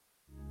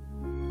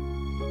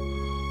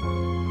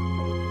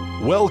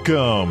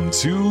Welcome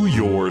to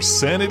your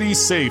sanity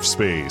safe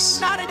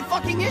space. Not a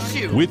fucking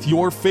issue. With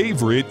your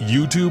favorite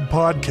YouTube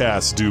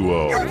podcast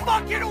duo. You're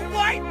fucking a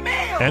white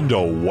male. And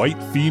a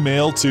white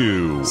female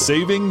too.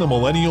 Saving the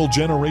millennial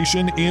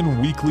generation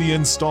in weekly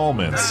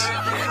installments.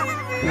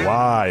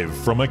 Live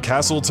from a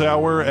castle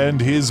tower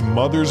and his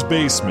mother's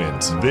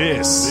basement.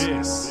 This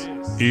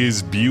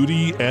is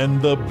Beauty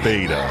and the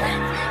Beta.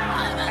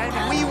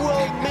 And we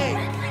will make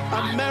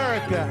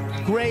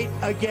America great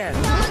again.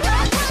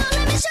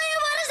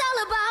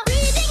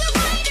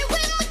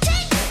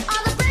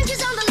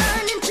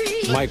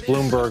 Mike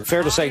Bloomberg,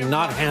 fair to say,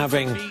 not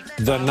having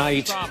the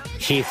night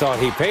he thought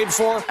he paid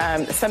for?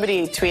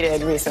 Somebody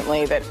tweeted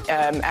recently that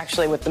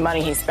actually with the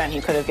money he spent,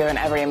 he could have given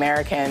every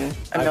American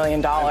 $1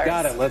 million. I've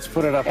got it. Let's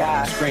put it up on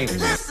the screen.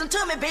 Listen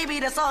to me, baby.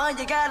 That's all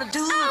you gotta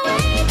do.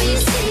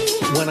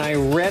 When I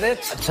read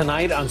it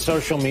tonight on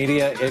social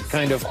media, it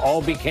kind of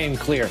all became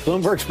clear.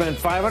 Bloomberg spent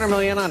 $500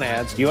 million on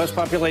ads. U.S.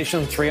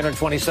 population,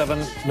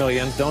 327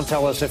 million. Don't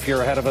tell us if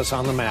you're ahead of us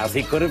on the math.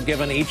 He could have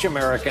given each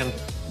American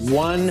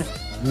 $1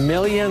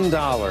 million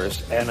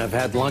and have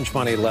had lunch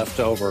money left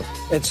over.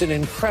 It's an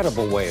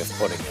incredible way of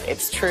putting it.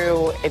 It's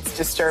true. It's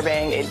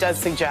disturbing. It does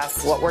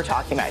suggest what we're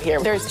talking about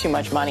here. There's too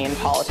much money in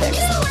politics.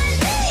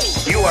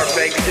 You are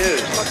fake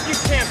news. You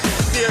can't be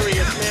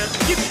serious, man.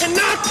 You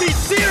cannot be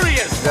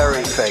serious.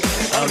 Very fake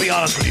news. I'll be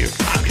honest with you.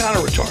 I'm kind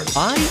of retarded.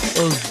 I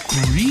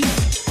agree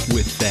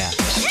with that.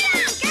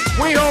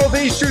 We hold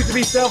these truths to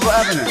be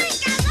self-evident.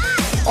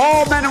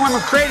 All men and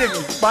women created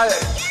by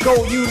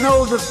go. You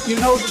know the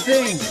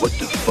thing. What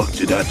the fuck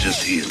did I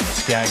just hear?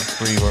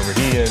 Skag-free wherever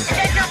he is.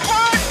 Get your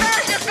paws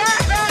back your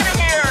ass out of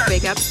here.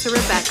 Big ups to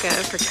Rebecca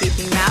for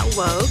keeping that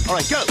woke. All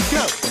right, go.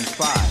 In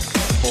 5,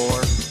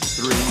 4,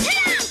 3.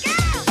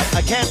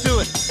 I can't do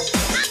it.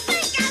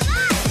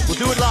 We'll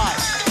do it live.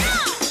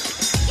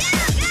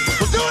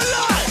 We'll do it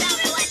live.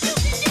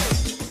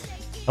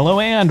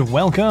 Hello and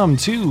welcome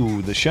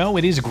to the show.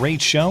 It is a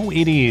great show.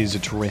 It is a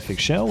terrific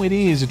show. It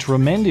is a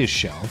tremendous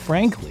show.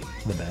 Frankly,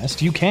 the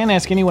best. You can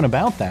ask anyone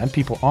about that.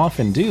 People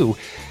often do.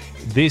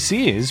 This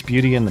is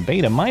Beauty and the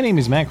Beta. My name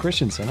is Matt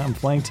Christensen. I'm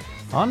flanked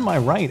on my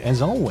right,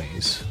 as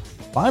always,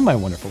 by my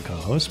wonderful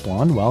co-host,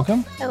 Blonde.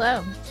 Welcome.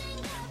 Hello.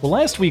 Well,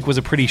 last week was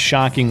a pretty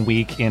shocking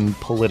week in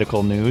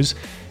political news.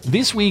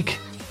 This week,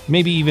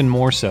 maybe even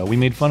more so. We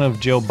made fun of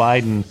Joe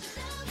Biden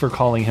for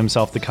calling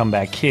himself the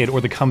comeback kid, or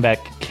the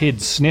comeback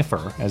kid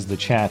sniffer, as the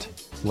chat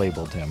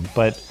labeled him.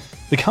 But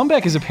the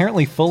comeback is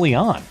apparently fully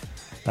on.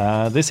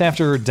 This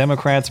after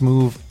Democrats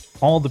move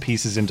all the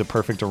pieces into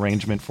perfect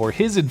arrangement for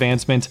his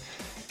advancement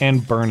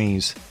and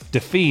Bernie's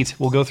defeat.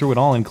 We'll go through it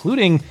all,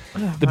 including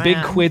the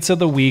big quits of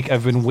the week.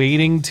 I've been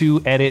waiting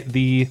to edit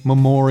the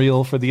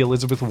memorial for the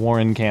Elizabeth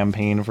Warren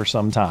campaign for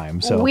some time.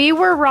 So we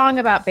were wrong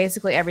about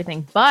basically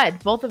everything,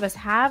 but both of us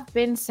have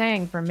been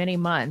saying for many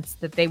months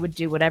that they would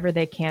do whatever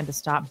they can to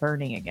stop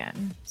burning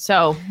again.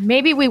 So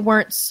maybe we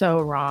weren't so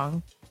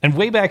wrong. And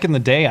way back in the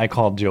day, I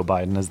called Joe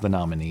Biden as the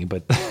nominee,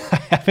 but I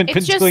haven't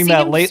been doing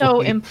that lately. It's just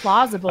so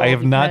implausible. I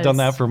have not done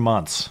that for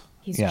months.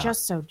 He's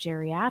just so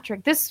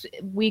geriatric. This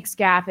week's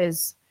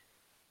gaffe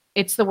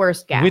it's the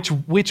worst gaffe.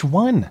 Which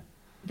one?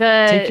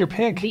 Take your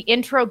pick. The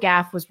intro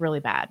gaffe was really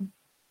bad.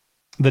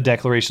 The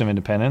Declaration of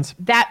Independence?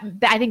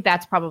 I think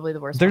that's probably the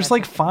worst. There's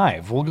like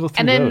 5. We'll go through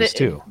and then those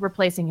too.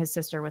 Replacing his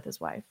sister with his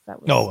wife.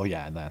 That was,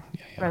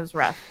 that was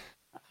rough.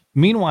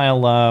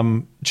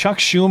 Meanwhile, Chuck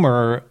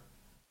Schumer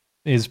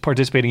is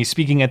participating. He's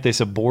speaking at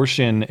this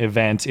abortion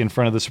event in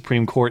front of the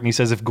Supreme Court, and he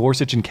says if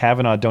Gorsuch and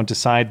Kavanaugh don't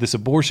decide this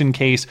abortion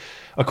case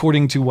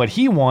according to what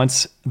he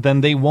wants,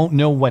 then they won't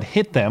know what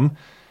hit them.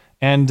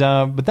 And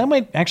but that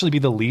might actually be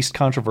the least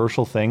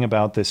controversial thing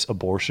about this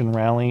abortion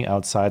rally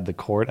outside the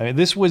court. I mean,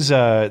 this was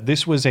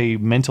a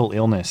mental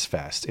illness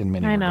fest in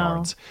many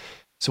regards.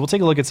 So we'll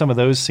take a look at some of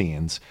those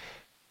scenes.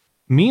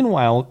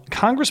 Meanwhile,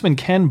 Congressman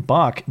Ken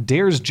Buck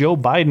dares Joe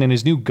Biden and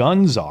his new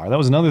gun czar. That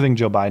was another thing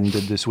Joe Biden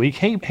did this week.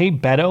 Hey,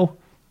 Beto,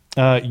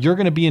 you're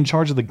going to be in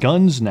charge of the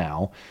guns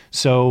now.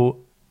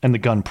 And the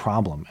gun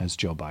problem, as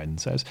Joe Biden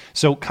says.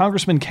 So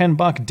Congressman Ken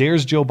Buck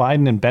dares Joe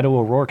Biden and Beto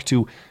O'Rourke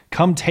to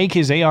come take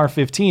his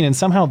AR-15, and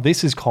somehow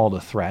this is called a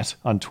threat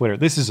on Twitter.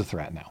 This is a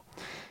threat now.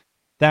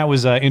 That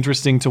was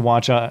interesting to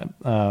watch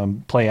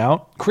play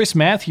out. Chris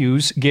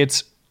Matthews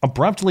gets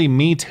abruptly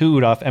Me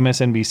Too'd off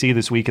MSNBC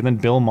this week, and then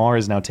Bill Maher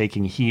is now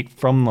taking heat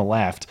from the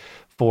left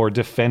for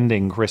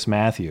defending Chris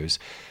Matthews.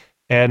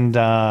 And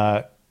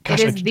it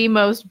is the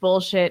most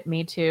bullshit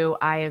Me Too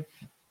I have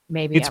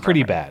maybe It's ever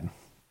pretty heard. bad.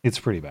 It's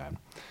pretty bad.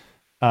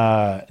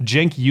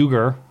 Cenk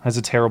Uygur has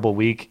a terrible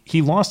week.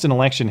 He lost an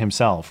election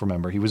himself,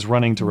 remember. He was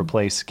running to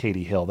replace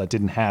Katie Hill. That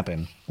didn't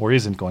happen, or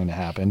isn't going to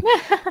happen.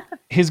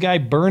 His guy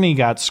Bernie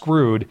got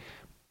screwed.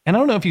 And I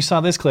don't know if you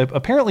saw this clip.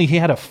 Apparently he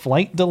had a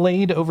flight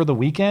delayed over the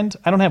weekend.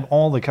 I don't have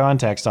all the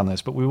context on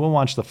this, but we will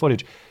watch the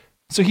footage.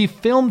 So he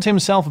filmed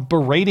himself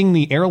berating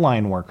the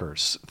airline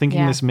workers,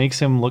 thinking this makes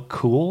him look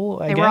cool,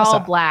 I guess. They were all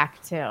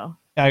black, too.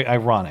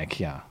 Ironic,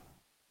 yeah.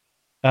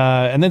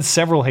 And then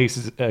several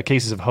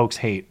cases of hoax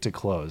hate to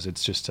close.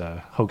 It's just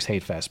a hoax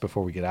hate fest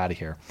before we get out of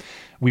here.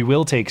 We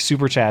will take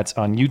super chats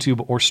on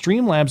YouTube or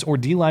Streamlabs or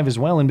DLive as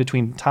well in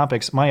between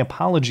topics. My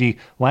apology.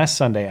 Last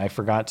Sunday, I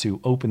forgot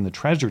to open the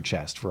treasure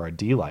chest for our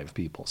DLive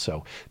people.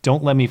 So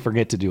don't let me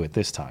forget to do it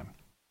this time.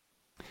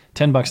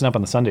 $10 and up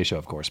on the Sunday show,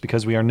 of course,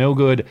 because we are no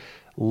good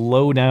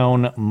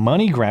low-down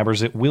money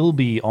grabbers. It will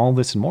be all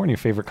this and more in your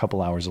favorite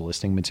couple hours of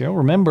listening material.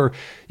 Remember,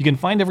 you can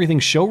find everything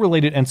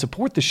show-related and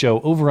support the show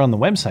over on the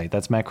website.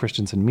 That's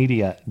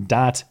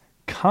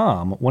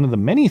mattchristiansenmedia.com. One of the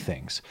many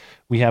things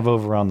we have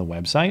over on the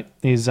website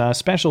is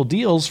special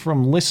deals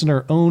from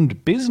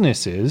listener-owned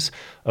businesses.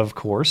 Of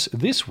course,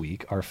 this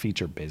week, our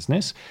feature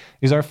business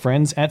is our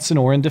friends at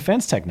Sonoran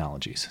Defense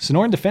Technologies.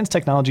 Sonoran Defense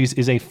Technologies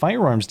is a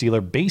firearms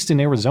dealer based in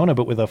Arizona,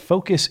 but with a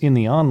focus in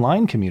the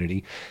online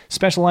community,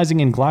 specializing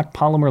in Glock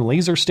polymer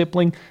laser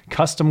stippling,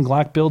 custom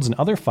Glock builds, and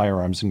other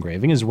firearms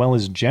engraving, as well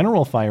as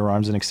general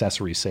firearms and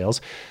accessory sales.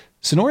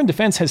 Sonoran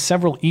Defense has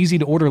several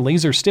easy-to-order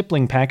laser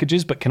stippling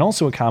packages, but can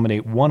also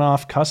accommodate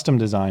one-off custom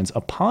designs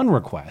upon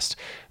request.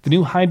 The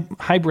new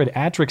hybrid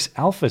Atrix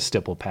Alpha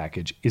stipple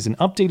package is an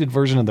updated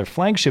version of their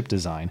flagship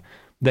design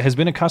that has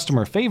been a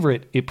customer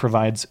favorite. It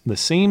provides the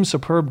same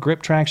superb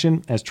grip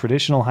traction as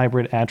traditional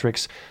hybrid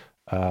Atrix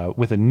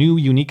with a new,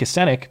 unique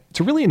aesthetic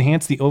to really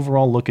enhance the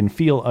overall look and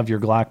feel of your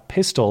Glock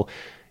pistol.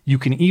 You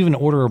can even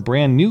order a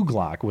brand new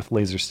Glock with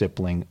laser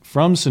stippling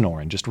from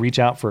Sonoran. Just reach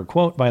out for a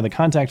quote via the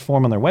contact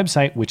form on their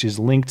website, which is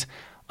linked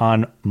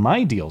on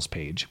my deals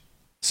page.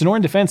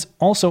 Sonoran Defense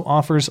also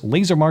offers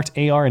laser-marked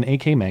AR and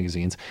AK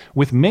magazines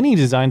with many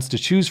designs to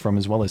choose from,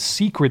 as well as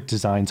secret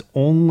designs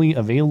only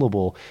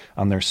available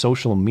on their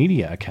social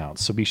media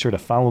accounts. So be sure to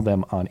follow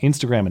them on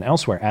Instagram and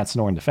elsewhere at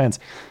Sonoran Defense.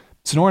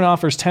 Sonoran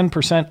offers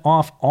 10%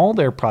 off all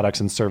their products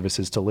and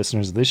services to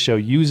listeners of this show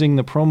using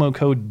the promo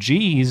code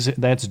JEEZ.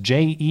 That's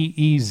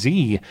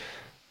JEEZ.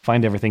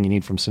 Find everything you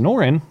need from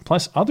Sonoran,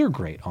 plus other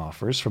great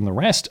offers from the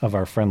rest of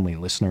our friendly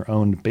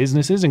listener-owned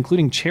businesses,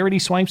 including Charity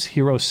Swipes,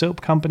 Hero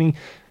Soap Company,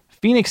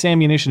 Phoenix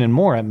Ammunition, and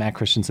more at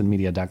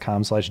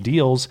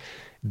mattchristiansenmedia.com/deals.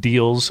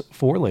 Deals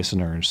for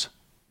listeners,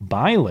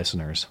 by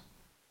listeners.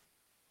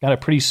 Got a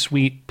pretty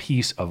sweet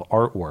piece of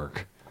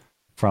artwork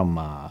from...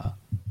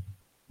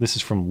 This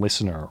is from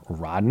listener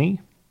Rodney.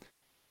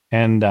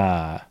 And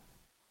I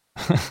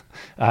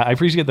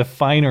appreciate the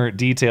finer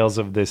details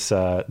of this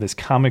this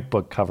comic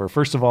book cover.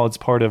 First of all, it's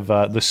part of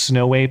the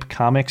Snow Ape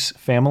Comics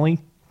family.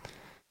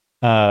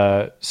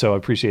 So I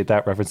appreciate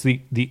that reference.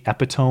 The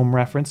epitome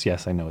reference.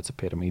 Yes, I know it's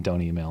epitome.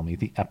 Don't email me.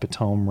 The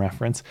epitome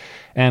reference.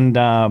 And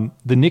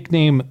the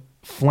nickname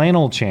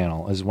Flannel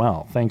Channel as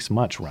well. Thanks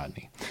much,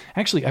 Rodney.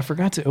 Actually, I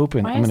forgot to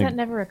open. Why has that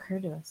never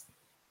occurred to us?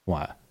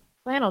 What?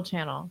 Flannel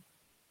Channel.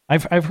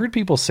 I've heard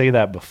people say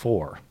that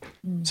before,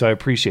 so I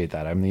appreciate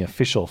that. I'm the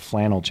official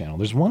Flannel Channel.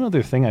 There's one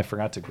other thing I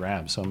forgot to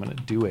grab, so I'm going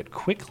to do it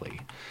quickly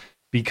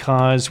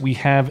because we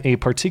have a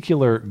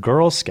particular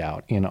Girl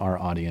Scout in our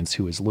audience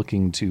who is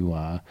looking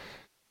to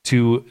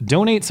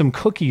donate some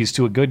cookies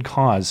to a good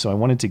cause. So I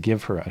wanted to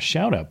give her a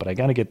shout out, but I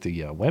got to get the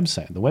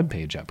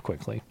webpage up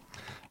quickly.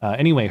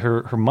 Anyway,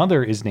 her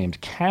mother is named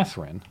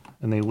Catherine,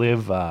 and they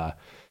live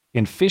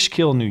in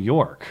Fishkill, New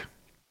York,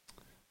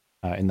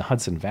 in the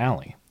Hudson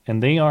Valley.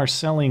 And they are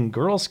selling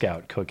Girl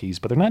Scout cookies,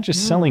 but they're not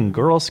just selling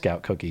Girl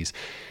Scout cookies.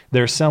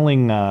 They're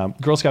selling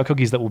Girl Scout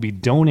cookies that will be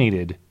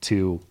donated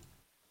to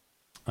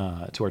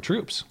our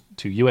troops,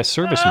 to U.S.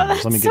 service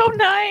members.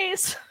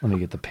 Nice. Let me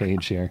get the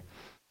page here.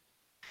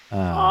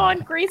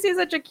 And Gracie's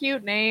such a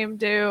cute name,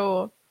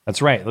 too.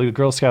 That's right. The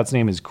Girl Scout's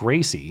name is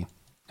Gracie.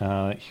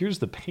 Here's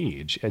the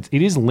page.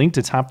 It is linked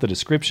atop the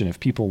description if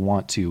people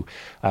want to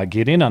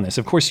get in on this.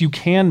 Of course, you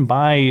can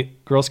buy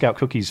Girl Scout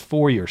cookies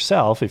for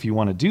yourself if you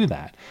want to do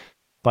that.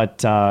 But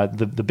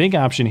the big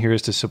option here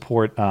is to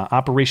support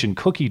Operation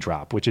Cookie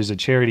Drop, which is a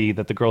charity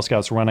that the Girl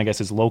Scouts run, I guess,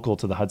 is local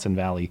to the Hudson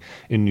Valley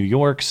in New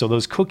York. So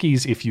those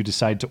cookies, if you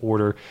decide to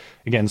order,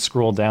 again,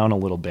 scroll down a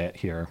little bit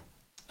here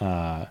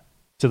to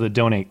the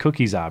donate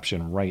cookies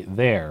option right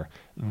there.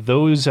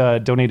 Those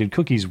donated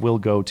cookies will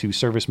go to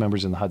service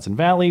members in the Hudson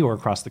Valley or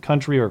across the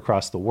country or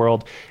across the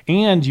world.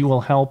 And you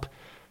will help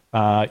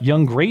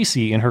young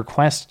Gracie in her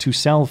quest to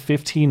sell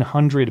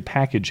 1,500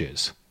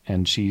 packages.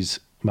 And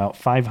she's about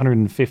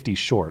 550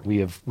 short.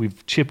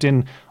 We've chipped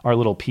in our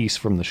little piece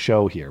from the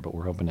show here, but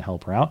we're hoping to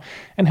help her out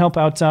and help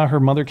out her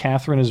mother,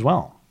 Catherine, as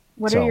well.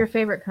 What are your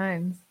favorite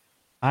kinds?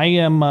 I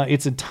am.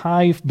 It's a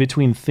tie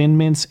between Thin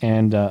Mints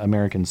and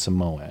American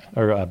Samoa,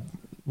 or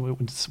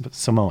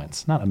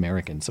Samoans, not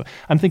American. So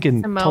I'm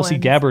thinking Samoans. Tulsi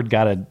Gabbard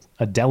got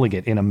a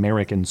delegate in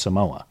American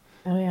Samoa.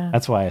 Oh yeah,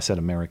 that's why I said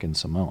American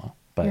Samoa.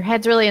 But your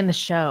head's really in the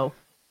show.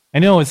 I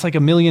know, it's like a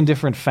million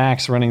different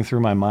facts running through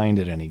my mind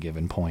at any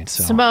given point.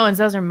 So Samoans,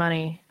 those are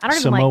money. I don't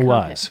even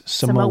like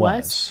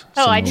Samoas.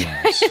 Oh, I did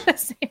the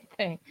same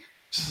thing.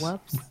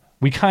 Whoops.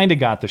 We kind of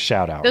got the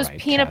shout out Those right.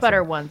 Those peanut Catherine.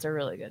 butter ones are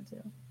really good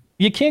too.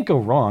 You can't go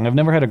wrong. I've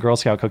never had a Girl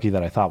Scout cookie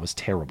that I thought was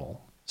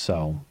terrible.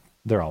 So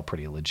they're all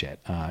pretty legit.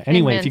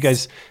 Anyway, if you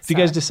guys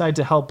decide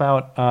to help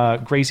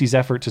out Gracie's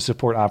effort to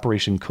support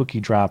Operation Cookie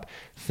Drop,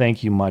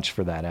 thank you much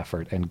for that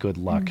effort, and good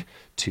luck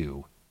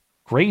to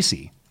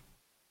Gracie.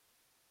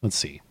 Let's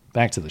see.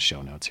 Back to the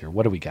show notes here.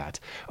 What do we got?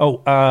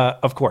 Oh,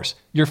 of course,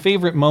 your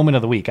favorite moment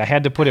of the week. I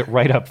had to put it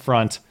right up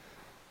front.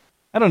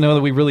 I don't know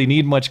that we really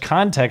need much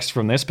context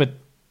from this, but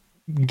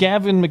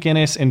Gavin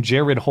McInnes and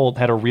Jared Holt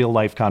had a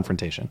real-life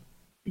confrontation.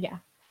 Yeah.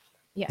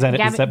 Yeah.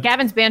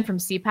 Gavin's banned from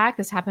CPAC.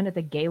 This happened at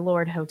the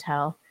Gaylord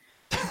Hotel.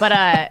 But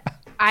I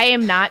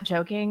am not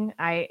joking.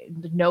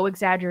 No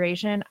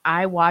exaggeration.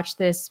 I watched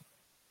this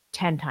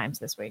 10 times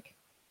this week.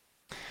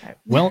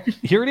 Well,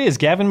 here it is.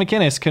 Gavin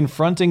McInnes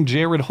confronting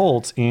Jared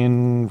Holt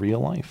in real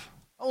life.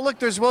 Oh, look,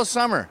 there's Will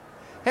Summer.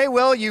 Hey,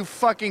 Will, you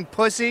fucking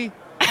pussy.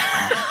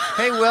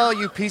 Hey, Will,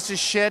 you piece of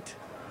shit.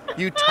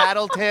 You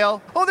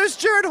tattletale. Oh, there's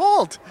Jared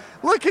Holt.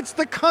 Look, it's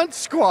the cunt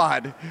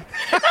squad.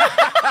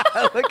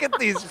 Look at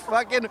these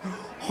fucking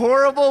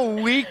horrible,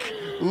 weak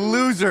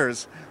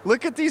losers.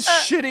 Look at these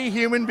shitty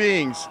human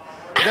beings.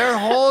 Their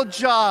whole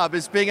job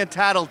is being a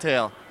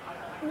tattletale.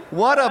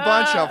 What a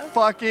bunch of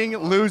fucking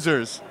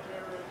losers.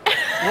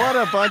 What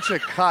a bunch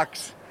of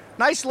cucks.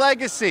 Nice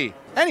legacy.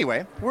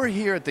 Anyway, we're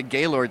here at the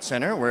Gaylord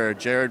Center where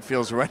Jared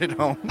feels right at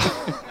home.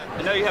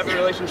 I know you have a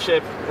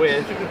relationship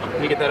with...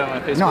 Can you get that on my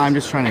Facebook? No, I'm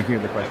just trying to hear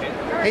the question.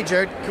 Hey,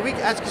 Jared, can we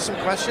ask you some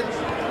questions?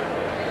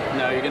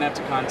 No, you're going to have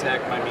to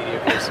contact my media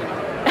person.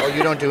 Oh,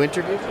 you don't do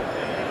interviews?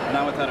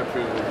 Not without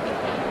approval.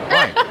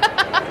 Why?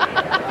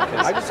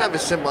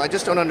 I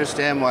just don't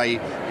understand why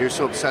you're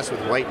so obsessed with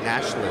white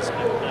nationalism.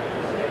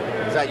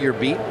 Is that your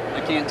beat?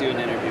 I can't do an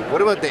interview.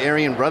 What about the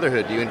Aryan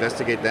Brotherhood? Do you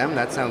investigate them?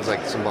 That sounds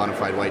like some bona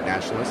fide white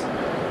nationalists.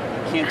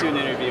 I can't do an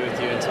interview with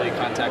you until you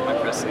contact my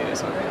press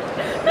liaison.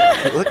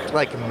 You look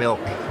like milk.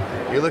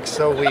 You look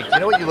so weak. You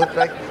know what you look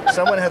like?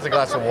 Someone has a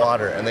glass of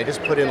water and they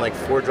just put in like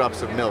 4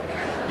 drops of milk.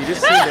 You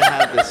just seem to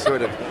have this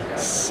sort of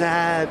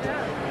sad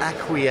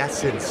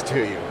acquiescence to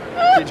you.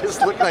 You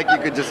just look like you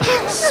could just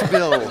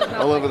spill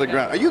all over the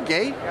ground. Are you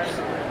gay?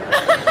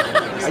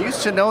 I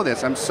used to know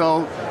this. I'm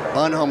so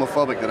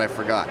unhomophobic that I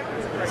forgot.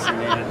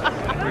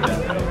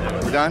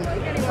 We're done?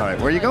 All right,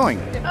 where are you going?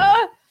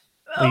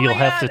 You'll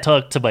have to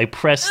talk to my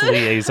press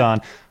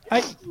liaison.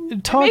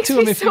 Talk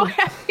to him if you...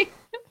 Happy.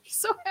 I'm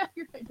so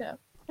happy right now.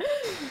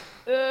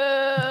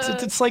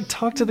 It's like,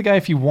 talk to the guy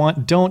if you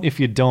want, don't if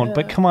you don't.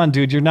 But come on,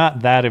 dude, you're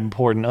not that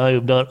important. I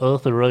am not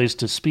authorized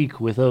to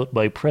speak without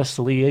my press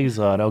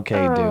liaison.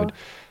 Okay, dude.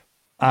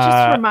 It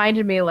just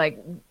reminded me,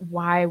 like,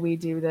 why we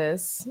do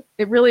this.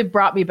 It really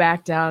brought me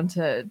back down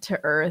to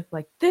earth.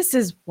 Like, this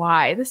is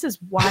why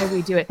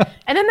we do it.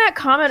 And then that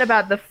comment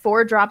about the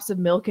 4 drops of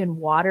milk and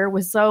water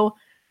was so,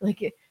 like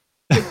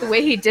the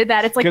way he did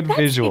that. It's like, good that's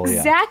visual,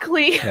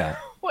 exactly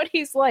what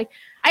he's like.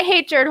 I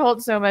hate Jared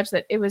Holt so much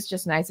that it was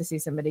just nice to see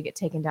somebody get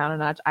taken down a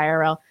notch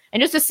IRL.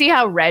 And just to see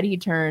how red he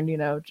turned, you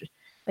know.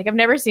 Like, I've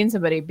never seen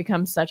somebody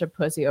become such a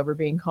pussy over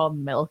being called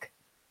milk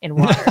in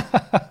water.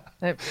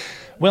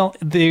 Well,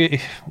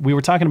 we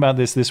were talking about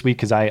this week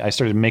because I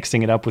started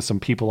mixing it up with some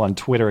people on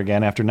Twitter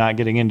again after not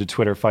getting into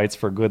Twitter fights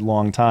for a good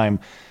long time.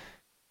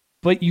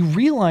 But you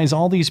realize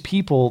all these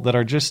people that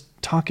are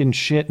just talking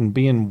shit and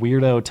being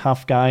weirdo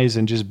tough guys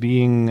and just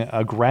being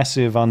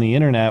aggressive on the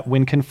internet,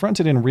 when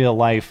confronted in real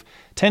life,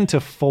 tend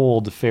to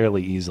fold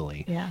fairly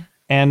easily. Yeah.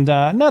 And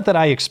not that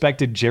I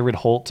expected Jared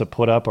Holt to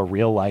put up a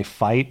real life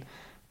fight,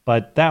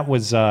 but that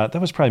was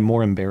probably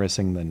more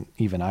embarrassing than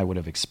even I would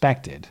have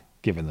expected,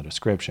 given the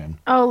description.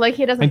 Oh, like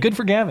he doesn't. And good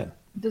for Gavin.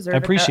 Deserve I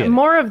appreciate it.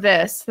 More of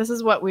this. This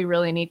is what we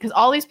really need, because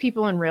all these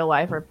people in real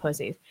life are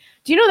pussies.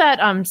 Do you know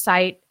that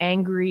site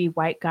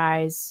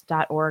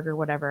angrywhiteguys.org or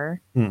whatever?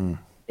 Mm-mm.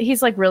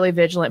 He's like really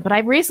vigilant, but I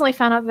recently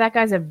found out that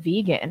guy's a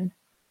vegan.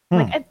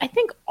 Like I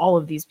think all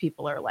of these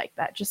people are like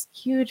that, just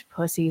huge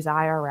pussies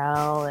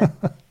IRL, and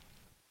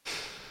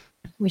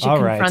we should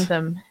confront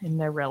them in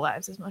their real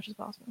lives as much as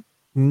possible.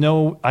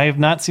 No, I have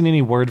not seen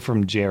any word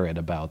from Jared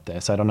about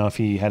this. I don't know if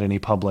he had any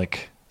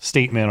public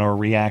statement or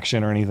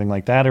reaction or anything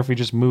like that, or if he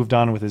just moved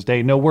on with his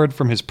day. No word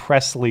from his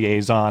press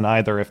liaison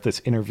either, if this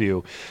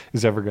interview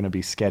is ever going to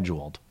be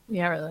scheduled.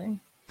 Yeah, really.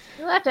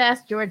 You'll have to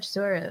ask George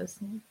Soros.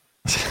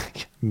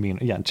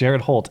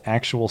 Jared Holt,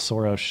 actual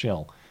Soros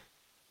shill.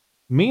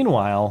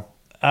 Meanwhile,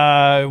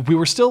 we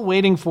were still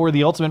waiting for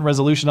the ultimate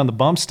resolution on the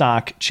bump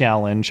stock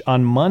challenge.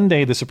 On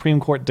Monday, the Supreme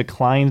Court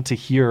declined to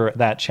hear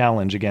that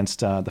challenge against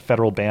the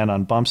federal ban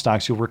on bump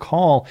stocks. You'll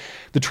recall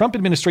the Trump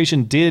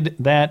administration did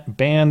that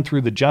ban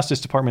through the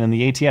Justice Department and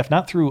the ATF,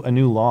 not through a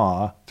new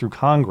law, through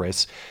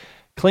Congress,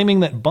 claiming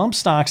that bump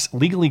stocks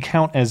legally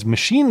count as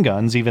machine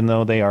guns, even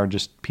though they are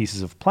just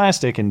pieces of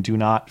plastic and do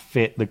not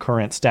fit the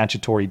current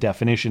statutory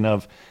definition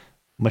of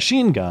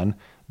machine gun.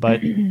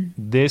 But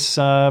this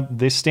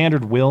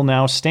standard will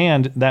now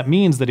stand. That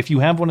means that if you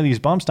have one of these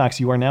bump stocks,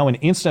 you are now an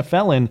instant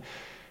felon.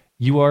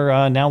 You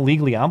are now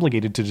legally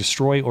obligated to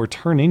destroy or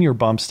turn in your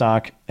bump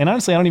stock. And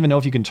honestly, I don't even know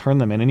if you can turn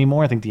them in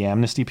anymore. I think the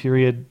amnesty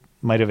period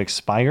might have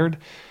expired.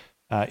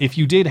 If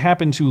you did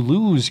happen to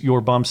lose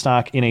your bump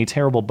stock in a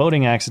terrible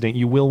boating accident,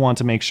 you will want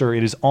to make sure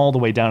it is all the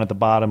way down at the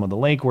bottom of the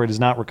lake where it is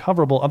not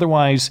recoverable.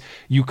 Otherwise,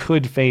 you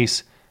could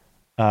face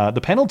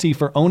the penalty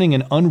for owning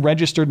an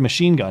unregistered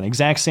machine gun.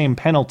 Exact same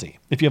penalty.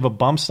 If you have a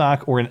bump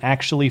stock or an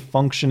actually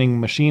functioning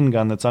machine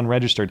gun that's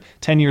unregistered,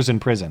 10 years in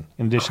prison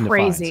in addition to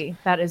fines. Crazy.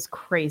 That is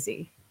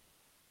crazy.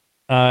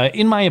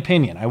 In my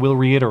opinion, I will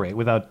reiterate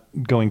without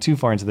going too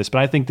far into this,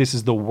 but I think this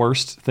is the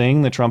worst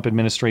thing the Trump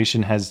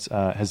administration has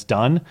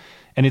done.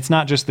 And it's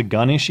not just the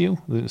gun issue,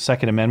 the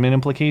Second Amendment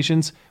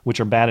implications, which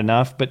are bad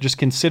enough, but just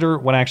consider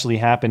what actually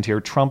happened here.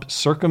 Trump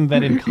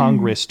circumvented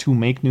Congress to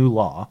make new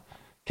law.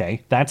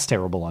 Okay, that's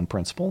terrible on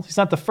principle. He's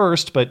not the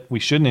first, but we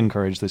shouldn't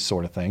encourage this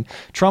sort of thing.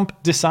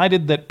 Trump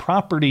decided that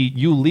property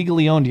you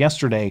legally owned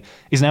yesterday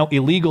is now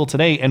illegal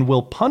today and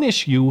will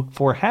punish you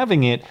for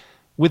having it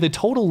with a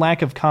total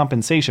lack of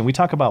compensation. We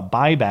talk about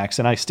buybacks,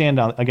 and I stand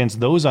against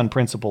those on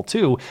principle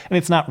too. And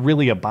it's not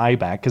really a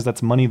buyback because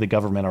that's money the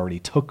government already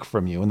took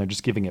from you and they're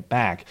just giving it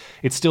back.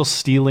 It's still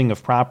stealing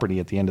of property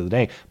at the end of the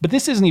day. But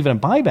this isn't even a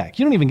buyback.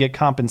 You don't even get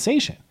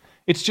compensation.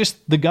 It's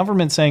just the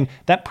government saying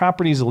that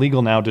property is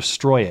illegal now,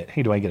 destroy it.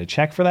 Hey, do I get a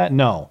check for that?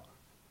 No.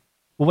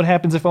 Well, what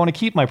happens if I want to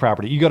keep my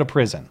property? You go to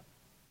prison.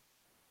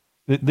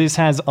 This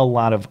has a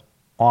lot of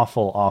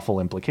awful,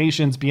 awful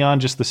implications beyond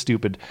just the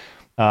stupid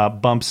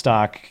bump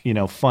stock,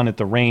 fun at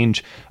the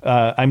range.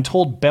 I'm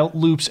told belt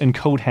loops and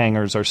coat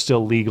hangers are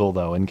still legal,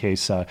 though, in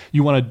case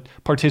you want to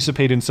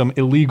participate in some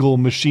illegal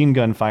machine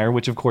gun fire,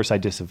 which, of course, I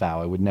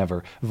disavow. I would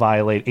never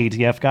violate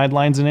ATF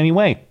guidelines in any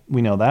way.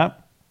 We know that.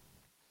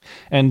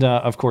 And,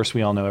 of course,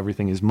 we all know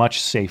everything is much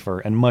safer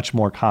and much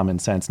more common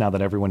sense now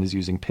that everyone is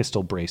using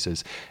pistol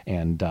braces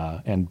and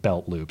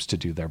belt loops to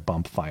do their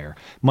bump fire.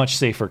 Much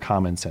safer,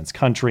 common sense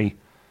country.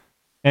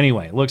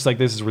 Anyway, looks like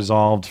this is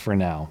resolved for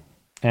now.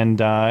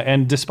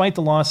 And despite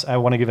the loss, I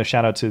want to give a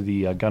shout out to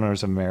the Gun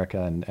Owners of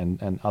America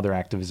and other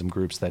activism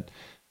groups that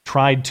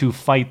tried to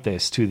fight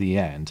this to the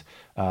end.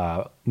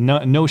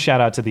 No shout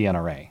out to the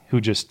NRA,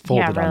 who just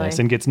folded on this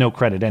and gets no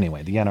credit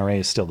anyway. The NRA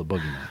is still the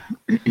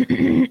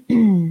boogeyman.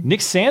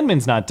 Nick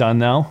Sandman's not done,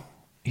 though.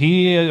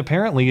 He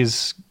apparently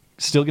is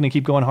still going to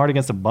keep going hard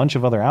against a bunch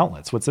of other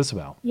outlets. What's this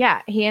about?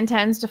 Yeah, he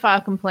intends to file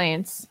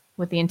complaints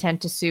with the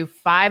intent to sue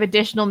 5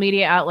 additional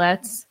media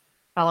outlets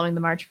following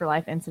the March for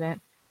Life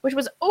incident, which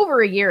was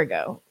over a year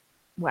ago.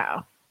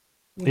 Wow.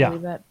 Can you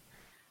believe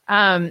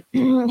that?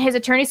 His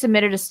attorney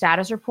submitted a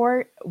status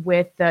report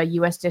with the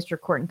U.S.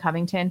 District Court in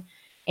Covington,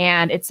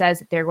 and it says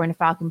that they're going to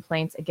file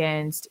complaints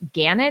against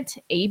Gannett,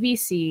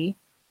 ABC,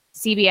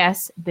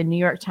 CBS, the New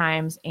York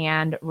Times,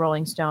 and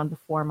Rolling Stone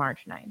before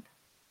March 9th.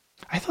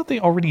 I thought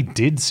they already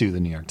did sue the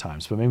New York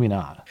Times, but maybe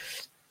not.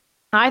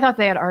 I thought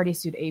they had already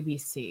sued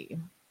ABC.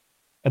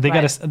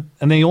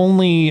 And the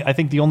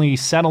only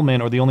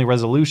settlement or the only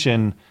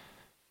resolution,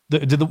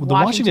 the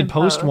Washington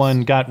Post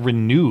one got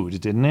renewed,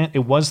 didn't it?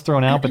 It was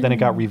thrown out, but then it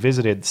got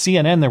revisited.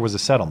 CNN, there was a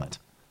settlement.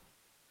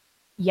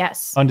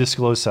 Yes.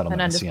 Undisclosed settlement.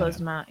 An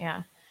undisclosed amount,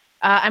 yeah.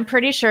 I'm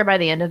pretty sure by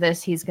the end of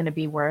this, he's going to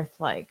be worth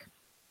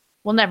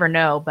we'll never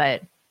know,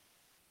 but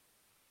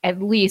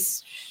at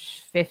least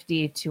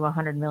 $50 to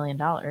 $100 million,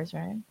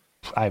 right?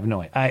 I have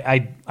no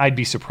idea. I'd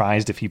be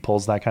surprised if he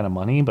pulls that kind of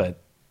money,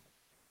 but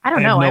I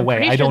don't know. I'm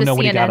pretty sure the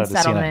CNN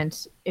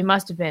settlement, it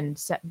must have been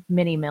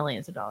many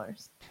millions of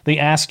dollars. They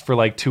asked for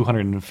like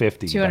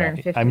 250.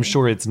 250. I'm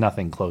sure it's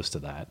nothing close to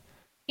that.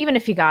 Even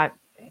if he got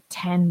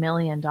 $10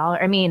 million,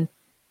 I mean,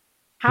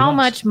 how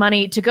much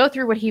money to go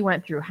through what he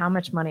went through? How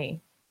much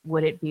money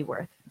would it be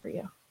worth for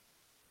you?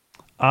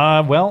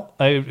 Well,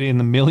 in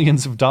the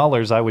millions of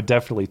dollars, I would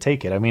definitely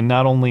take it. I mean,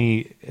 not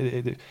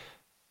only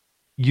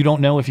you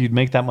don't know if you'd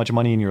make that much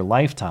money in your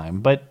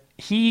lifetime, but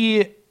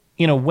he,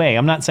 in a way,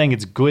 I'm not saying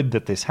it's good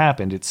that this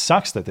happened. It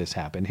sucks that this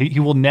happened. He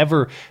will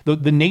never,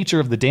 the nature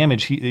of the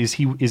damage he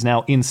is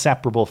now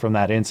inseparable from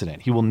that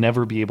incident. He will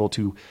never be able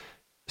to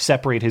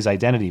separate his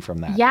identity from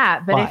that. Yeah,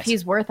 but if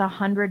he's worth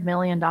 $100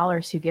 million,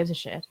 who gives a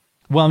shit?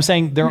 Well, I'm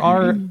saying there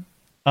are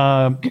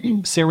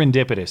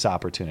serendipitous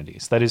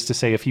opportunities. That is to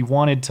say, if he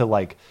wanted to,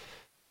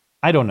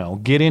 I don't know,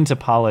 get into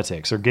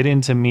politics or get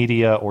into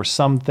media or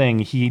something,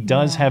 he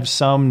does have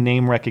some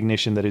name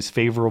recognition that is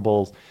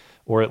favorable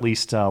or at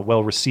least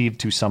well received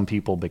to some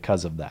people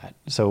because of that.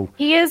 So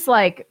he is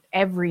like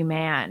every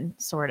man,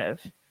 sort of.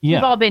 Yeah.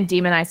 We've all been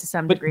demonized to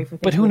some degree for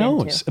things. But who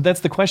knows?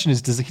 That's the question: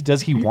 is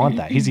does he want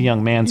that? He's a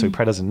young man, so he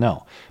probably doesn't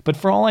know. But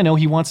for all I know,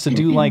 he wants to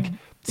do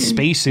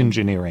space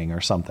engineering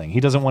or something. He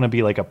doesn't want to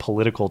be like a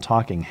political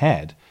talking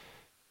head.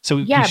 So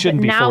he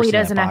shouldn't be forced. Now he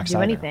doesn't have to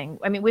do anything.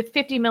 I mean, with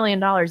 $50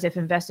 million, if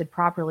invested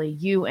properly,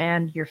 you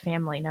and your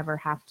family never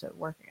have to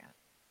work again.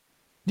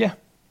 Yeah.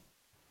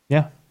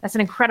 Yeah. That's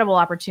an incredible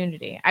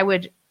opportunity. I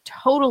would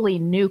totally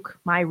nuke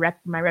my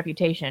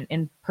reputation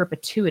in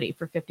perpetuity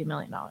for $50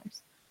 million.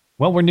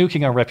 Well, we're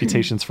nuking our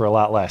reputations for a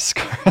lot less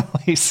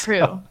currently.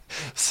 True.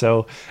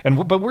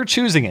 But we're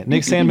choosing it.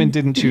 Nick Sandman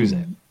didn't choose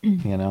it.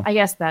 I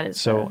guess that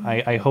is. So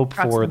I hope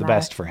for the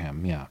best for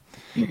him. Yeah.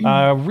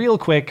 Real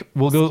quick,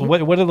 we'll go.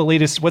 What are the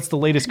latest? What's the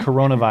latest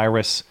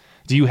coronavirus?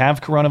 Do you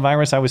have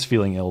coronavirus? I was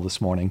feeling ill this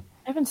morning.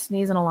 I've been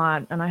sneezing a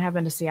lot, and I have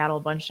been to Seattle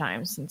a bunch of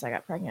times since I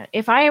got pregnant.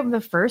 If I am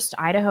the first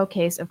Idaho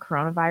case of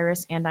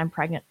coronavirus and I'm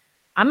pregnant,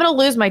 I'm going to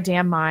lose my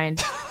damn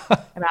mind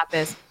about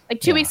this.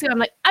 Like 2 weeks ago, I'm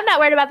like, I'm not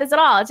worried about this at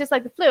all. It's just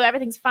like the flu.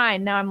 Everything's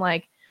fine. Now I'm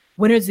like,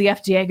 when is the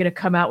FDA going to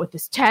come out with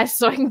this test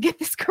so I can get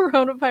this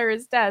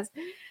coronavirus test?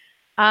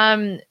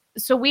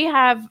 So we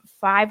have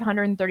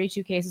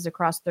 532 cases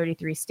across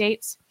 33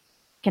 states.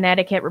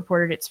 Connecticut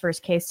reported its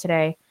first case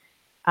today.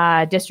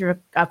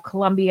 District of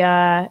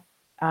Columbia,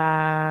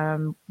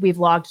 we've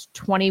logged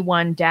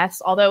 21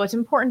 deaths, although it's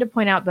important to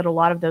point out that a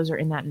lot of those are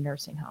in that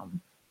nursing home.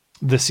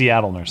 The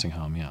Seattle nursing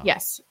home, yeah.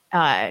 Yes.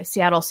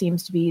 Seattle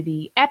seems to be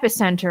the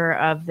epicenter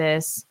of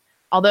this,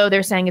 although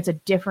they're saying it's a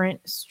different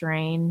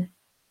strain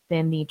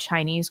than the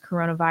Chinese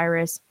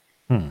coronavirus.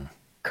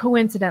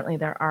 Coincidentally,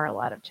 there are a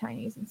lot of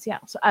Chinese in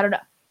Seattle, so I don't know.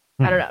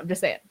 I'm just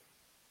saying.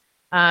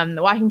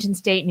 The Washington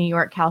State, New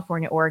York,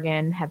 California,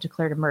 Oregon have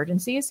declared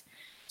emergencies.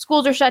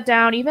 Schools are shut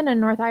down, even in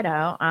North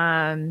Idaho,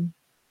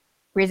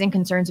 raising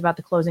concerns about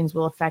the closings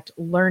will affect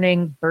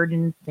learning,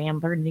 burdening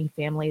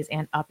families,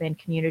 and up-in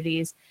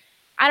communities.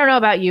 I don't know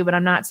about you, but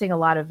I'm not seeing a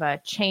lot of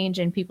change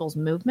in people's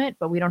movement,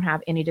 but we don't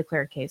have any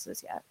declared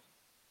cases yet.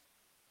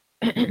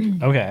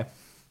 Okay.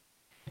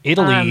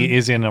 Italy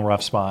is in a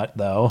rough spot,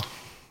 though.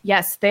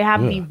 Yes, they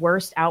have the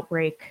worst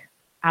outbreak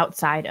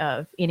outside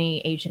of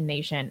any Asian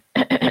nation.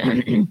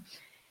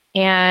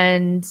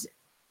 And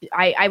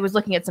I was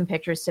looking at some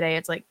pictures today.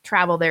 It's like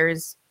travel there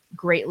is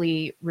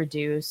greatly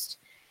reduced.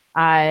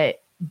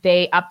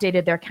 They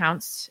updated their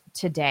counts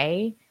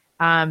today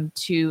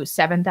to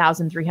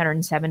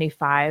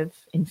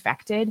 7,375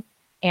 infected,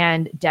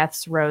 and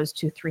deaths rose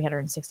to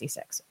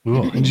 366.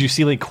 Ooh. Did you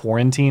see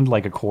quarantined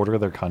a quarter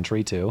of their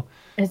country too?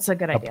 It's a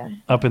good idea.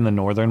 Up in the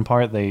northern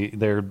part,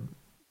 they're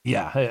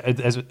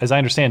as I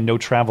understand, no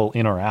travel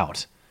in or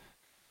out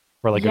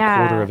for a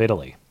quarter of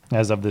Italy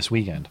as of this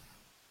weekend.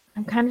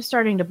 I'm kind of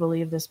starting to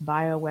believe this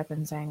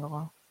bioweapons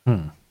angle.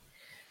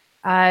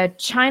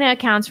 China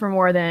accounts for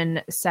more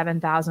than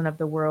 7,000 of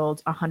the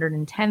world's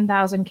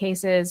 110,000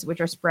 cases, which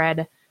are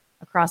spread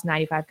across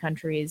 95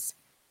 countries,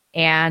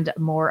 and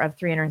more of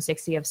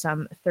 360 of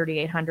some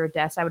 3,800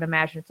 deaths. I would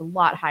imagine it's a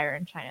lot higher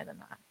in China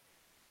than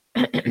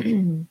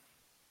that.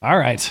 All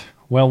right.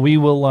 Well, we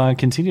will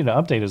continue to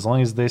update as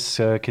long as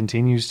this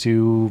continues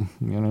to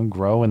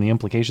grow and the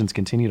implications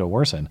continue to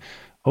worsen.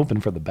 Hoping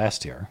for the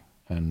best here.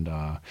 And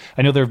I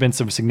know there have been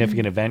some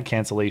significant event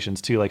cancellations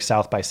too, like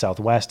South by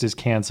Southwest is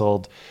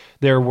canceled.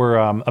 There were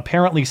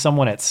apparently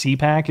someone at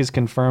CPAC is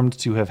confirmed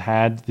to have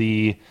had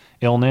the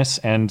illness.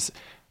 And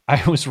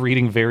I was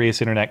reading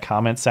various internet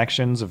comment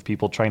sections of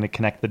people trying to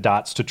connect the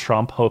dots to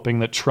Trump, hoping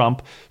that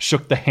Trump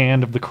shook the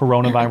hand of the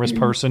coronavirus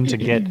person to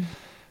get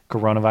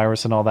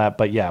coronavirus and all that.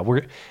 But yeah,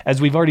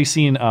 as we've already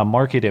seen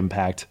market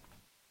impact,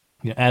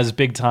 as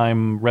big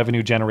time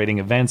revenue generating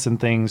events and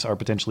things are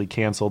potentially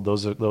canceled,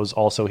 those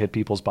also hit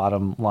people's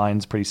bottom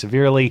lines pretty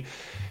severely.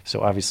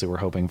 So obviously we're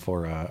hoping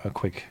for a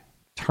quick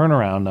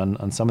turnaround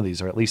on some of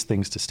these, or at least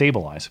things to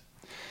stabilize.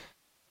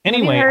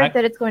 Anyway, have you heard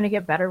that it's going to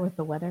get better with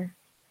the weather?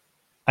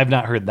 I've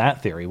not heard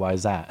that theory. Why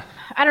is that?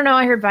 I don't know.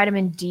 I heard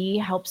vitamin D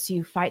helps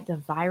you fight the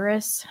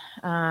virus.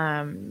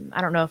 I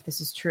don't know if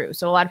this is true.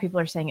 So a lot of people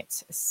are saying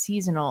it's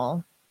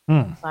seasonal.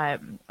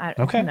 But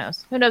okay. Who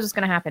knows? Who knows what's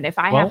going to happen? If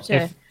I have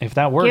to if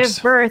that works,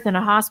 give birth in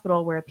a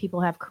hospital where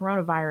people have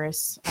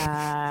coronavirus,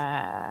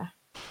 I'm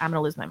going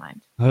to lose my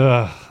mind.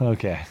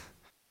 Okay.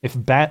 If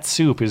bat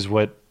soup is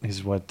what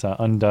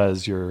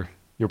undoes your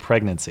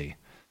pregnancy,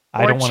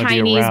 I don't want to be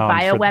around. Chinese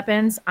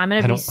bioweapons, I'm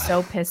going to be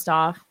so pissed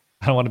off.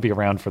 I don't want to be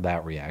around for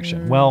that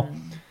reaction. Well,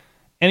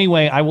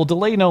 anyway, I will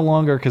delay no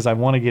longer because I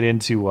want to get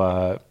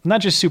into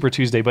not just Super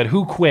Tuesday, but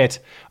who quit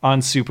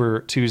on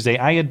Super Tuesday.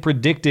 I had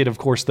predicted, of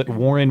course, that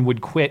Warren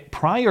would quit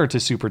prior to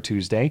Super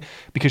Tuesday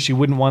because she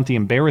wouldn't want the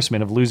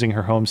embarrassment of losing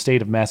her home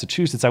state of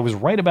Massachusetts. I was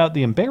right about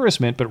the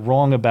embarrassment, but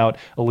wrong about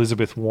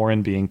Elizabeth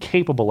Warren being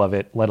capable of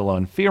it, let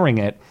alone fearing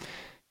it.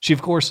 She,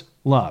 of course,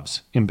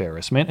 loves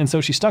embarrassment, and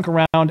so she stuck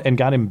around and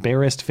got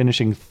embarrassed,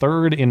 finishing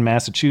third in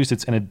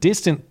Massachusetts, and a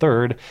distant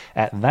third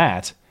at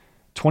that.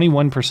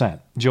 21%.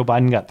 Joe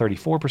Biden got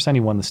 34%.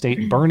 He won the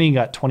state. Bernie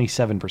got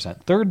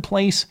 27%. Third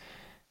place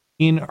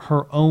in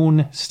her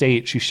own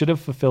state. She should have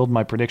fulfilled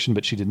my prediction,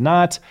 but she did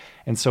not.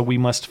 And so we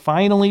must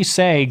finally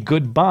say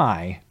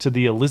goodbye to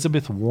the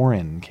Elizabeth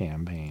Warren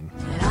campaign.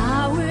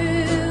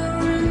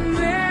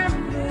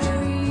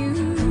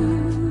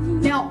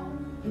 Now,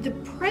 the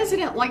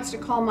president likes to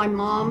call my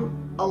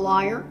mom a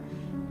liar.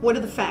 What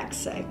do the facts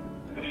say?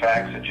 The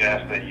facts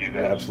suggest that you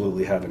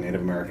absolutely have a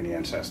Native American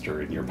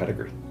ancestor in your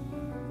pedigree.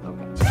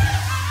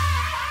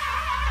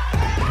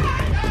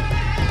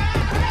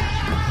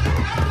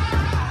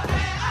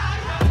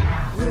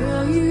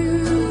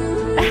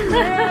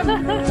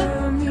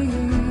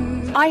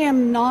 I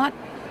am not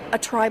a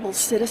tribal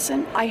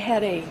citizen. I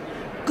had a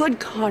good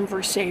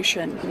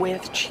conversation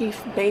with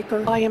Chief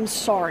Baker. I am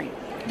sorry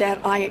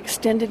that I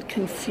extended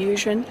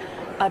confusion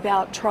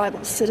about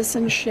tribal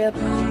citizenship.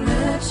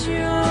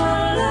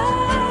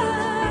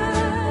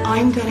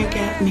 I'm gonna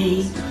get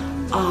me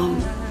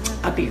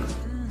a beer.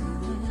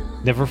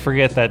 Never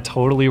forget that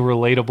totally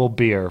relatable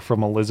beer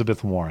from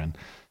Elizabeth Warren.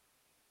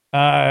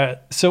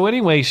 So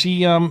anyway, she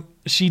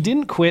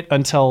didn't quit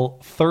until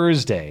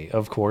Thursday,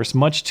 of course,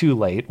 much too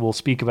late. We'll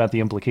speak about the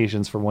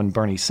implications for when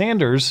Bernie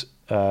Sanders,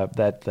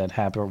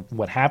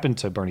 what happened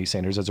to Bernie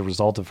Sanders as a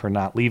result of her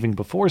not leaving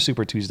before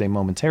Super Tuesday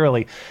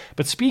momentarily.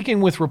 But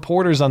speaking with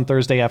reporters on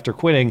Thursday after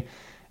quitting,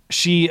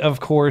 she, of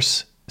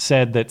course,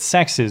 said that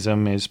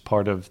sexism is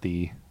part of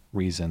the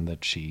reason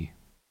that she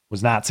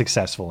was not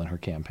successful in her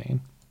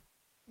campaign.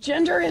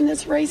 Gender in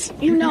this race,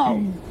 you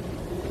know,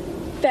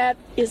 that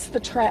is the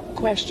trap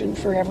question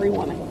for every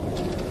woman.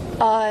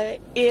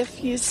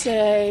 If you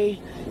say,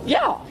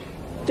 yeah,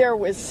 there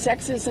was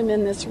sexism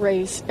in this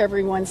race,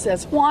 everyone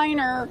says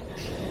whiner.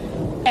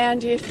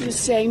 And if you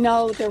say,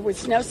 no, there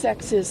was no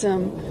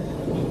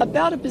sexism,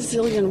 about a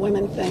bazillion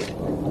women think,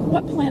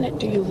 what planet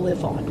do you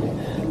live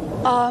on?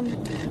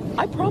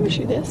 I promise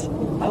you this,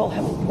 I will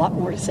have a lot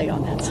more to say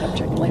on that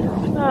subject later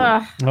on.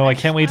 I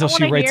can't wait till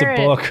she writes a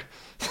book.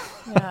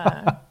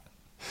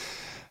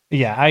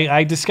 Yeah,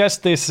 I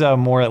discussed this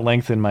more at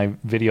length in my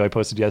video I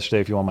posted yesterday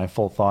if you want my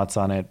full thoughts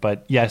on it.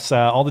 But yes,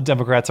 all the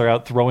Democrats are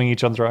out throwing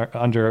each other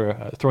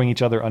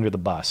under the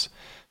bus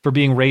for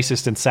being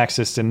racist and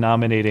sexist and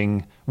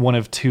nominating one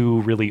of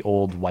two really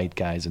old white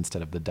guys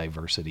instead of the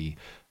diversity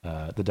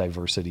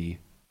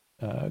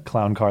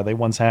clown car they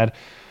once had.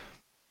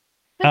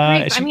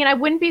 I mean, I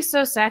wouldn't be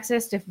so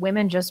sexist if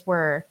women just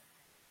were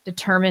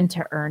determined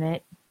to earn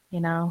it, you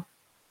know?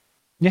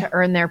 To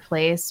earn their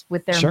place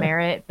with their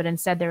merit, but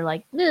instead they're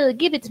like, no,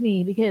 give it to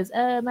me because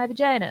my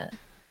vagina.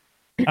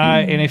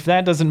 And if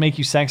that doesn't make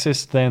you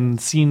sexist, then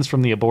scenes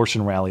from the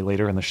abortion rally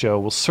later in the show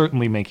will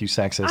certainly make you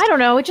sexist. I don't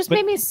know. It just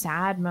made me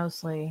sad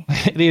mostly.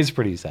 It is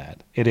pretty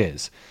sad. It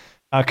is.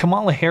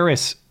 Kamala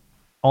Harris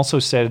also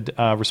said,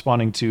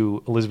 responding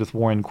to Elizabeth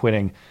Warren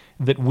quitting,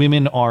 that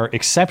women are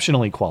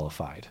exceptionally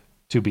qualified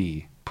to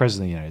be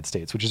president of the United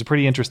States, which is a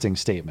pretty interesting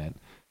statement.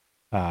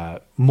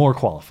 More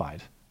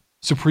qualified.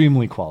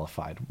 Supremely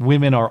qualified.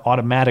 Women are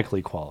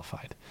automatically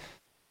qualified.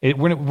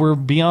 We're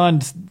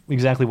beyond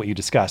exactly what you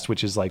discussed,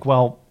 which is like,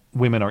 well,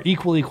 women are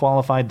equally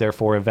qualified,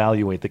 therefore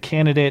evaluate the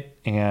candidate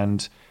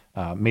and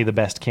may the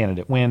best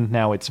candidate win.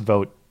 Now it's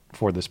vote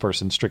for this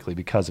person strictly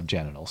because of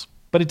genitals.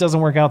 But it doesn't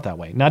work out that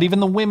way. Not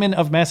even the women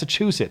of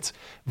Massachusetts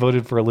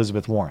voted for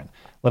Elizabeth Warren,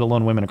 let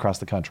alone women across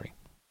the country.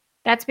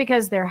 That's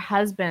because their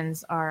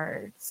husbands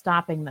are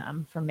stopping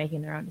them from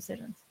making their own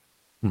decisions.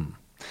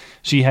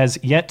 She has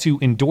yet to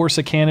endorse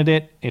a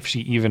candidate, if she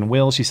even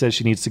will. She says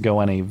she needs to go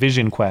on a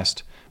vision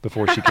quest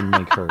before she can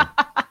make her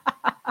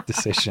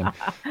decision.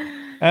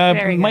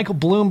 Michael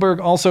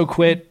Bloomberg also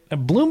quit.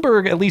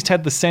 Bloomberg at least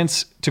had the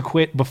sense to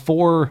quit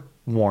before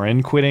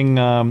Warren, quitting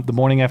the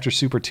morning after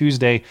Super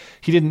Tuesday.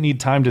 He didn't need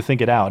time to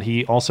think it out.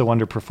 He also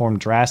underperformed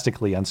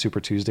drastically on Super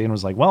Tuesday and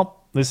was like,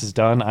 well, this is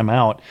done. I'm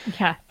out.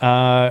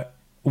 Yeah.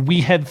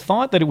 We had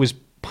thought that it was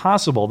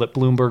possible that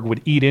Bloomberg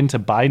would eat into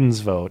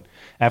Biden's vote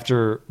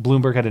after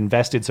Bloomberg had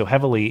invested so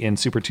heavily in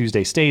Super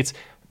Tuesday states,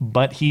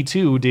 but he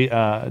too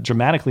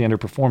dramatically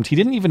underperformed. He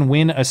didn't even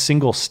win a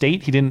single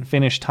state. He didn't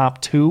finish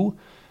top 2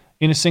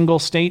 in a single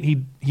state.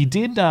 He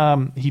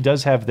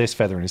does have this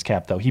feather in his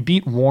cap, though. He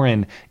beat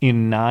Warren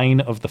in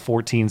 9 of the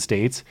 14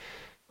 states,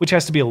 which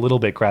has to be a little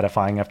bit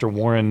gratifying after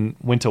Warren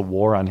went to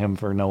war on him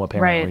for no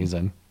apparent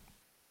reason.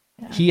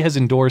 Yeah. He has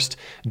endorsed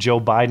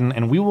Joe Biden,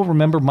 and we will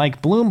remember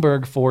Mike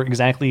Bloomberg for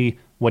exactly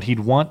what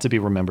he'd want to be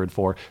remembered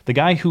for, the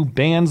guy who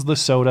bans the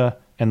soda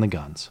and the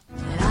guns.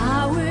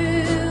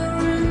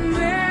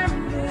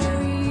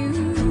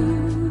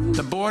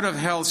 The Board of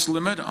Health's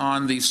limit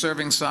on the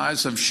serving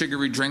size of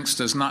sugary drinks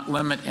does not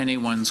limit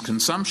anyone's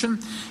consumption.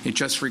 It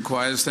just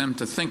requires them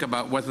to think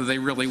about whether they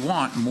really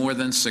want more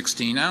than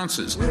 16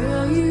 ounces.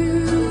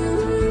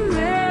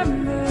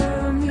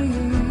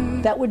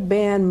 That would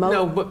ban most.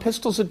 No, but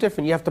pistols are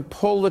different. You have to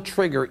pull the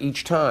trigger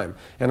each time.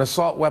 An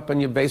assault weapon,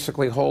 you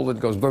basically hold it,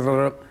 goes blah,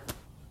 blah, blah.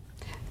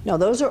 No,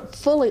 those are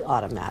fully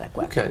automatic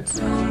weapons.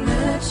 Okay.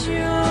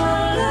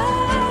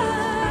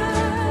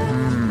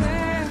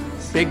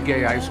 Big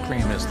Gay Ice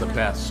Cream is the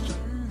best.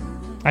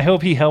 I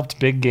hope he helped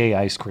Big Gay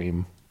Ice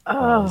Cream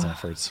in his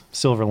efforts.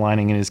 Silver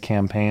lining in his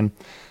campaign.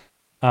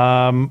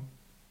 But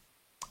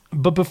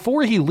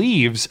before he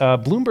leaves,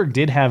 Bloomberg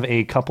did have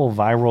a couple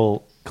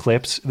viral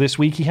clips this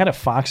week. He had a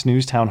Fox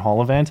News town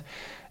hall event,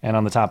 and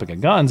on the topic of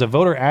guns, a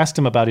voter asked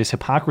him about his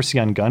hypocrisy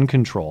on gun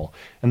control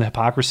and the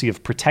hypocrisy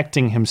of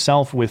protecting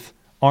himself with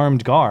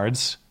armed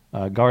guards,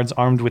 guards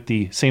armed with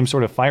the same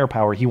sort of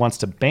firepower he wants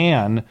to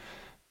ban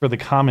for the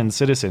common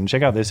citizen.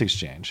 Check out this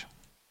exchange.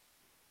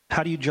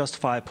 How do you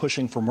justify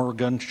pushing for more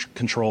gun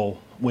control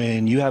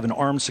when you have an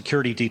armed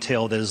security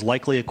detail that is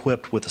likely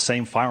equipped with the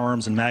same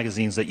firearms and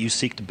magazines that you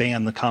seek to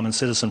ban the common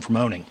citizen from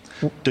owning?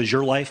 Does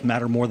your life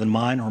matter more than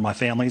mine or my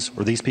family's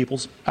or these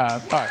people's?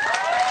 All right.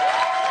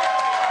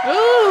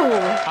 Ooh.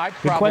 I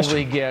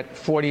probably get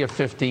 40 or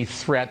 50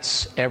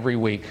 threats every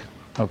week,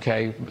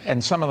 okay?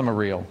 And some of them are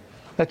real.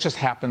 That just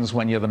happens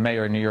when you're the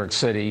mayor of New York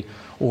City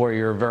or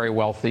you're very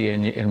wealthy,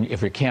 and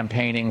if you're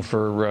campaigning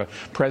for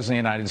president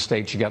of the United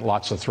States, you get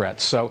lots of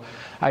threats. So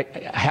I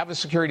have a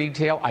security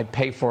detail. I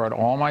pay for it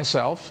all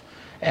myself.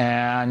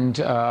 And,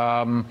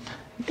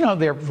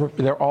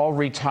 they're all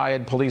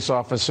retired police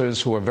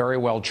officers who are very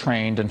well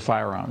trained in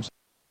firearms.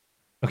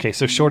 Okay,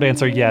 so short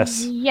answer,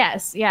 yes.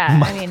 Yes, yeah.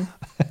 I mean,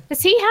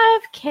 does he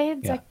have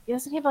kids? Yeah. Like,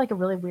 doesn't he have like a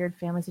really weird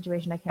family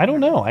situation? I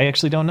don't know. I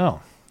actually don't know.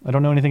 I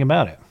don't know anything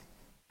about it.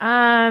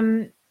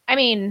 I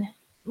mean,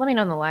 let me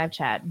know in the live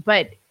chat.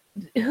 But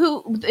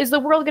who is the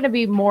world going to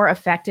be more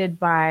affected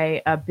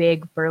by a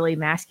big, burly,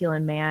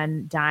 masculine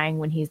man dying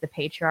when he's the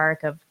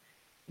patriarch of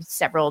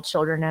several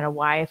children and a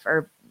wife,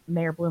 or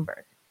Mayor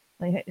Bloomberg?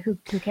 Like, who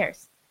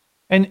cares?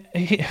 And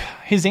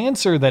his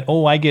answer that,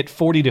 I get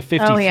 40 to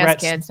 50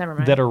 threats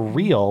that are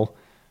real.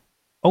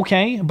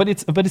 Okay, but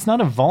it's not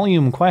a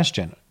volume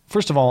question.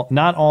 First of all,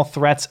 not all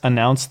threats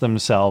announce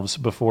themselves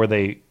before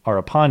they are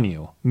upon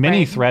you.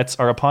 Many threats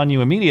are upon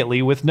you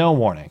immediately with no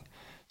warning.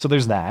 So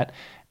there's that.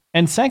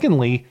 And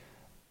secondly,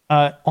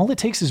 all it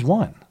takes is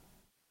one.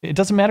 It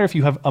doesn't matter if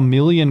you have a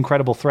million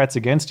credible threats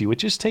against you. It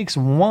just takes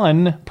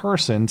one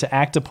person to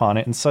act upon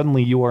it, and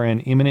suddenly you are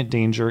in imminent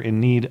danger, in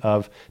need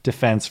of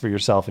defense for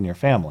yourself and your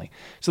family.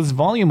 So this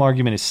volume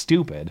argument is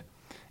stupid.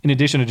 In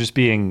addition to just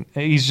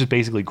he's just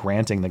basically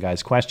granting the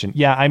guy's question.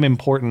 Yeah, I'm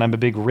important. I'm a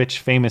big, rich,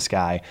 famous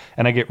guy,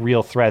 and I get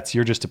real threats.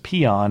 You're just a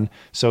peon,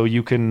 so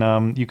you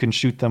can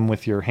shoot them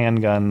with your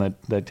handgun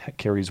that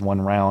carries one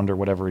round or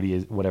whatever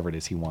it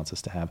is he wants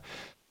us to have,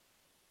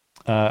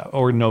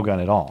 or no gun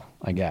at all,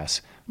 I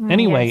guess.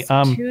 Anyway,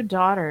 2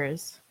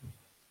 daughters.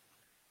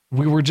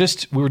 We were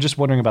just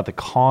wondering about the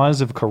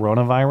cause of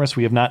coronavirus.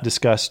 We have not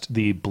discussed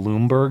the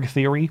Bloomberg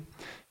theory.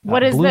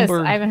 What is this?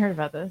 I haven't heard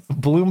about this.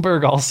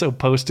 Bloomberg also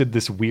posted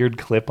this weird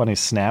clip on his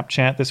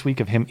Snapchat this week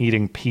of him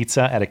eating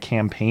pizza at a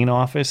campaign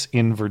office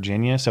in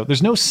Virginia. So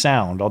there's no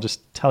sound. I'll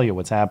just tell you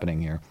what's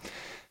happening here.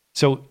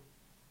 So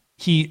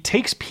he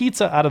takes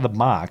pizza out of the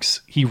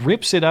box, he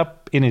rips it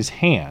up in his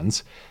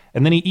hands,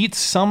 and then he eats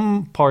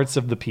some parts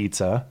of the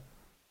pizza,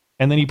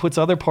 and then he puts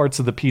other parts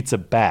of the pizza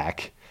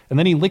back, and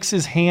then he licks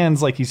his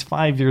hands like he's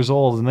 5 years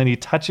old, and then he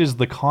touches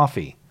the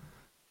coffee.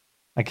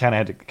 I kind of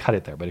had to cut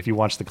it there, but if you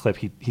watch the clip,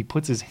 he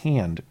puts his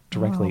hand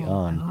directly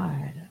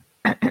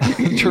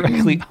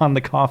directly on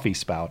the coffee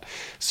spout.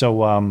 So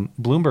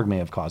Bloomberg may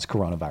have caused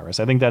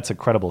coronavirus. I think that's a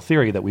credible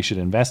theory that we should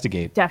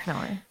investigate.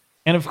 Definitely.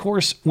 And of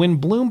course, when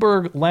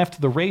Bloomberg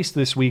left the race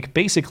this week,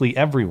 basically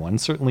everyone,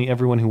 certainly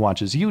everyone who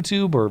watches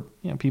YouTube, or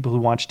people who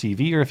watch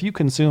TV, or if you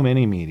consume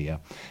any media,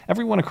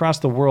 everyone across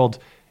the world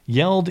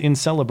yelled in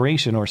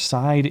celebration or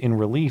sighed in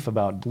relief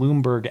about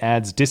Bloomberg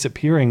ads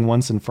disappearing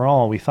once and for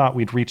all. We thought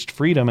we'd reached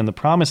freedom in the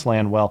promised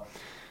land. Well,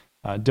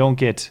 don't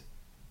get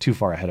too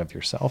far ahead of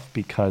yourself,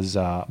 because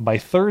by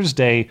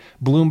Thursday,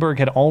 Bloomberg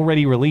had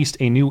already released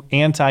a new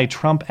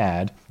anti-Trump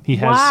ad. He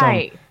has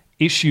some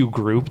issue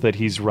group that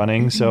he's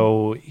running.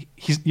 So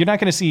you're not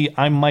going to see,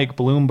 I'm Mike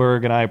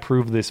Bloomberg and I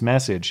approve this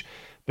message,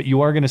 but you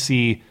are going to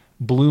see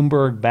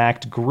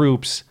Bloomberg-backed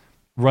groups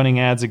running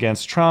ads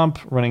against Trump,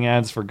 running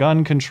ads for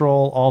gun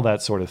control, all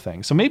that sort of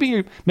thing. So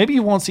maybe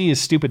you won't see his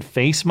stupid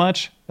face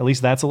much. At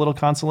least that's a little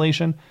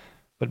consolation.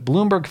 But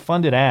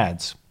Bloomberg-funded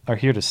ads are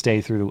here to stay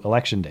through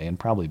Election Day and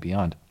probably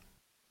beyond.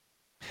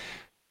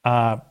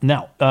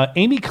 Now,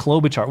 Amy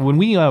Klobuchar,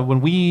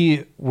 when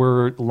we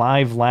were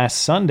live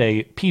last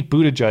Sunday, Pete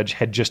Buttigieg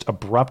had just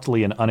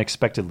abruptly and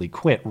unexpectedly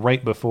quit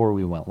right before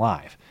we went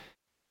live.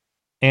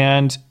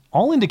 And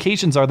all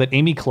indications are that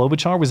Amy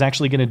Klobuchar was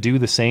actually going to do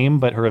the same,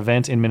 but her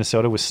event in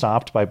Minnesota was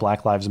stopped by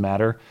Black Lives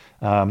Matter,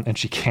 and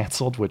she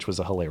canceled, which was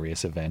a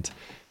hilarious event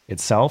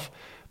itself.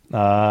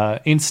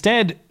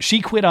 Instead,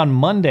 she quit on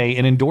Monday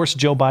and endorsed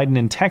Joe Biden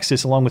in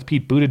Texas, along with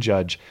Pete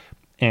Buttigieg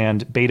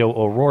and Beto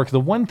O'Rourke. The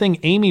one thing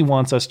Amy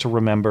wants us to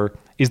remember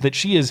is that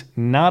she is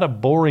not a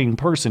boring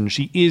person.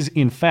 She is,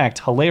 in fact,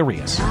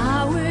 hilarious.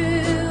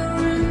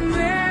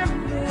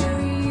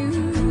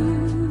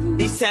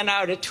 He sent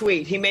out a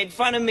tweet. He made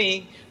fun of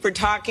me for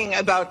talking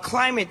about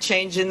climate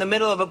change in the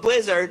middle of a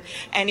blizzard,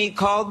 and he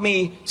called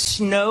me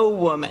Snow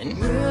Woman.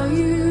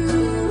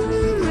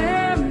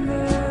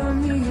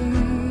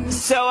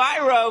 So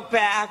I wrote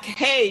back,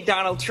 hey,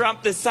 Donald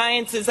Trump, the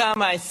science is on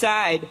my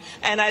side,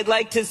 and I'd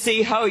like to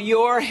see how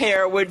your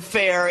hair would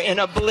fare in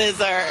a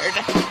blizzard.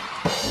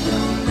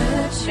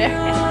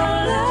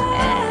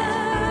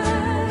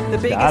 The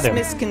biggest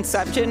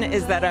misconception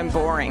is that I'm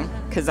boring,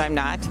 because I'm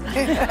not.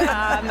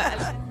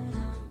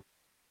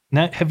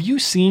 Now, have you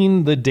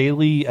seen the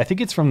Daily, I think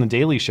it's from the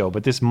Daily Show,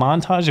 but this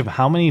montage of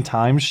how many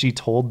times she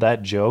told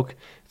that joke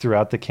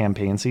throughout the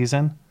campaign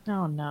season?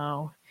 Oh,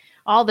 no.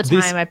 All the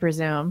time, I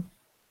presume.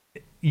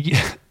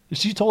 Yeah,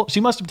 she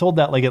must have told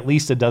that like at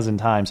least a dozen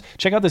times.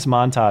 Check out this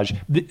montage.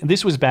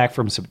 This was back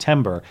from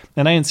September,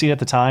 and I didn't see it at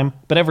the time,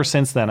 but ever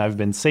since then, I've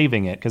been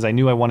saving it because I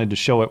knew I wanted to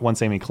show it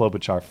once Amy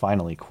Klobuchar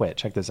finally quit.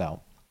 Check this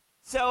out.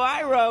 So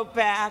I wrote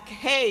back,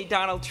 hey,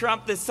 Donald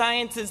Trump, the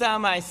science is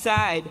on my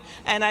side,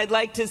 and I'd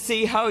like to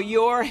see how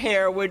your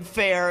hair would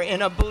fare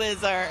in a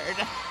blizzard.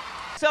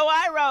 So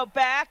I wrote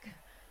back,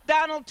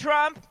 Donald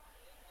Trump,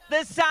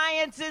 the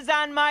science is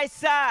on my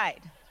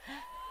side.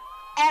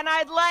 And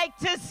I'd like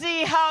to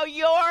see how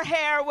your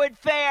hair would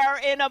fare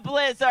in a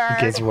blizzard.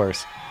 It gets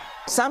worse.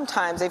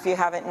 Sometimes, if you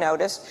haven't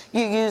noticed,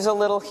 you use a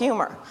little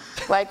humor.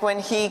 Like when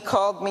he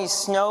called me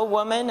Snow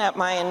Woman at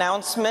my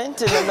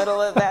announcement in the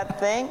middle of that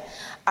thing,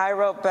 I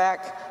wrote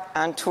back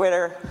on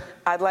Twitter,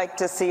 I'd like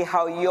to see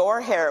how your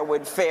hair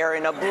would fare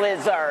in a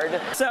blizzard.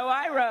 So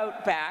I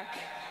wrote back,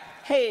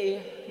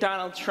 hey,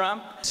 Donald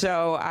Trump.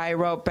 So I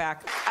wrote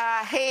back,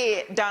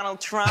 hey, Donald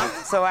Trump.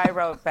 So I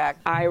wrote back.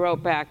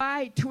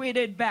 I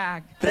tweeted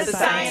back. The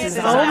science is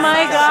on Oh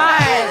my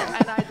God.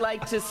 And I'd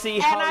like to see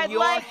how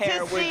your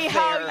hair would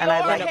fare. And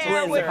I'd like to see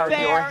how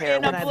your hair would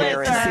fare in a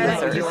blizzard.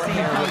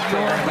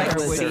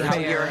 How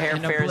your hair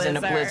fares in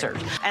a blizzard.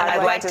 And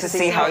I'd like to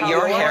see how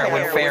your hair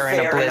would fare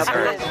in a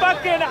blizzard.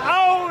 Fucking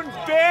own,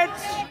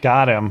 bitch!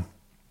 Got him.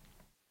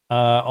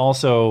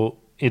 Also,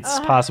 it's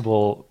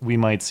possible we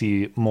might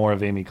see more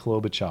of Amy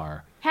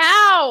Klobuchar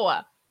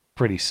How?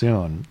 pretty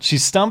soon.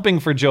 She's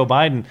stumping for Joe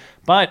Biden,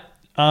 but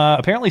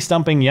apparently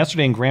stumping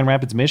yesterday in Grand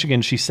Rapids,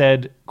 Michigan. She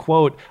said,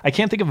 quote, I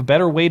can't think of a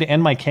better way to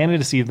end my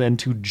candidacy than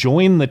to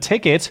join the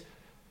ticket.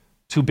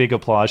 To big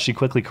applause. She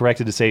quickly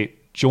corrected to say,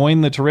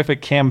 join the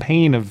terrific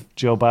campaign of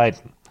Joe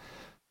Biden.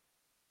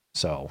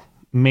 So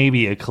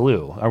maybe a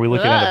clue. Are we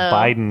looking at a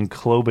Biden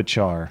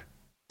Klobuchar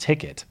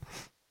ticket?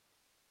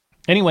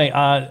 Anyway,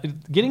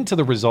 getting to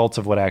the results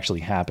of what actually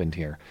happened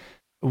here.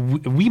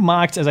 We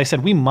mocked, as I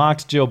said, we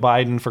mocked Joe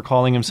Biden for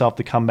calling himself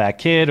the comeback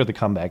kid or the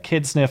comeback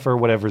kid sniffer,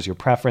 whatever's your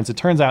preference. It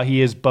turns out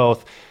he is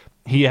both.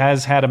 He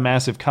has had a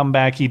massive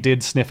comeback. He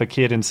did sniff a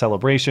kid in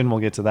celebration. We'll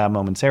get to that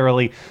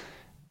momentarily.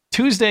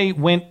 Tuesday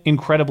went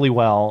incredibly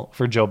well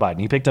for Joe Biden.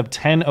 He picked up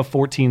 10 of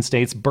 14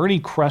 states. Bernie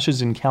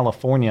crushes in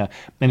California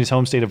and his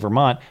home state of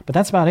Vermont, but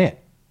that's about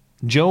it.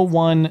 Joe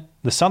won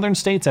the southern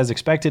states as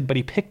expected, but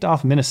he picked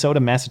off Minnesota,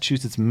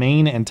 Massachusetts,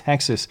 Maine, and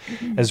Texas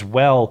as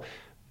well.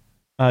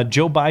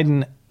 Joe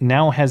Biden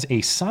now has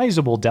a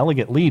sizable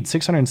delegate lead,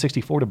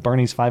 664 to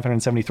Bernie's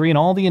 573, and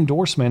all the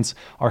endorsements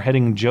are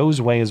heading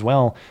Joe's way as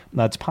well.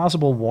 It's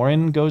possible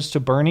Warren goes to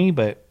Bernie,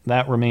 but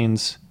that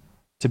remains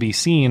to be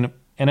seen.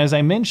 And as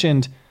I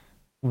mentioned,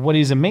 what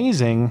is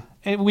amazing,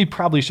 and we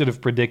probably should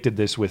have predicted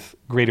this with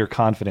greater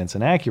confidence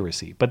and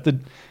accuracy, but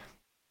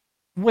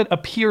what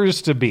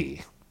appears to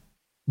be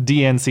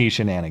DNC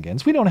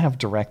shenanigans. We don't have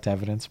direct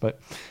evidence, but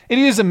it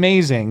is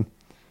amazing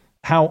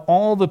how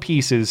all the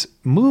pieces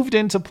moved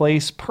into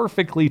place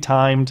perfectly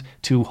timed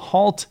to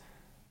halt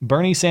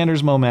Bernie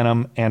Sanders'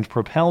 momentum and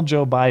propel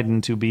Joe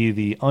Biden to be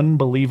the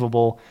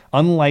unbelievable,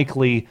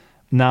 unlikely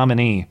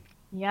nominee.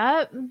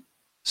 Yep.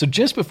 So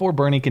just before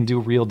Bernie can do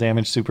real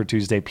damage Super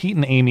Tuesday, Pete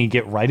and Amy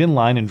get right in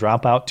line and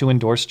drop out to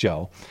endorse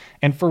Joe.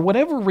 And for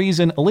whatever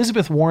reason,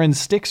 Elizabeth Warren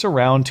sticks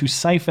around to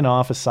siphon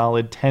off a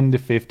solid 10 to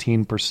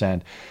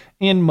 15%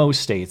 in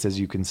most states, as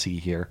you can see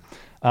here,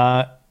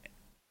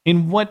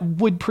 in what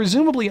would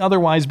presumably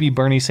otherwise be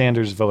Bernie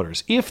Sanders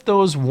voters. If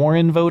those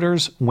Warren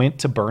voters went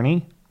to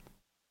Bernie,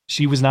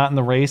 she was not in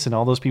the race and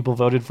all those people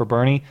voted for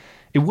Bernie,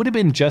 it would have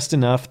been just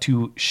enough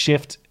to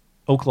shift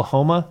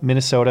Oklahoma,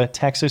 Minnesota,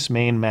 Texas,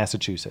 Maine,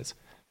 Massachusetts.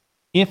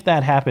 If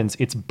that happens,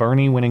 it's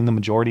Bernie winning the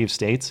majority of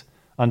states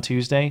on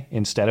Tuesday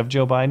instead of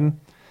Joe Biden.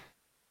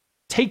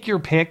 Take your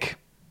pick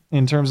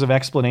in terms of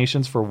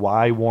explanations for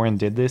why Warren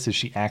did this. Is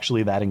she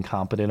actually that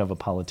incompetent of a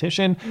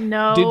politician?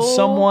 No. Did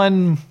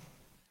someone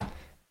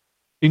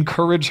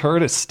encourage her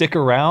to stick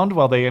around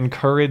while they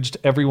encouraged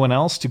everyone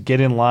else to get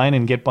in line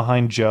and get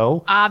behind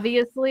Joe?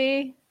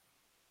 Obviously.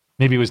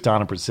 Maybe it was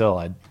Donna Brazile.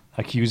 I'd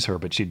accuse her,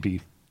 but she'd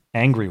be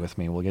angry with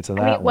me. We'll get to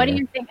that. I mean, what later.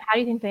 do you think? How do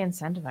you think they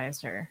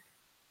incentivized her?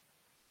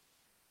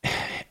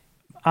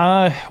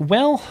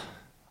 Well,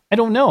 I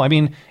don't know. I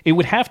mean, it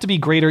would have to be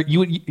greater.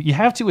 You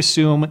have to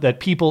assume that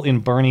people in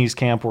Bernie's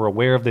camp were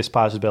aware of this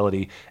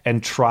possibility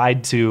and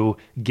tried to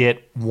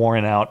get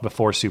Warren out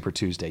before Super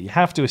Tuesday. You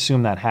have to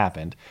assume that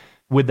happened.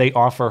 Would they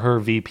offer her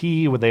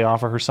VP? Would they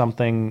offer her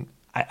something?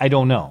 I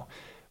don't know.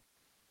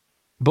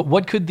 But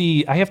what could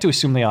I have to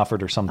assume they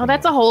offered her something. Oh,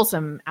 that's a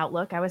wholesome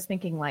outlook. I was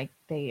thinking like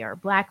they are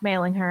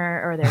blackmailing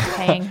her or they're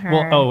paying her.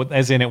 Well,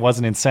 as in it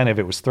wasn't incentive,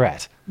 it was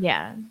threat.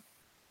 Yeah.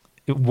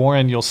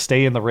 Warren, you'll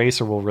stay in the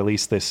race or we'll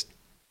release this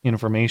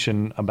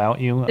information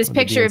about you. This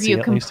picture of DNC,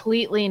 you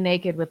completely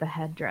naked with a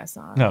headdress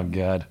on. Oh,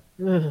 God.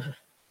 Ugh.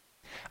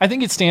 I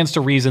think it stands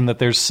to reason that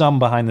there's some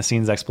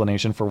behind-the-scenes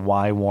explanation for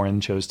why Warren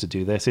chose to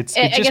do this. It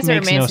just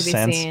makes no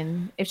sense.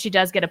 Seen if she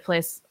does get a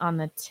place on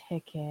the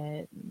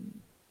ticket.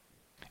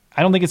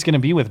 I don't think it's going to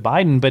be with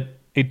Biden, but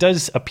it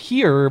does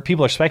appear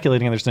people are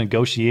speculating there's a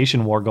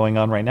negotiation war going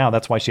on right now.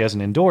 That's why she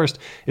hasn't endorsed,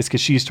 is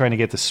because she's trying to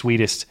get the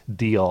sweetest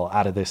deal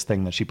out of this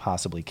thing that she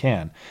possibly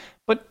can.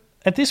 But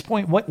at this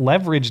point, what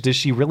leverage does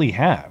she really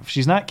have?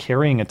 She's not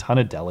carrying a ton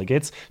of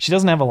delegates. She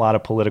doesn't have a lot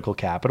of political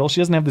capital.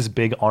 She doesn't have this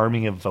big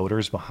army of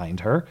voters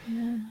behind her.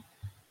 Yeah.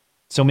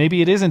 So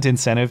maybe it isn't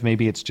incentive.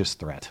 Maybe it's just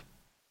threat.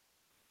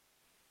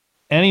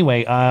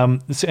 Anyway,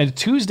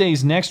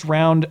 Tuesday's next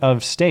round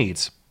of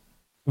states,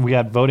 we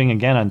got voting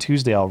again on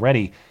Tuesday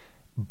already.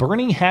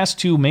 Bernie has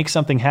to make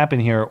something happen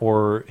here,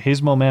 or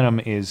his momentum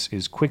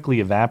is quickly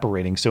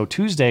evaporating. So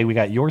Tuesday, we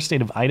got your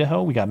state of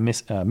Idaho, we got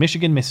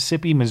Michigan,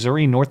 Mississippi,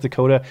 Missouri, North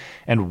Dakota,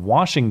 and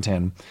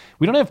Washington.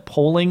 We don't have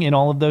polling in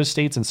all of those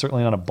states, and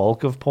certainly not a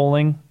bulk of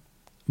polling.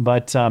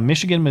 But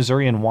Michigan,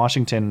 Missouri, and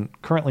Washington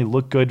currently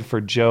look good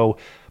for Joe.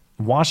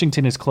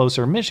 Washington is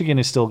closer. Michigan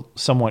is still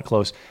somewhat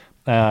close.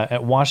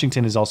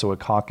 Washington is also a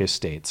caucus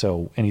state,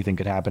 so anything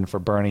could happen for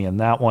Bernie in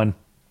that one.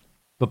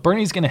 But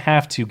Bernie's going to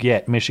have to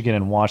get Michigan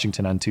and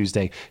Washington on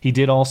Tuesday. He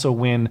did also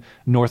win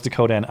North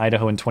Dakota and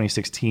Idaho in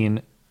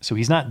 2016, so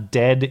he's not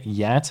dead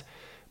yet.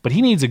 But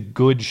he needs a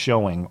good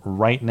showing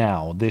right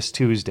now, this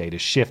Tuesday, to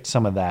shift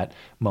some of that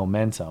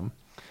momentum.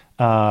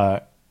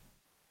 The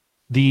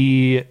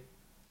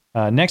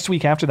next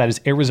week after that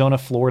is Arizona,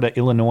 Florida,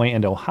 Illinois,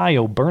 and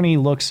Ohio. Bernie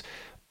looks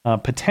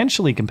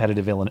potentially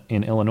competitive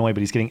in Illinois,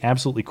 but he's getting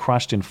absolutely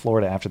crushed in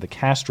Florida after the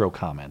Castro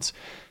comments.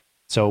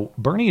 So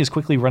Bernie is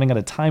quickly running out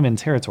of time and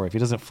territory. If he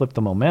doesn't flip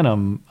the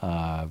momentum,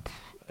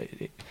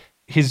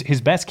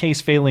 his best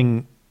case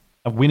failing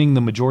of winning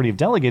the majority of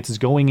delegates is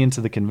going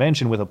into the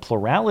convention with a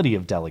plurality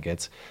of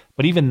delegates,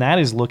 but even that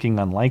is looking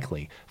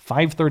unlikely.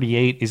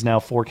 538 is now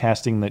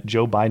forecasting that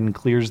Joe Biden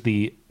clears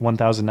the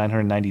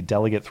 1,990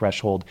 delegate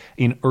threshold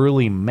in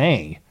early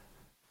May,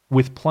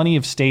 with plenty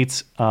of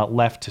states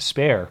left to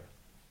spare.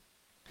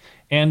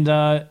 And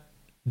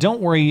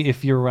don't worry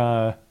if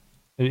you're...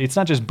 it's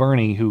not just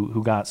Bernie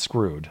who got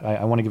screwed.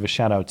 I want to give a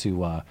shout out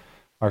to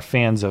our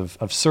fans of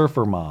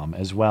Surfer Mom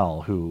as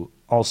well, who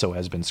also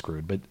has been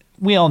screwed. But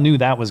we all knew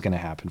that was going to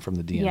happen from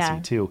the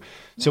DNC too.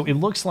 So it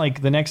looks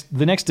like the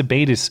next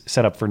debate is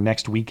set up for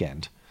next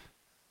weekend,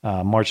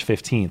 March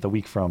 15th, a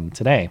week from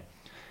today.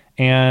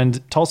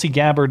 And Tulsi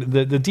Gabbard,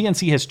 the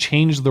DNC has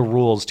changed the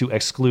rules to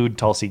exclude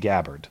Tulsi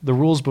Gabbard. The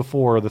rules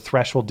before, the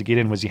threshold to get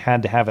in was you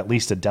had to have at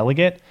least a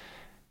delegate.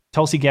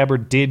 Tulsi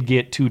Gabbard did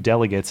get 2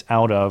 delegates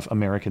out of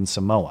American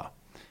Samoa.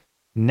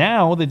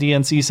 Now the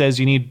DNC says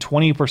you need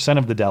 20%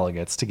 of the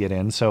delegates to get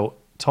in, so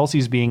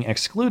Tulsi's being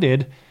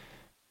excluded,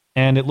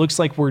 and it looks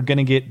like we're going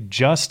to get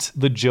just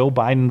the Joe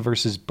Biden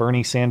versus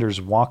Bernie Sanders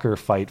Walker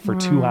fight for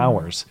 2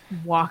 hours.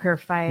 Walker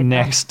fight.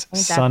 Next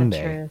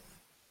Sunday.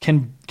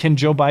 Can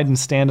Joe Biden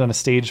stand on a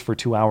stage for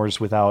 2 hours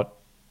without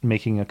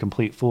making a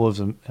complete fool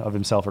of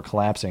himself or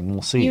collapsing?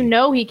 We'll see. You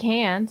know he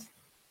can't.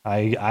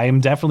 I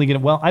am definitely going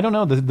to... Well, I don't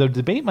know. The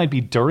debate might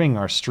be during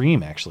our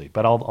stream, actually,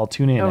 but I'll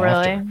tune in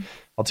after. Really?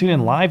 I'll tune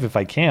in live if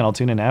I can. I'll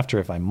tune in after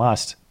if I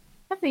must.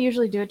 I think they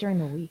usually do it during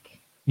the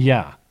week.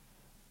 Yeah.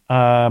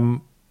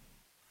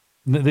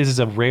 This is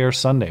a rare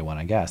Sunday one,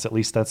 I guess. At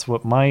least that's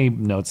what my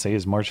notes say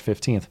is March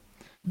 15th.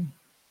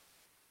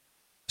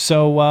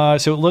 So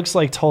it looks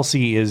like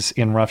Tulsi is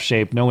in rough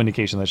shape. No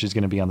indication that she's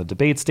going to be on the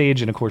debate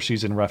stage. And, of course,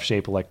 she's in rough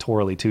shape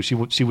electorally, too.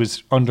 She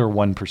was under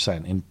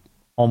 1% in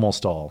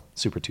almost all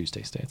Super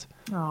Tuesday states.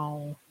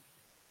 Oh.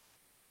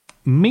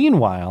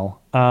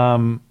 Meanwhile,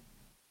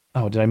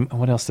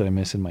 what else did I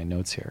miss in my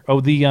notes here? Oh,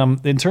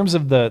 in terms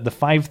of the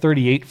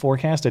 538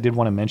 forecast, I did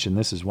want to mention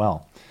this as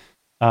well.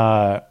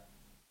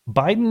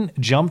 Biden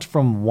jumped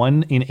from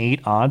 1 in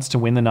 8 odds to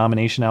win the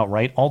nomination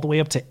outright all the way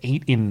up to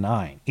 8 in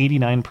 9,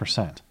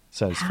 89%,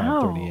 says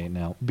 538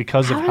 now,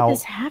 because of how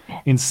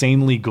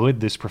insanely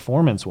good this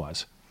performance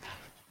was.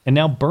 And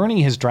now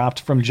Bernie has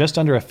dropped from just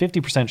under a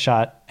 50%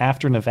 shot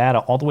after Nevada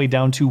all the way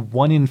down to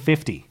 1 in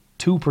 50,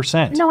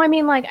 2%. No, I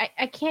mean, like,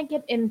 I can't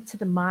get into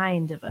the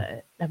mind of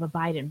a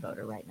Biden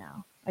voter right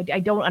now. I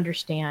don't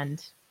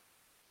understand.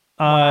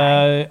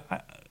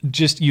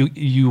 Just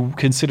you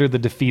consider the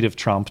defeat of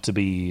Trump to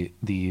be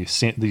the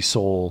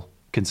sole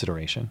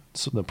consideration,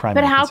 so the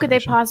primary. But how could they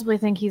possibly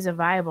think he's a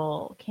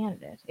viable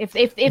candidate? If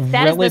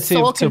that is the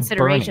sole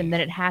consideration, then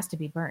it has to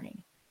be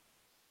Bernie.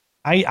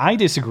 I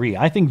disagree.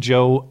 I think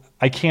Joe,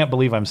 I can't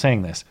believe I'm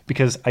saying this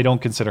because I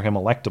don't consider him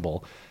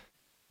electable,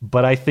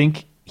 but I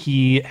think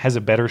he has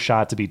a better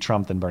shot to beat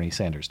Trump than Bernie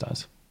Sanders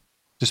does.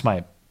 Just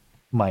my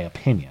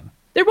opinion.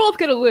 They're both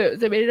going to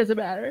lose. I mean, it doesn't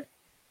matter.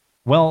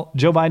 Well,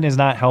 Joe Biden is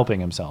not helping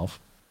himself.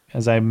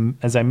 As I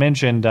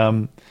mentioned,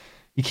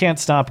 you can't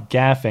stop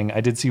gaffing. I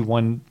did see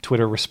one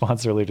Twitter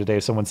response earlier today,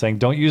 someone saying,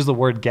 don't use the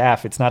word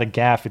gaff. It's not a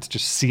gaff. It's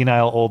just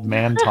senile old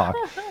man talk.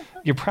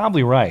 You're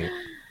probably right.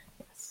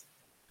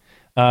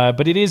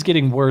 But it is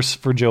getting worse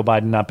for Joe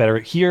Biden, not better.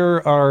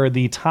 Here are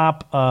the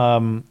top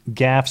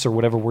gaffes, or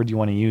whatever word you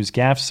want to use,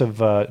 gaffes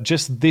of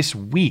just this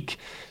week.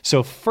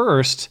 So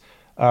first,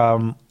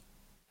 Joe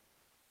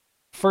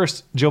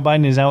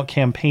Biden is out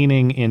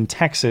campaigning in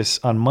Texas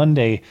on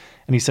Monday,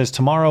 and he says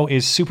tomorrow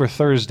is Super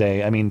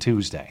Thursday. I mean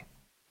Tuesday.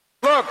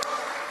 Look,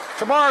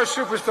 tomorrow's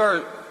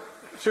Super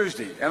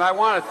Tuesday, and I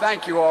want to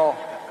thank you all.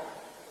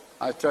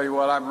 I tell you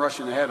what, I'm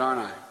rushing ahead,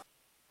 aren't I?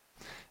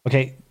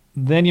 Okay.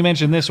 Then you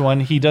mentioned this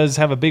one. He does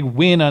have a big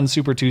win on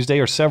Super Tuesday,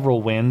 or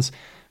several wins.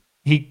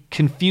 He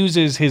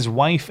confuses his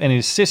wife and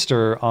his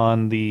sister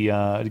on the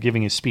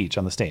giving his speech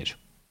on the stage.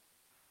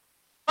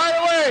 By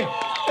the way,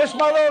 this is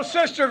my little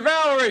sister,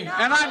 Valerie,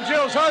 and I'm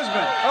Jill's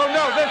husband. Oh,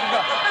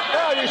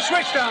 no, you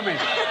switched on me.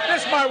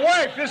 This is my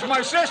wife. This is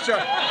my sister.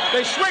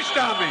 They switched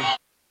on me.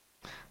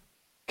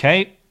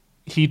 Okay.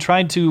 he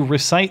tried to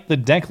recite the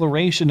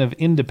Declaration of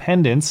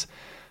Independence.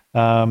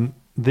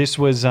 This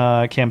was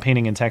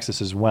campaigning in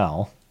Texas as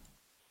well.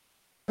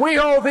 We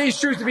hold these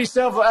truths to be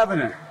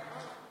self-evident.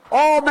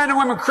 All men and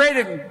women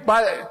created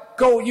by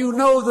you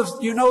know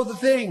the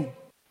thing.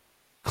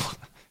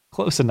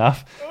 Close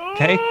enough.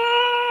 Okay.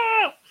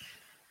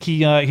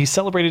 He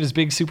celebrated his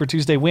big Super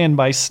Tuesday win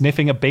by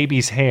sniffing a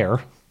baby's hair.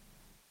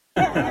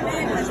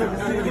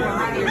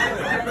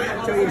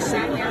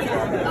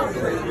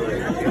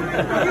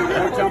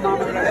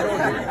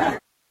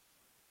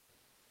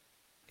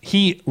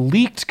 He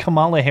leaked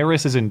Kamala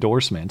Harris's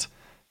endorsement.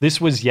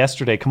 This was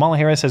yesterday. Kamala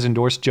Harris has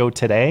endorsed Joe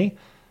today,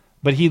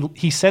 but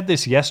he said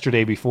this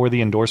yesterday before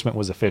the endorsement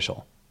was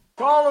official.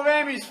 To all of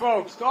Amy's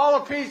folks, to all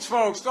of Pete's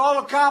folks, to all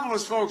of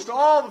Kamala's folks, to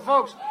all the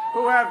folks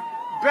who have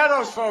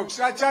Beto's folks,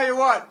 I tell you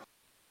what.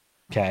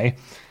 Okay.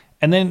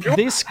 And then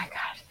this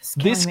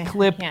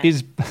clip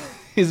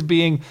is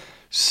being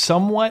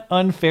somewhat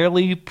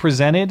unfairly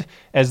presented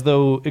as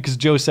though, because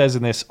Joe says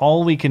in this,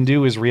 all we can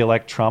do is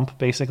reelect Trump,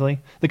 basically.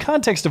 The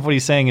context of what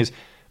he's saying is,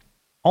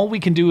 all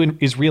we can do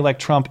is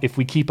reelect Trump if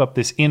we keep up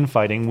this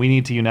infighting. We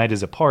need to unite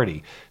as a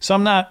party. So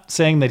I'm not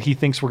saying that he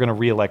thinks we're going to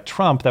reelect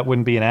Trump. That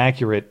wouldn't be an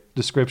accurate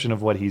description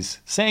of what he's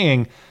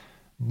saying.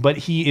 But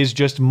he is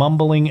just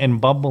mumbling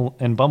and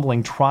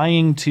bumbling,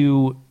 trying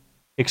to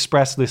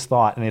express this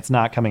thought, and it's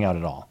not coming out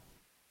at all.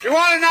 If you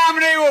want a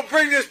nominee who will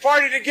bring this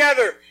party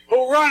together,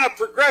 who'll run a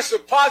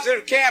progressive,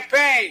 positive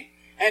campaign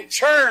and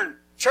turn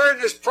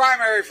this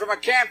primary from a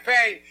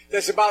campaign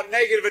that's about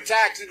negative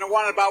attacks into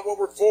one about what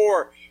we're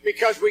for,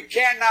 because we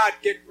cannot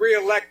get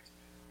reelected.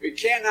 We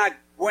cannot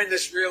win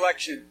this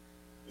reelection.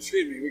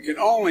 We can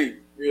only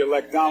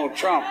reelect Donald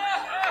Trump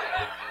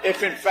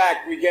if, in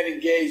fact, we get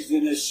engaged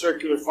in this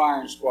circular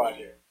firing squad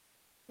here.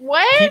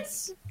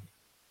 What?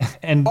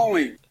 And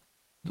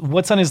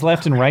what's on his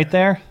left and right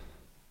there?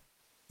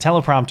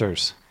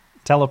 Teleprompters.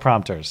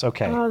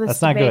 Okay, oh, this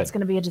that's not good. It's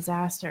going to be a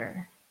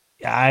disaster.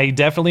 I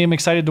definitely am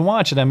excited to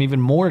watch it. I'm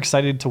even more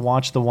excited to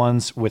watch the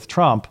ones with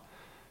Trump.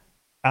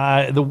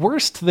 The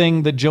worst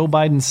thing that Joe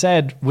Biden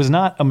said was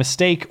not a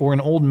mistake or an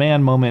old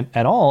man moment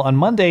at all. On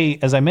Monday,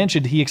 as I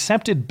mentioned, he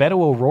accepted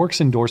Beto O'Rourke's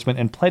endorsement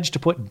and pledged to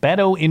put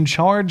Beto in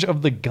charge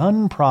of the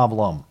gun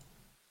problem.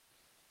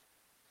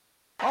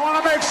 I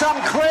want to make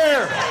something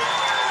clear.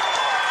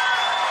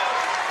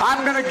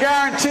 I'm going to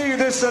guarantee you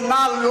this is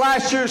not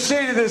last year's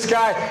scene of this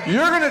guy.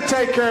 You're going to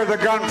take care of the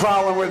gun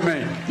problem with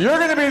me. You're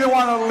going to be the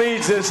one that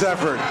leads this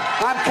effort.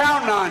 I'm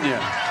counting on you.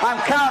 I'm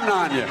counting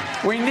on you.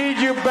 We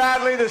need you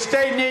badly. The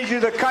state needs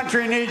you. The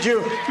country needs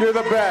you. You're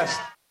the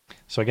best.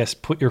 So I guess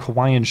put your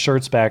Hawaiian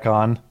shirts back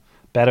on.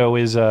 Beto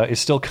is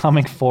still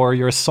coming for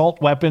your assault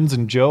weapons.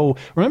 And Joe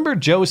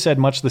said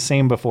much the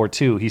same before,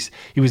 too. He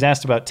was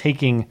asked about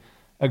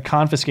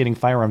confiscating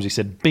firearms. He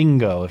said,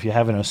 bingo. If you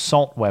have an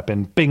assault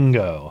weapon,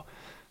 bingo.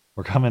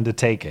 We're coming to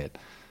take it.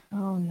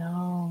 Oh,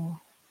 no.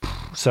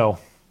 So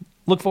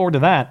look forward to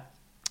that.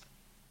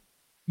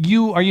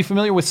 Are you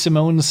familiar with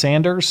Simone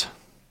Sanders?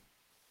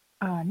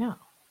 No.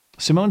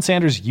 Simone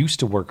Sanders used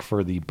to work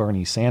for the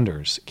Bernie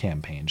Sanders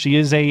campaign. She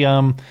is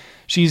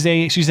she's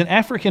an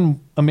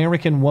African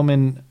American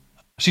woman.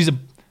 She's a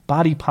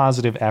body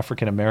positive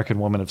African American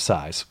woman of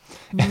size.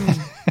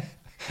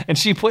 And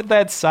she put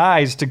that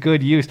size to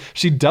good use.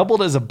 She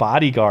doubled as a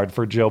bodyguard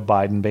for Joe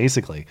Biden,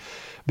 basically.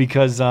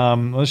 Because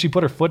she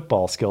put her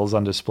football skills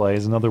on display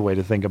is another way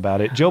to think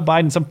about it. Joe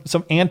Biden,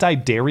 some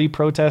anti-dairy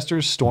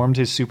protesters stormed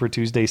his Super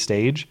Tuesday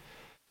stage.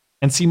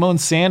 And Simone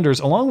Sanders,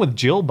 along with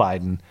Jill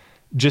Biden,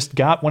 just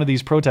got one of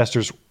these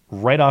protesters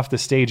right off the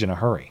stage in a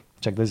hurry.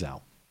 Check this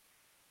out.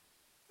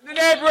 In the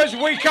neighborhoods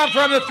we come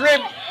from, the three...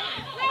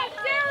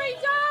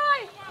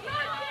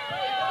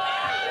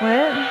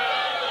 What?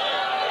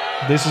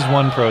 This is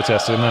one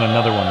protester, and then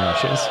another one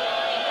rushes.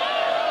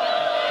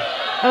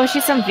 Oh,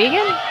 she's some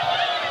vegan?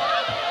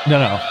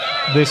 No.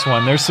 This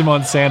one. There's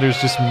Simone Sanders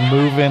just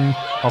moving.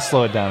 I'll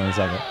slow it down in a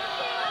second.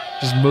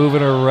 Just moving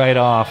her right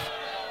off.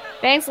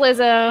 Thanks,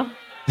 Lizzo.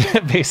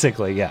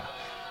 Basically, yeah.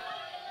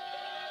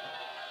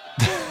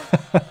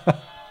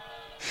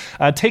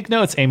 Take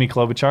notes, Amy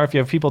Klobuchar. If you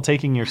have people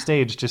taking your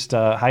stage, just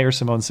hire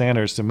Simone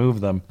Sanders to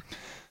move them.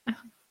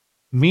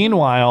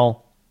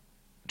 Meanwhile,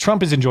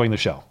 Trump is enjoying the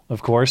show,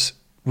 of course,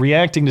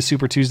 reacting to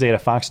Super Tuesday at a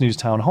Fox News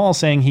town hall,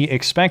 saying he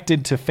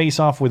expected to face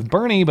off with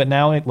Bernie, but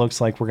now it looks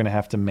like we're going to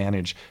have to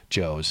manage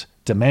Joe's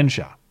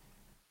dementia.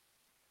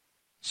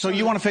 So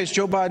you want to face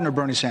Joe Biden or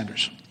Bernie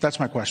Sanders? That's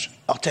my question.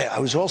 I'll tell you, I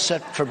was all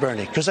set for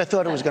Bernie because I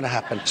thought it was going to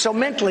happen. So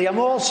mentally, I'm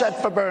all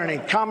set for Bernie.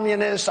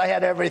 Communist, I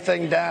had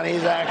everything down.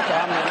 He's a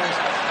communist.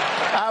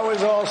 I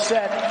was all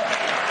set.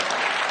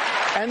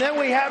 And then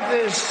we have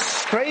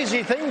this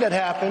crazy thing that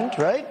happened,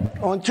 right,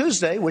 on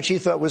Tuesday, which he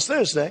thought was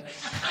Thursday.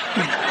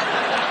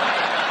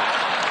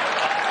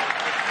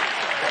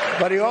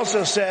 But he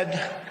also said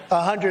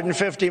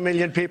 150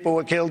 million people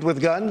were killed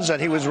with guns,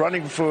 and he was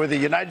running for the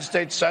United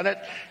States Senate.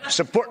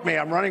 Support me,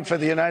 I'm running for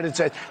the United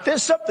States.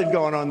 There's something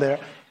going on there.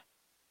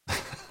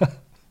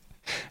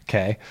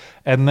 Okay.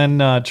 And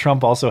then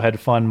Trump also had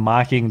fun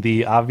mocking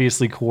the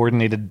obviously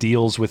coordinated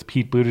deals with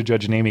Pete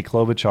Buttigieg and Amy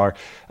Klobuchar,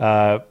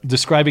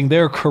 describing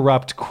their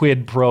corrupt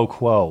quid pro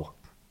quo.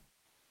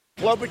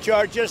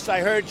 Klobuchar I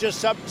heard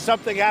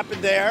something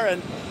happened there,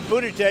 and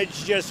Buttigieg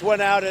just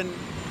went out and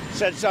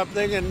said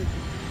something, and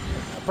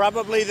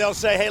probably they'll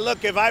say, hey,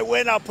 look, if I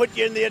win, I'll put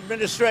you in the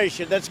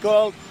administration. That's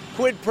called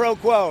quid pro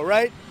quo,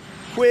 right?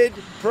 Quid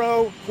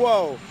pro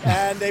quo.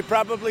 And they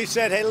probably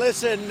said, hey,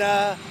 listen,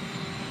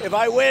 if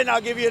I win,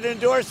 I'll give you an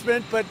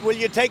endorsement, but will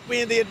you take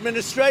me in the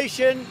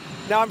administration?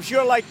 Now, I'm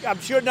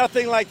sure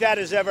nothing like that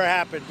has ever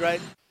happened,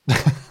 right?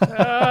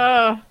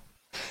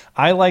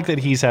 I like that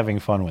he's having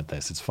fun with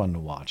this. It's fun to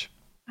watch.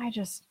 I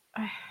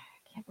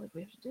can't believe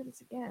we have to do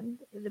this again.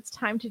 It's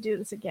time to do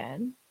this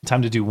again.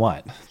 Time to do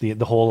what? The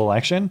whole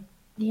election?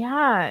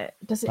 Yeah.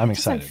 I'm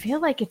excited. Doesn't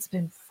feel like it's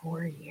been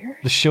 4 years.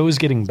 The show is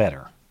getting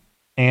better.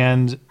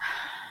 And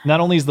not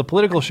only is the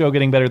political show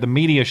getting better, the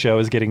media show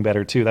is getting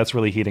better too. That's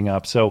really heating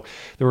up. So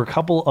there were a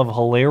couple of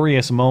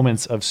hilarious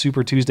moments of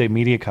Super Tuesday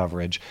media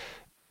coverage.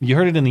 You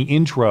heard it in the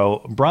intro.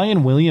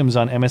 Brian Williams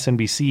on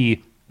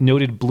MSNBC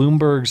noted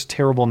Bloomberg's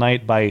terrible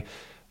night by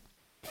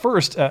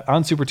first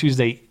on Super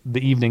Tuesday,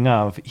 the evening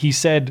of, he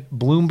said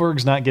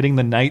Bloomberg's not getting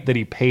the night that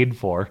he paid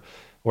for,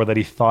 or that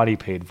he thought he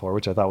paid for,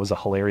 which I thought was a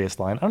hilarious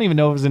line. I don't even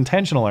know if it was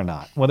intentional or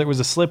not. Whether it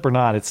was a slip or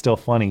not, it's still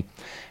funny.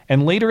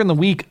 And later in the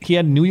week, he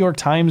had New York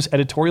Times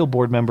editorial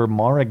board member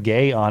Mara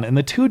Gay on, and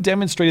the two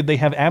demonstrated they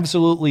have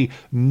absolutely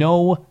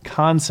no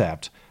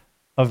concept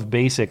of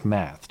basic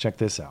math. Check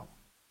this out.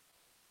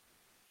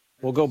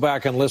 We'll go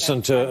back and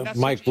listen to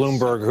Mike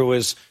Bloomberg, who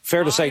is,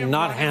 fair to say,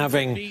 not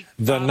having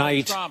the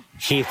night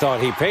he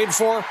thought he paid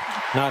for,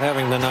 not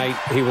having the night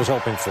he was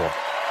hoping for.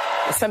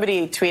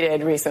 Somebody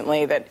tweeted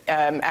recently that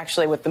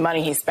actually with the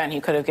money he spent, he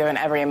could have given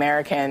every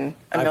American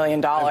 $1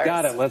 million. I've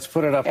got it. Let's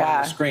put it up on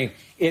the screen.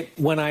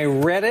 When I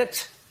read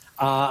it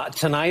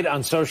tonight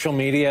on social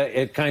media,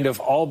 it kind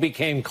of all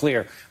became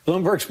clear.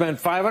 Bloomberg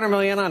spent $500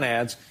 million on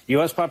ads.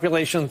 U.S.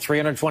 population,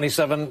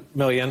 327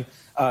 million.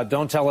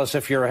 Don't tell us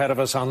if you're ahead of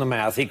us on the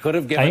math. He could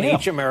have given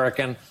each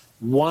American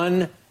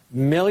 $1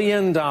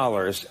 million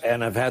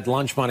and have had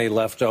lunch money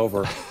left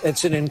over.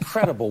 It's an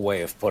incredible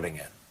way of putting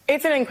it.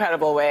 It's an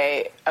incredible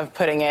way of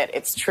putting it.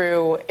 It's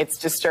true. It's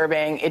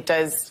disturbing. It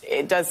does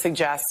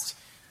suggest,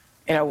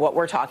 what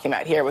we're talking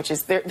about here, which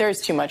is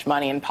there's too much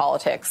money in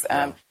politics.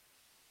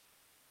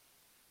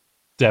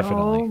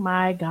 Definitely. Oh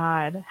my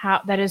God.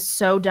 That is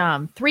so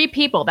dumb. 3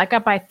 people. That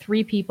got by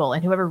 3 people,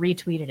 and whoever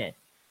retweeted it.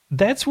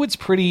 That's what's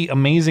pretty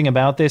amazing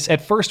about this. At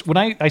first, when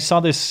I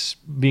saw this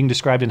being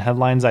described in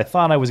headlines, I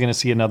thought I was going to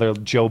see another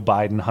Joe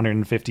Biden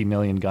 150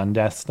 million gun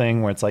deaths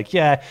thing where it's like,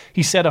 yeah,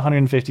 he said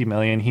 150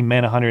 million. He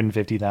meant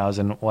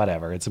 150,000,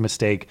 whatever. It's a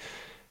mistake.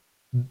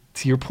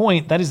 To your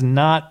point, that is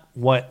not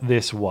what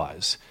this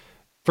was.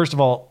 First of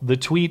all, the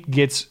tweet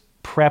gets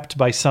prepped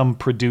by some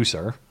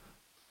producer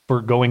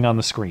for going on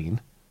the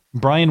screen.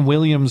 Brian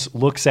Williams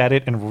looks at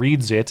it and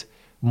reads it.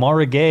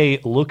 Mara Gay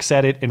looks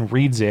at it and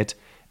reads it.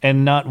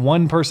 And not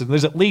one person,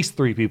 there's at least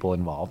 3 people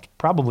involved,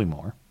 probably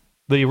more.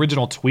 The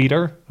original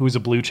tweeter, who's a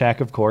blue check,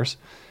 of course.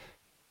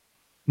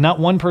 Not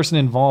one person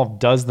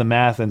involved does the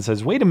math and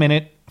says, wait a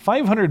minute,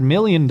 $500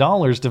 million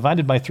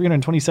divided by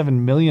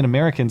 327 million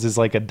Americans is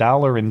like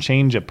 $1 and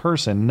change a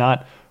person,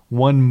 not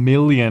 $1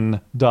 million.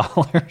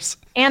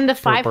 And the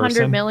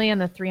 500 million,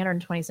 the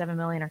 327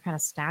 million are kind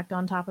of stacked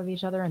on top of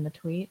each other in the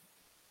tweet,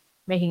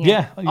 making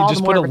it all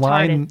just the put more a retarded.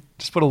 line.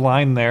 Just put a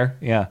line there.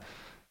 Yeah.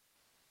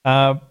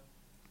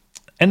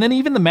 And then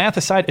even the math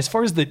aside, as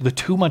far as the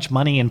too much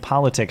money in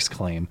politics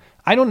claim,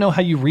 I don't know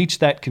how you reach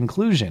that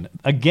conclusion.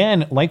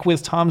 Again, like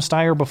with Tom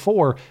Steyer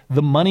before,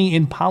 the money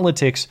in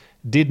politics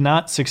did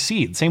not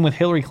succeed. Same with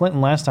Hillary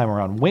Clinton last time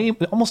around.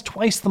 Almost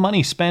twice the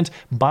money spent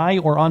by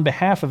or on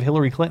behalf of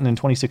Hillary Clinton in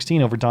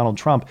 2016 over Donald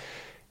Trump.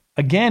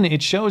 Again,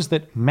 it shows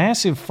that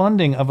massive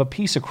funding of a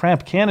piece of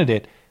crap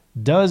candidate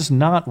does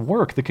not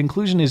work. The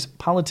conclusion is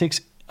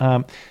politics...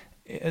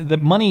 the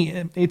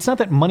money, it's not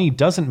that money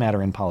doesn't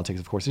matter in politics,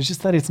 of course. It's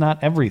just that it's not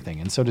everything.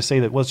 And so to say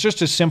that, well, it's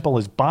just as simple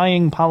as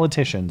buying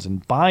politicians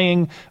and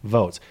buying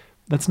votes,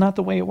 that's not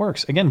the way it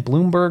works. Again,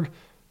 Bloomberg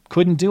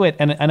couldn't do it.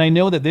 And I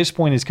know that this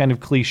point is kind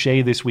of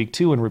cliche this week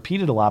too and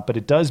repeated a lot, but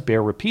it does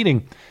bear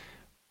repeating.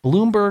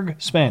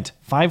 Bloomberg spent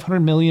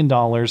 $500 million,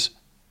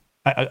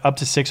 up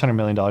to $600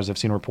 million I've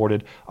seen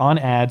reported, on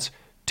ads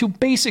to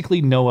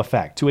basically no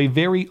effect, to a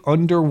very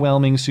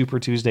underwhelming Super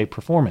Tuesday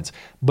performance.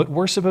 But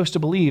we're supposed to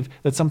believe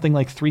that something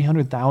like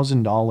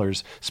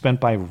 $300,000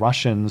 spent by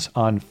Russians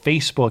on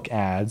Facebook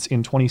ads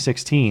in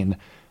 2016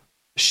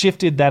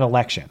 shifted that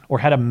election or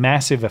had a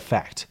massive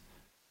effect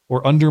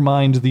or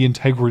undermined the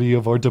integrity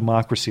of our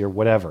democracy or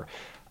whatever.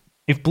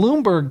 If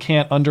Bloomberg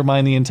can't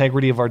undermine the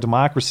integrity of our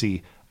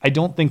democracy, I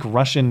don't think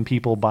Russian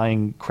people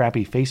buying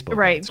crappy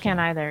Facebook ads can't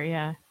either,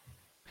 yeah.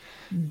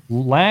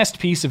 Last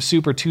piece of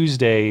Super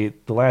Tuesday,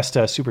 the last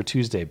Super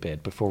Tuesday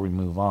bit before we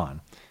move on,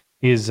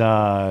 is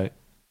on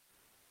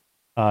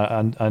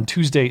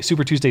Tuesday,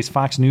 Super Tuesday's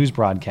Fox News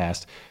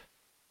broadcast,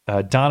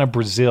 Donna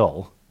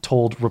Brazile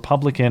told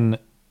Republican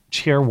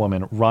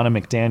chairwoman, Ronna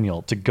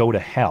McDaniel, to go to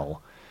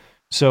hell.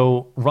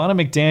 So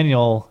Ronna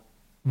McDaniel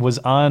was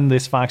on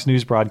this Fox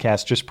News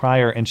broadcast just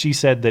prior, and she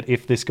said that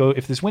if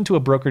this went to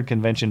a brokered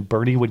convention,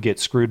 Bernie would get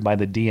screwed by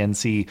the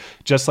DNC,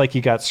 just like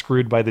he got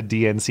screwed by the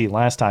DNC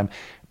last time.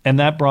 And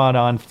that brought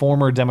on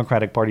former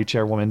Democratic Party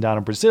chairwoman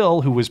Donna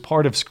Brazile, who was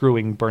part of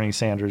screwing Bernie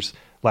Sanders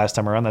last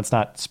time around. That's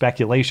not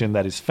speculation.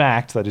 That is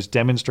fact. That is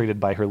demonstrated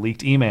by her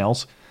leaked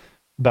emails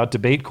about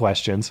debate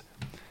questions.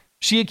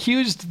 She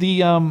accused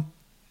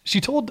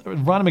she told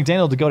Ronna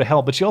McDaniel to go to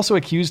hell, but she also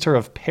accused her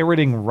of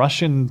parroting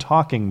Russian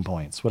talking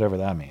points, whatever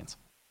that means.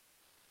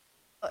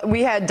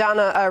 We had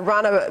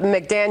Ronna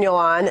McDaniel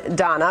on,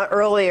 Donna,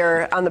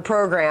 earlier on the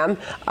program,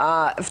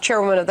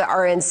 chairwoman of the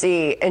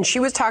RNC, and she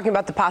was talking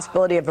about the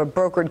possibility of a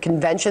brokered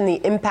convention, the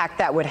impact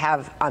that would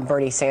have on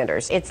Bernie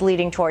Sanders. It's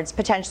leading towards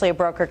potentially a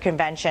brokered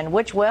convention,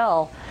 which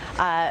will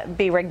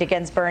be rigged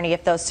against Bernie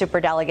if those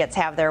superdelegates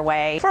have their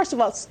way. First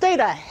of all, stay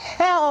the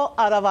hell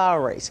out of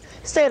our race.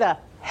 Stay the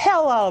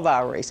hell out of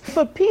our race.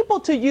 For people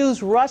to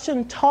use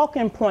Russian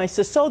talking points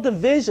to sow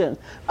division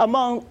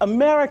among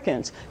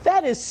Americans,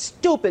 that is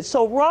stupid.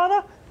 So,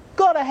 Ronna,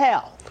 go to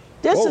hell.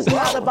 This is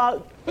not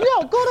about, go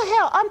to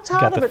hell. I'm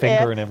tired Got of the it,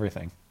 finger Ed. and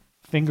everything.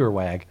 Finger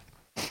wag.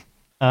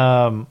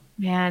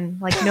 Man,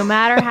 like no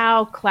matter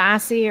how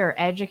classy or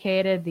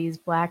educated these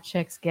black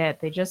chicks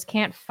get, they just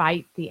can't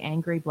fight the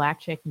angry black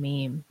chick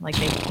meme. Like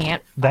they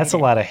can't fight That's a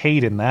lot of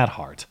hate in that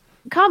heart.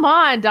 Come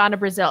on, Donna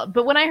Brazile.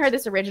 But when I heard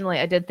this originally,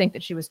 I did think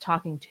that she was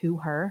talking to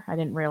her. I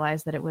didn't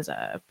realize that it was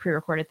a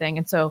pre-recorded thing.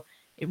 And so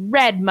it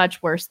read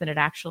much worse than it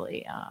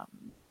actually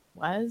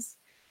was.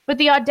 But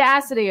the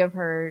audacity of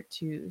her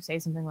to say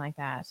something like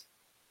that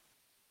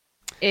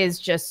is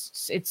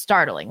just, it's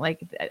startling.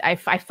 Like, I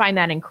find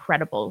that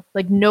incredible.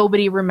 Like,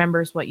 nobody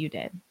remembers what you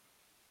did.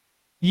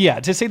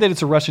 Yeah, to say that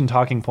it's a Russian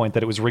talking point,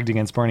 that it was rigged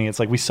against Bernie, it's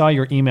like we saw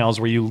your emails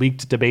where you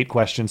leaked debate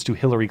questions to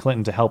Hillary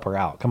Clinton to help her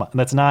out. Come on,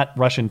 that's not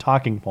Russian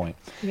talking point.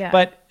 Yeah.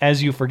 But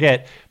as you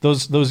forget,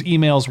 those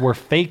emails were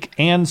fake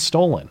and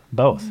stolen,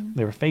 both. Mm-hmm.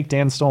 They were faked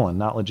and stolen,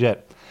 not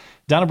legit.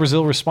 Donna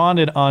Brazile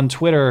responded on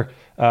Twitter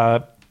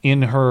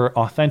in her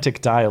authentic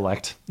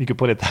dialect. You could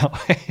put it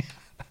that way.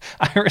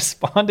 I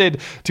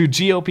responded to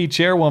GOP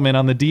chairwoman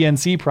on the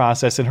DNC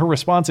process, and her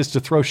response is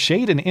to throw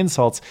shade and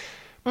insults.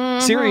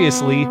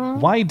 Seriously,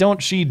 why don't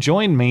she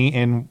join me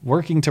in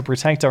working to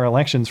protect our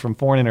elections from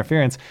foreign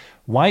interference?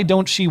 Why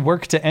don't she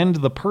work to end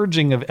the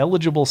purging of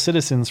eligible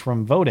citizens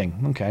from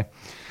voting? Okay.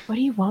 What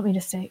do you want me to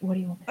say? What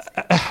do you want me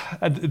to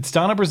say? It's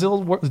Donna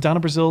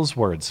Brazile's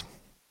words.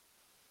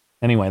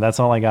 Anyway, that's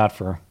all I got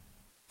for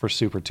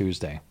Super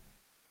Tuesday.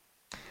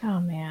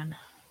 Oh, man.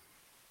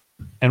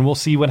 And we'll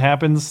see what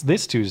happens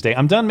this Tuesday.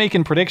 I'm done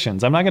making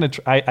predictions. I'm not going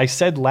to. I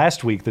said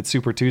last week that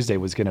Super Tuesday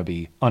was going to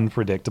be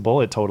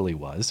unpredictable. It totally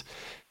was.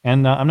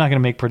 And I'm not going to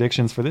make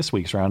predictions for this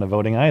week's round of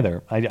voting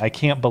either. I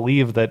can't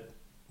believe that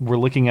we're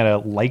looking at a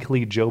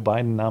likely Joe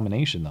Biden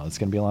nomination, though. It's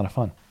going to be a lot of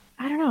fun.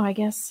 I don't know. I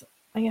guess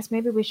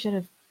maybe we should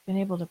have been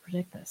able to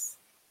predict this.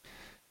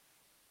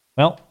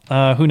 Well,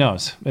 who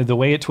knows? The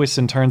way it twists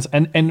and turns,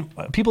 and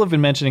people have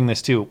been mentioning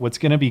this too. What's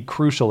going to be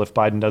crucial if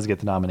Biden does get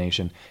the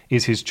nomination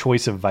is his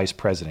choice of vice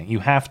president. You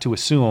have to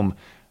assume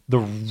the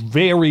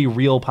very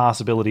real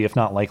possibility, if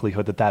not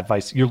likelihood,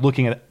 that you're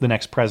looking at the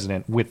next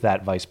president with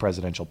that vice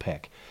presidential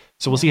pick.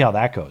 So we'll see how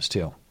that goes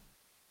too.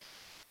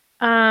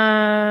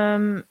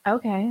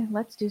 Okay,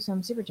 let's do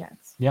some super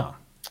chats. Yeah.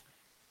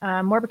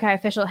 Morbikai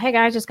official. Hey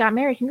guys, just got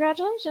married.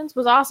 Congratulations.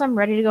 Was awesome.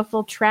 Ready to go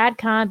full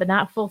TradCon, but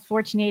not full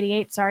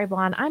 1488. Sorry,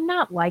 Blonde. I'm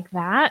not like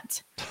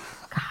that.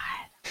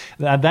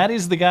 That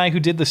is the guy who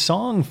did the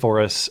song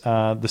for us,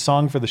 the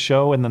song for the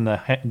show, and then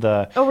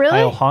the Oh, really?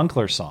 Heil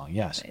Honkler song.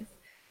 Yes.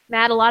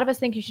 Matt, a lot of us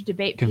think you should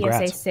debate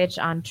Congrats. PSA Sitch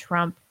on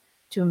Trump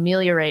to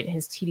ameliorate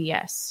his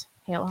TDS.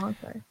 Hail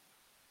Honkler.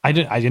 I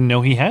didn't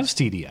know he has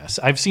TDS.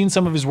 I've seen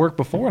some of his work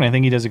before, and I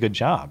think he does a good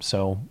job.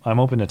 So I'm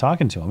open to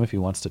talking to him if he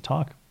wants to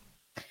talk.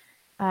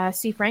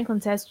 C.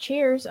 Franklin says,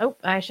 cheers. Oh,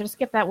 I should have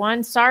skipped that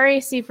one. Sorry,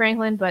 C.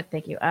 Franklin, but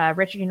thank you.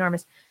 Richard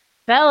Enormous.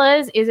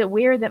 Fellas, is it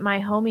weird that my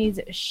homie's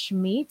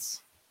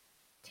Schmeat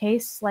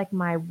tastes like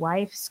my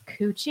wife's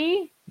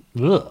coochie?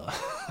 Ugh.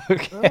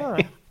 Okay.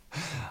 Ugh.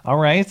 All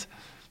right.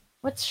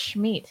 What's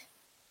Schmeat?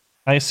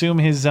 I assume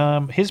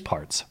his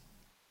parts.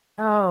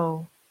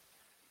 Oh.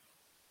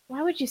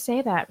 Why would you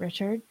say that,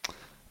 Richard?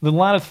 A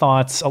lot of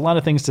thoughts, a lot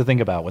of things to think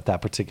about with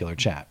that particular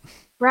chat.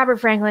 Robert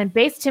Franklin,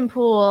 base Tim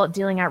Pool,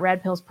 dealing out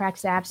red pills,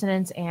 practice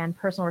abstinence and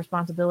personal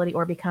responsibility,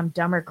 or become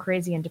dumber,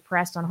 crazy, and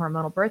depressed on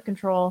hormonal birth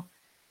control.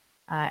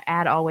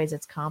 Add always,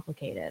 it's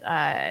complicated.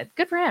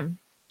 Good for him.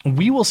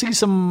 We will see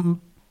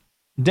some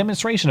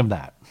demonstration of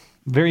that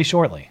very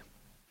shortly.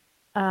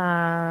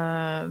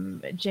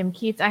 Jim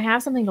Keats, I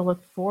have something to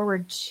look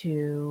forward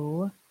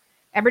to.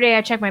 Every day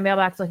I check my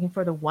mailbox looking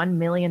for the $1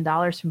 million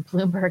from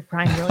Bloomberg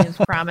Brian Williams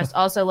promised.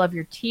 Also love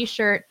your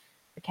t-shirt.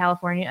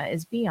 California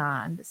is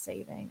beyond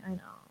saving. I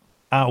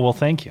know. Well,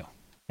 thank you.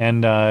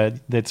 And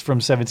that's from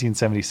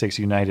 1776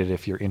 United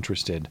if you're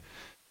interested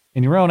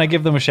in your own. I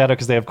give them a shout out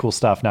because they have cool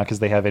stuff, not because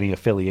they have any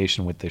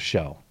affiliation with this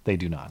show. They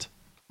do not.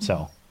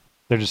 So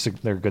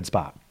they're a good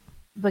spot.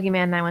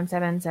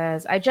 Boogeyman917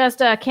 says, I just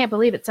can't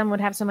believe it. Someone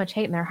would have so much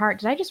hate in their heart.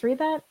 Did I just read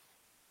that?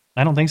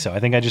 I don't think so. I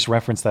think I just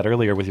referenced that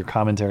earlier with your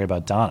commentary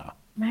about Donna.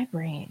 My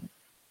brain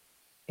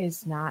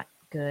is not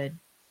good.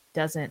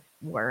 Doesn't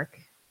work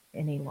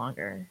any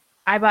longer.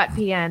 I bought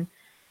PN.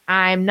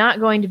 I'm not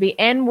going to be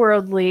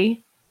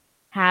N-worldly.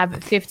 Have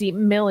 $50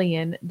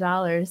 million.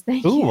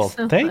 Thank you. Well,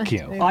 so thank much.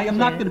 you. I am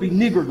not going to be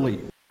niggardly.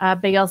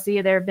 Big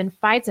LC, there have been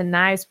fights and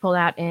knives pulled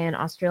out in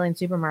Australian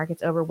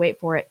supermarkets over, wait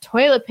for it,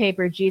 toilet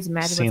paper. Geez,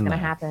 imagine what's going to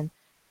happen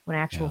when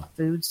actual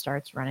food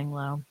starts running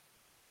low.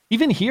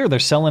 Even here, they're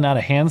selling out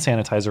of hand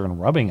sanitizer and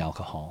rubbing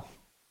alcohol.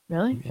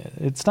 Really?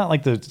 It's not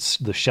like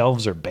the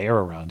shelves are bare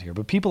around here,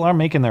 but people are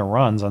making their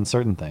runs on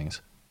certain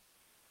things.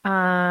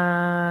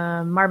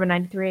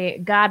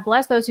 Marvin93, God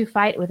bless those who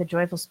fight with a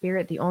joyful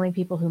spirit. The only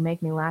people who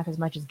make me laugh as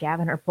much as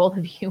Gavin are both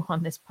of you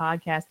on this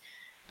podcast.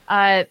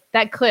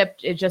 That clip,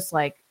 it just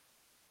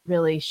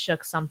really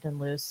shook something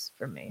loose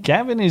for me.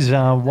 Gavin is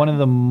one of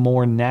the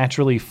more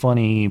naturally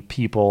funny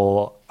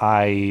people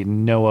I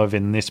know of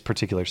in this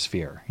particular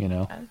sphere. You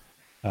know,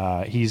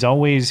 he's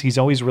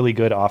always really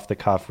good off the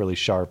cuff, really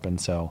sharp, and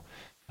so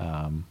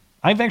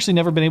I've actually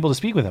never been able to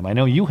speak with him. I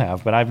know you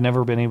have, but I've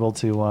never been able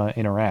to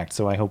interact.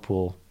 So I hope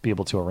we'll be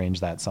able to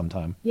arrange that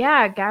sometime.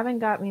 Yeah, Gavin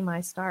got me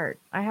my start.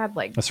 I had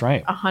that's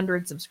right,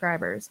 100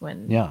 subscribers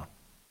when I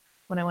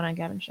went on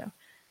Gavin's show.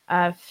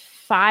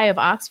 Phi of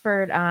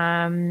Oxford.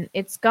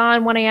 It's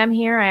gone 1 a.m.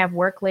 here. I have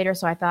work later,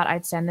 so I thought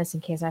I'd send this in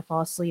case I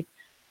fall asleep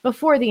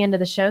before the end of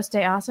the show.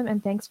 Stay awesome,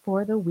 and thanks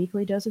for the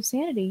weekly dose of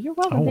sanity. You're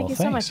welcome. Thank you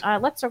so much.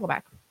 Let's circle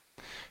back.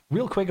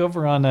 Real quick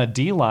over on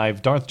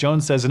D-Live, Darth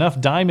Jones says, enough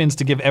diamonds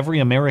to give every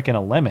American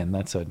a lemon.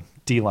 That's a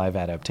D-Live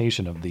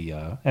adaptation of the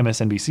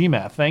MSNBC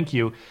math. Thank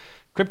you.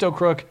 Crypto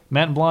Crook,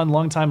 Matt Blonde,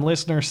 longtime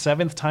listener,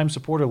 7th-time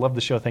supporter. Love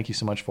the show. Thank you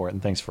so much for it,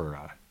 and thanks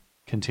for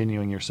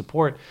continuing your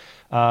support.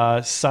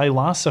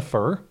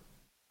 Silosopher,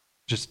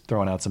 just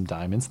throwing out some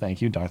diamonds.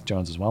 Thank you. Darth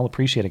Jones as well.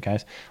 Appreciate it,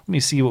 guys. Let me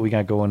see what we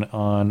got going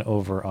on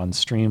over on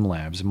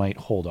Streamlabs. Might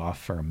hold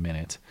off for a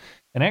minute.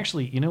 And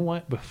actually, you know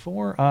what?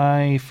 Before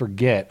I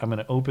forget, I'm going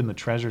to open the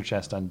treasure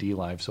chest on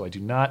D-Live so I do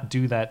not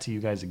do that to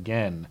you guys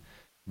again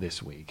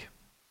this week.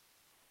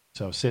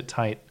 So sit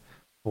tight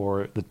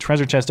for the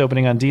treasure chest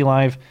opening on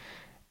D-Live.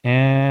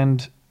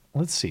 And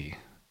let's see.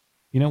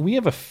 You know, we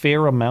have a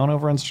fair amount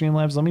over on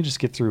Streamlabs. Let me just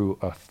get through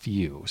a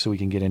few so we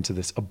can get into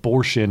this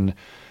abortion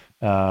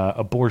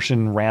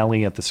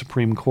rally at the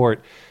Supreme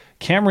Court.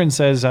 Cameron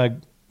says,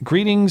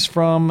 greetings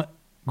from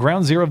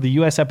ground zero of the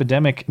U.S.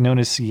 epidemic known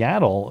as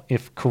Seattle.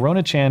 If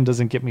Corona Chan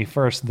doesn't get me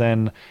first,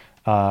 then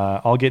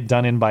I'll get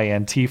done in by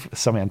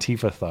some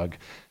Antifa thug,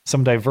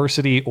 some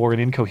diversity, or an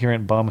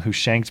incoherent bum who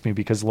shanked me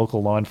because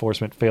local law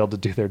enforcement failed to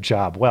do their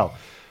job. Well,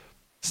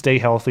 stay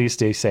healthy,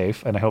 stay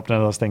safe, and I hope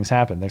none of those things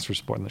happen. Thanks for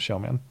supporting the show,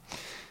 man.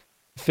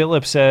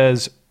 Philip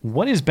says,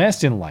 what is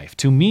best in life?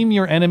 To meme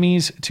your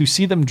enemies, to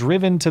see them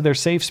driven to their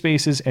safe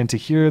spaces, and to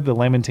hear the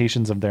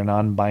lamentations of their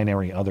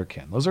non-binary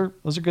otherkin. Those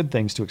are good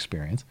things to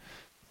experience.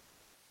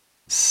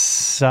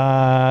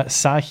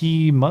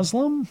 Sahi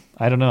Muslim?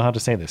 I don't know how to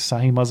say this.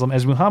 Sahi Muslim.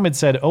 As Muhammad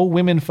said, oh,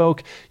 women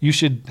folk, you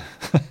should...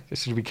 I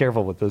should be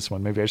careful with this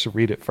one. Maybe I should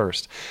read it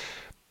first.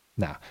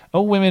 Nah.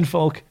 Oh, women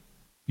folk,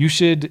 you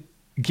should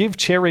give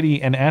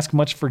charity and ask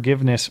much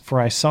forgiveness, for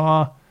I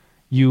saw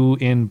you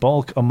in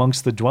bulk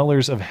amongst the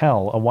dwellers of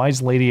hell. A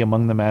wise lady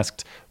among them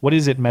asked, what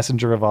is it,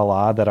 messenger of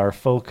Allah, that our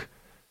folk...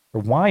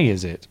 Or why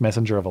is it,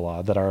 messenger of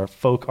Allah, that our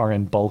folk are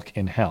in bulk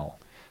in hell?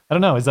 I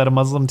don't know. Is that a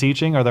Muslim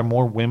teaching? Are there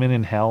more women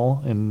in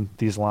hell in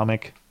the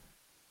Islamic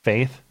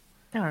faith?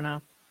 I don't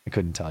know. I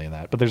couldn't tell you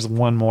that. But there's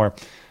one more.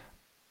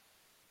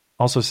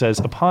 Also says,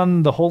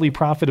 upon the holy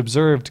prophet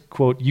observed,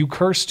 quote, you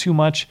curse too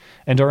much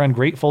and are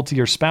ungrateful to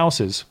your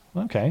spouses.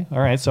 Okay. All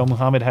right. So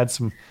Muhammad had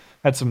some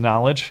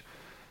knowledge.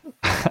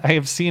 I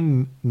have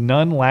seen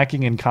none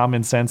lacking in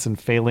common sense and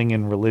failing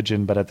in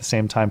religion, but at the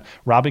same time,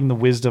 robbing the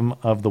wisdom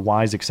of the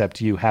wise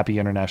except you. Happy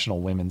International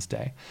Women's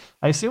Day.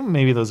 I assume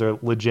maybe those are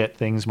legit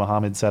things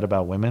Muhammad said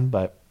about women,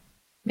 but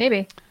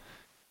maybe.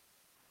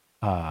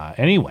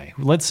 Anyway,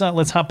 let's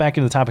hop back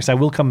into the topics. I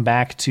will come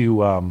back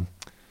to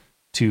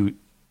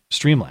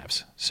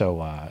Streamlabs.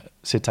 So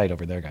sit tight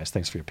over there, guys.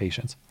 Thanks for your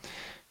patience.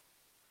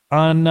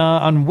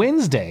 On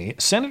Wednesday,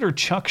 Senator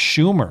Chuck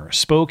Schumer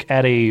spoke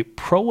at a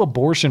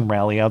pro-abortion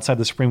rally outside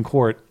the Supreme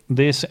Court.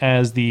 This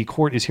as the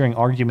court is hearing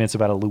arguments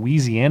about a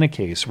Louisiana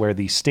case where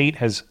the state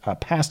has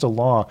passed a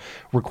law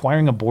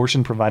requiring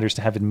abortion providers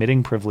to have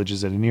admitting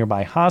privileges at a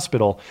nearby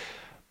hospital.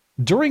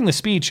 During the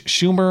speech,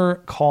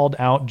 Schumer called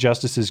out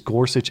Justices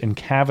Gorsuch and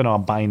Kavanaugh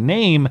by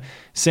name,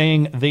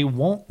 saying they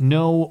won't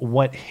know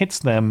what hits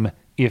them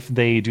if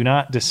they do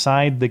not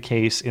decide the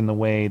case in the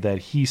way that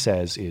he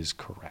says is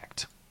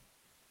correct.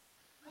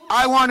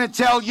 I want to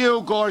tell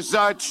you,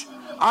 Gorsuch,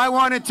 I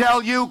want to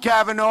tell you,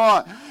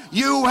 Kavanaugh,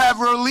 you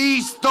have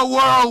released the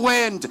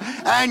whirlwind,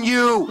 and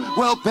you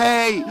will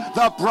pay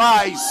the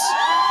price.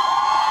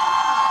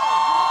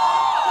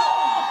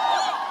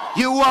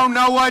 You won't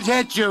know what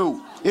hit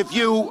you if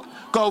you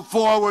go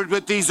forward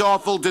with these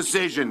awful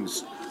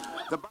decisions.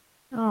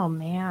 Oh,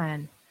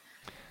 man.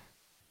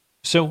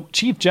 So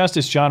Chief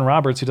Justice John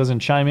Roberts, who doesn't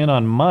chime in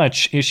on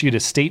much, issued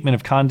a statement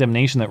of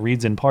condemnation that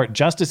reads in part,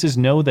 "Justices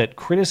know that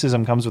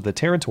criticism comes with the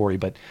territory,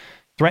 but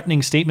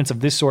threatening statements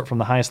of this sort from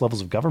the highest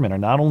levels of government are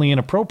not only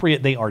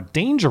inappropriate, they are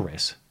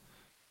dangerous."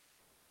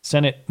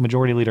 Senate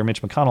Majority Leader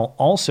Mitch McConnell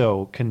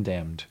also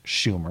condemned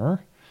Schumer,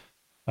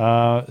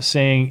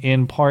 saying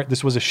in part,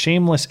 "This was a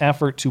shameless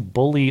effort to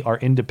bully our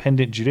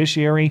independent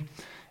judiciary,"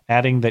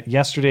 adding that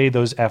yesterday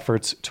those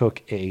efforts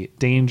took a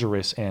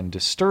dangerous and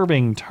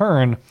disturbing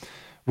turn.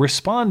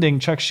 Responding,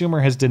 Chuck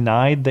Schumer has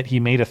denied that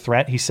he made a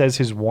threat. He says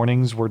his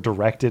warnings were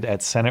directed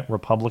at Senate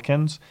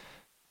Republicans.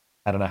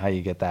 I don't know how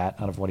you get that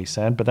out of what he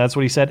said, but that's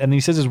what he said. And he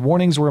says his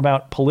warnings were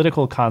about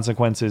political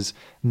consequences,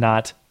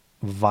 not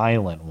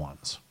violent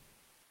ones.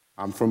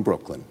 I'm from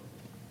Brooklyn.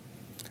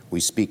 We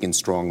speak in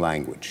strong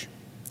language.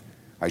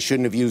 I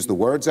shouldn't have used the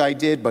words I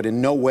did, but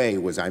in no way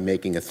was I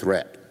making a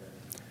threat.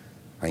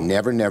 I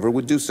never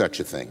would do such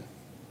a thing.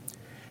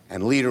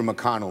 And Leader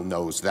McConnell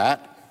knows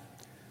that.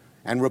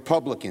 And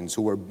Republicans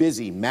who are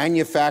busy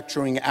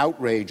manufacturing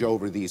outrage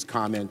over these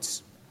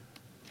comments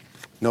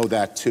know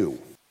that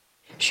too.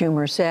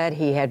 Schumer said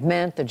he had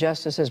meant the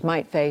justices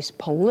might face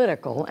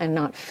political and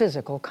not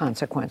physical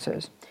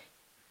consequences.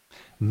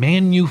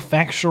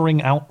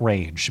 Manufacturing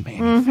outrage.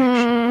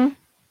 I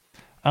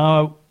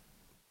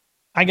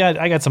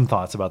got some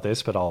thoughts about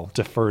this, but I'll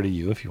defer to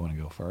you if you want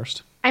to go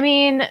first. I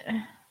mean,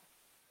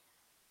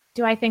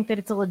 do I think that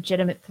it's a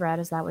legitimate threat?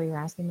 Is that what you're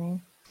asking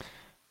me?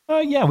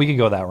 Yeah, we could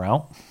go that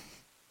route.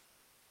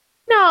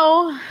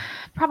 No,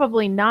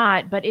 probably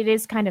not. But it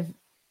is kind of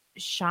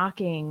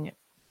shocking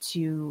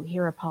to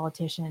hear a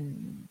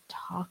politician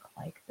talk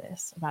like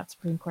this about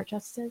Supreme Court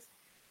justices.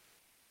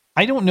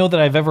 I don't know that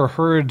I've ever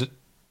heard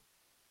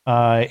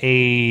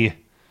that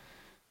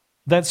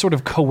sort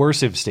of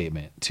coercive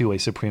statement to a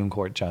Supreme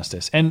Court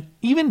justice. And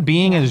even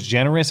being as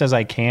generous as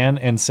I can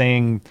and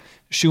saying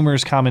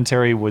Schumer's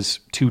commentary was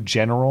too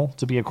general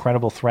to be a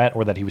credible threat,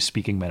 or that he was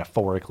speaking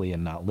metaphorically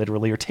and not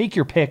literally, or take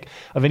your pick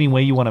of any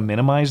way you want to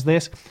minimize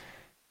this.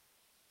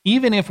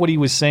 Even if what he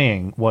was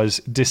saying was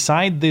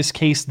decide this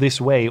case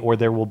this way or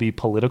there will be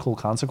political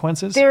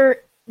consequences. There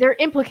are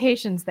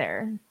implications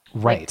there.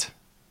 Right.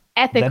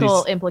 Like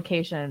ethical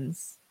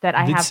implications that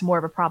I have more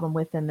of a problem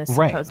with than this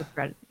supposed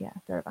threat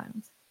of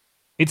violence.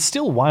 It's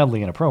still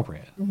wildly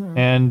inappropriate. Mm-hmm.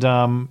 And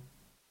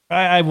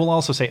I will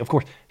also say, of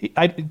course,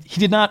 he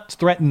did not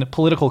threaten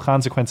political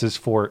consequences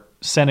for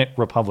Senate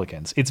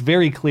Republicans. It's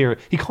very clear.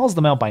 He calls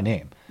them out by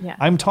name. Yeah.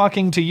 I'm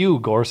talking to you,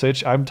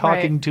 Gorsuch. I'm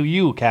talking to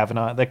you,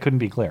 Kavanaugh. That couldn't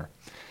be clear.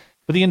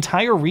 But the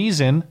entire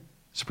reason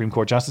Supreme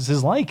Court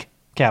justices like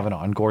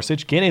Kavanaugh and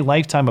Gorsuch get a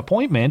lifetime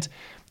appointment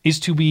is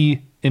to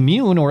be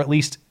immune, or at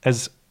least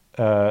as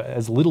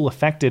little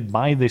affected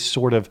by this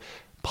sort of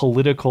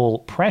political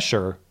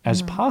pressure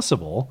as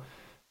possible.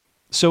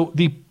 So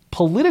the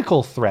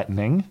political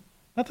threatening,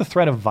 not the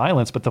threat of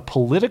violence, but the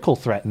political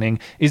threatening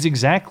is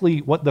exactly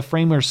what the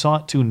framers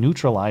sought to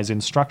neutralize in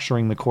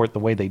structuring the court the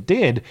way they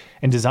did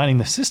and designing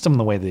the system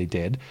the way they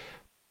did.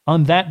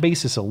 On that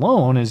basis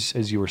alone,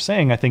 as you were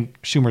saying, I think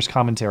Schumer's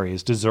commentary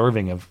is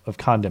deserving of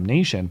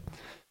condemnation.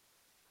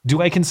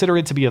 Do I consider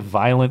it to be a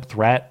violent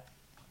threat?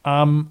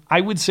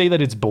 I would say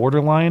that it's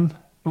borderline.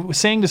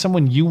 Saying to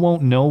someone, you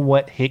won't know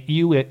what hit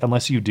you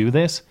unless you do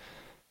this,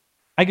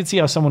 I could see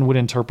how someone would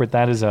interpret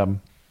that as a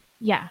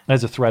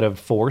threat of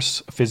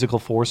force, physical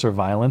force or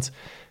violence.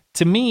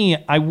 To me,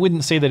 I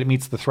wouldn't say that it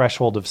meets the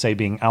threshold of, say,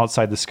 being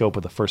outside the scope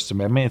of the First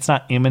Amendment. It's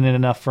not imminent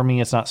enough for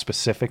me. It's not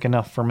specific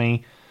enough for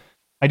me.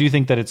 I do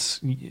think that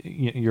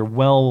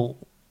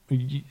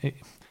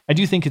I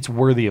do think it's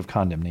worthy of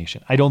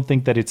condemnation. I don't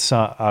think that it's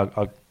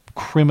a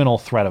criminal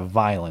threat of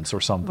violence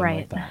or something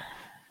like that.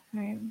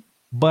 Right.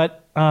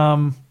 But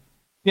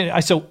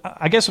so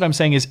I guess what I'm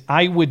saying is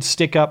I would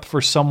stick up for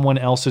someone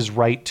else's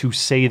right to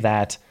say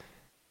that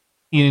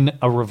in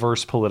a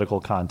reverse political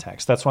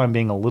context. That's why I'm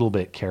being a little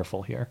bit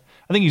careful here.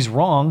 I think he's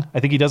wrong. I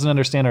think he doesn't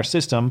understand our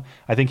system.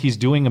 I think he's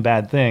doing a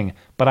bad thing.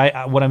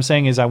 But what I'm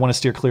saying is I want to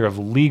steer clear of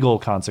legal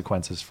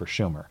consequences for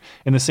Schumer.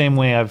 In the same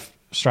way I've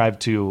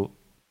strived to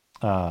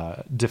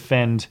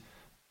defend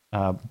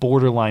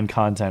borderline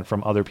content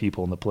from other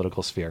people in the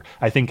political sphere.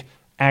 I think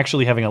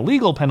actually having a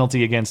legal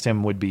penalty against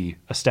him would be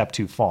a step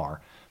too far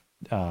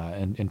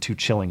and too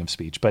chilling of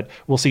speech. But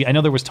we'll see. I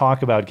know there was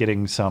talk about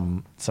getting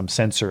some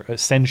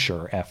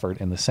censure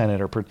effort in the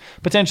Senate, or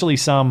potentially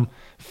some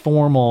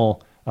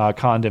formal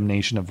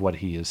condemnation of what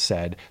he has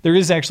said. There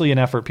is actually an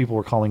effort. People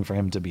were calling for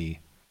him to be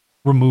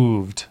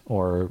removed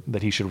or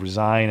that he should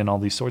resign and all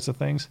these sorts of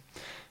things.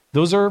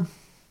 Those are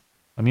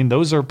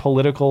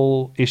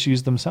political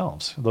issues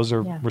themselves. Those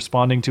are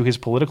responding to his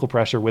political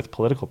pressure with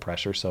political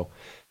pressure. So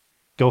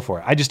go for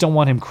it. I just don't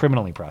want him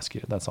criminally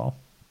prosecuted. That's all.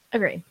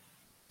 Agree.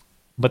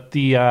 But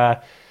the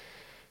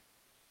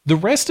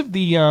rest of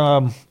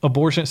the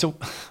abortion. So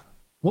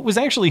what was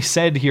actually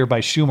said here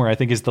by Schumer, I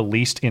think, is the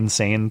least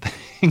insane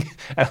thing,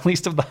 at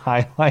least of the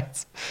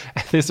highlights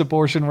at this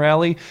abortion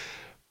rally.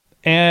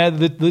 And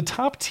the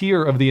top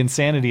tier of the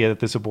insanity at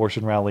this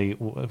abortion rally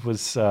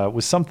was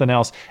something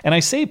else. And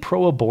I say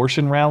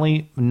pro-abortion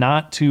rally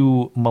not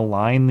to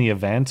malign the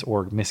event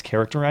or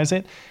mischaracterize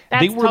it.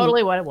 That's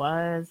totally what it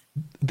was.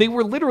 They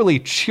were literally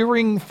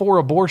cheering for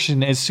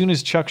abortion as soon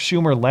as Chuck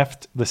Schumer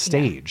left the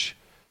stage.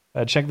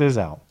 Yeah. Check this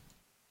out.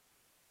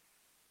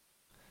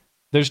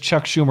 There's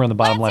Chuck Schumer on the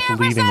bottom left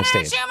leaving the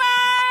stage. Schumer!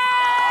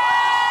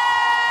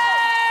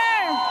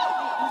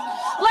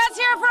 Let's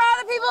hear it for all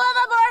the people who have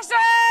abortions!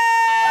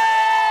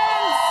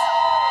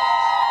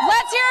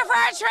 Let's hear it for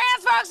our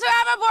trans folks who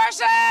have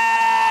abortions!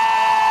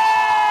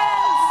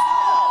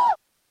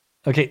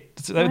 Okay,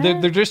 so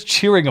they're just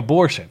cheering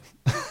abortion.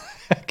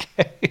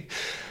 Okay.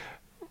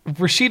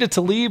 Rashida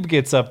Tlaib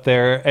gets up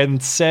there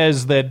and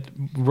says that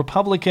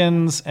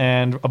Republicans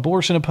and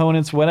abortion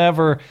opponents,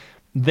 whatever,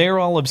 they're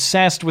all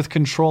obsessed with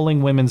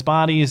controlling women's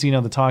bodies,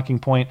 the talking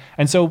point.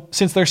 And so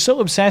since they're so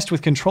obsessed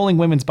with controlling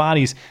women's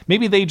bodies,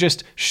 maybe they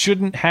just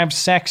shouldn't have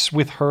sex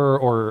with her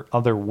or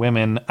other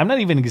women. I'm not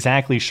even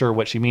exactly sure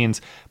what she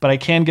means, but I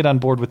can get on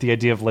board with the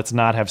idea of let's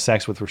not have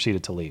sex with Rashida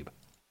Tlaib.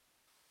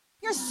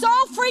 You're so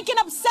freaking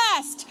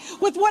obsessed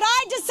with what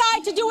I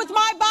decide to do with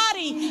my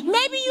body.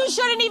 Maybe you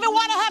shouldn't even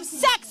want to have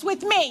sex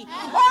with me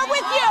or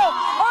with you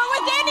or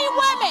with any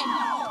women.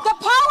 The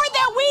power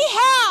that we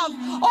have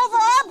over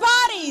our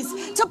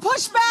bodies to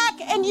push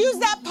back and use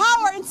that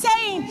power and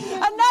saying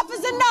enough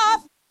is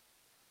enough.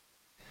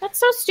 That's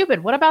so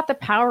stupid. What about the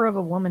power of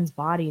a woman's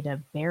body to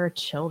bear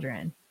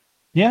children?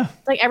 Yeah.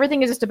 Like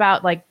everything is just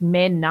about like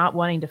men not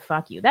wanting to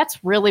fuck you.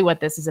 That's really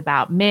what this is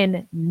about.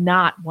 Men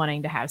not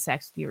wanting to have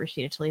sex with you,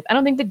 Rashida Tlaib. I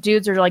don't think the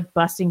dudes are like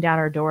busting down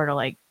our door to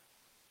like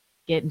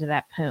get into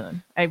that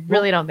poon. I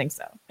really don't think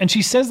so. And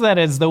she says that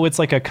as though it's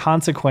like a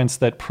consequence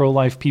that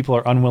pro-life people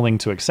are unwilling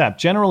to accept.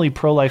 Generally,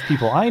 pro-life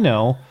people I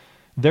know,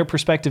 their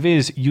perspective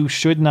is you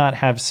should not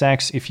have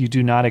sex if you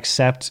do not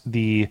accept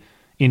the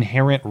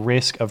inherent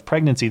risk of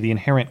pregnancy, the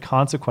inherent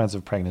consequence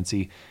of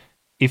pregnancy.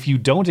 If you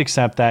don't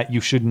accept that, you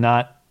should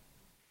not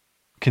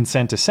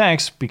consent to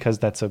sex because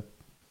that's a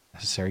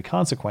necessary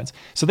consequence.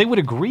 So they would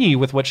agree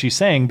with what she's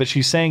saying, but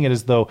she's saying it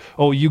as though,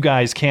 oh, you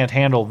guys can't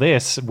handle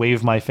this,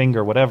 wave my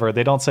finger, whatever.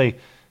 They don't say,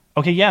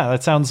 okay, yeah,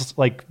 that sounds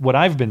like what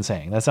I've been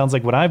saying. That sounds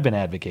like what I've been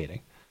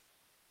advocating.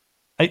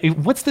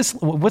 What's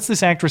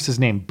this actress's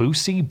name?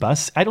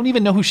 Bus? I don't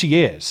even know who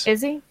she is.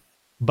 Busy?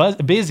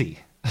 Busy.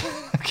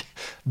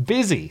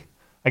 Busy.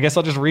 I guess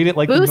I'll just read it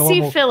like Boosie the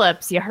normal.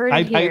 Phillips. You heard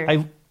it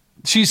here.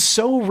 She's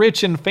so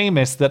rich and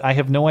famous that I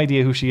have no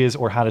idea who she is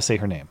or how to say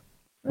her name.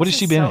 What has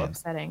she been in?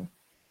 Upsetting.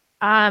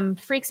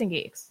 Freaks and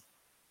Geeks.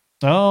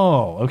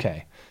 Oh,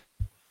 okay.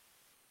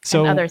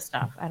 So and other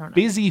stuff. I don't know.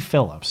 Busy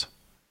Phillips.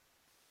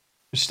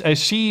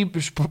 She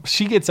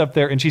gets up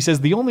there and she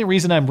says, the only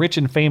reason I'm rich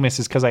and famous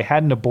is because I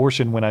had an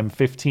abortion when I'm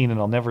 15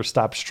 and I'll never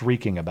stop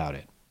streaking about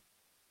it.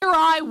 Here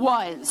I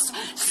was,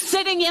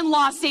 sitting in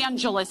Los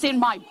Angeles in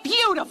my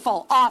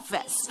beautiful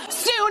office.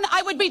 Soon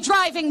I would be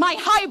driving my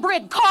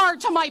hybrid car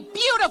to my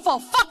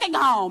beautiful fucking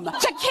home to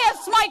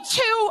kiss my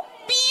two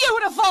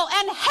beautiful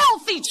and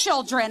healthy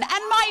children and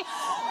my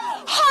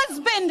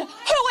husband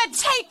who had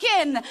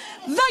taken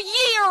the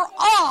year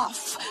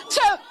off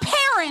to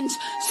parent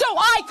so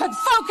I could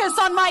focus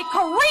on my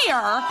career.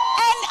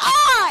 And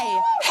I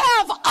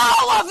have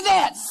all of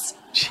this.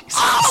 Jesus.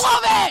 All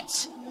of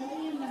it.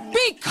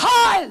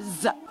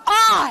 Because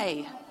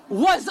I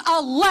was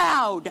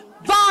allowed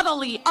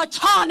bodily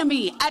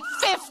autonomy at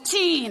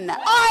 15.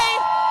 I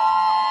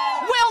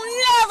will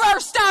never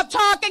stop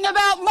talking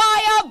about my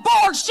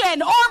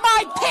abortion or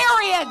my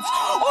periods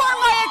or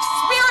my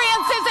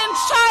experiences in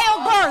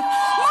childbirth,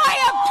 my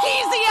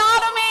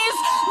episiotomies,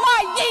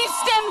 my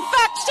yeast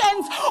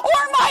infections,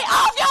 or my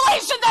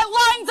ovulation that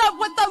lines up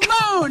with the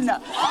moon.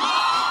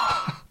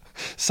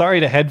 Sorry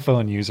to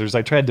headphone users.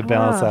 I tried to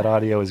balance that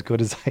audio as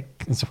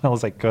well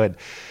as I could.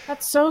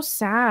 That's so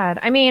sad.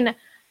 I mean,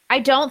 I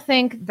don't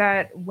think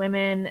that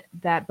women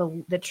that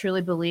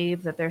truly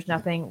believe that there's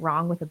nothing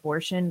wrong with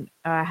abortion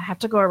have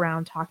to go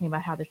around talking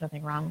about how there's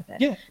nothing wrong with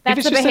it. Yeah,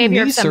 that's the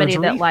behavior of somebody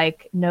that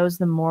like knows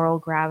the moral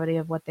gravity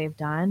of what they've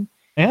done.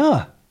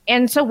 Yeah.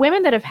 And so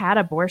women that have had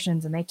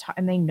abortions and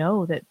they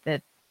know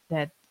that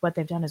what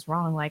they've done is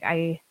wrong. Like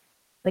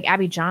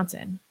Abby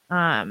Johnson.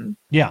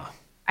 Yeah.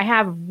 I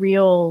have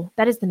real.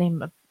 That is the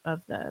name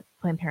of the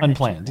Planned Parenthood.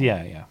 Unplanned.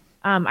 Yeah.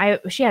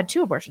 She had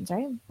 2 abortions,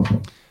 right?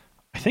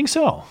 I think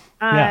so.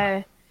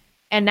 Yeah.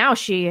 And now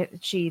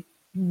she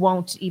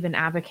won't even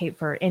advocate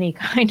for any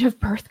kind of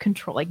birth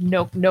control, like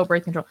no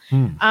birth control.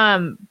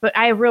 But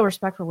I have real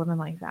respect for women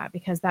like that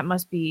because that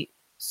must be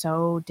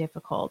so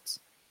difficult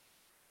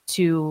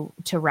to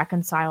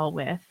reconcile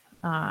with.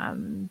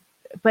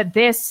 But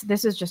this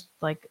is just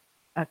like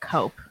a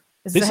cope.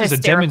 This is a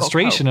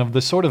demonstration of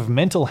the sort of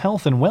mental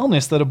health and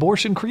wellness that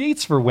abortion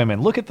creates for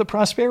women. Look at the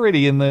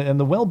prosperity and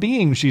the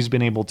well-being she's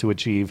been able to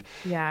achieve.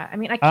 Yeah, I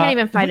mean, I can't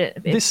even find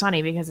it. It's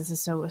funny because this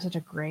is such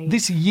a great.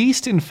 This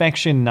yeast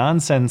infection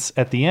nonsense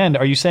at the end.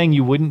 Are you saying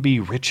you wouldn't be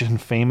rich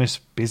and famous,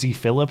 Busy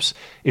Phillips,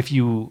 if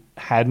you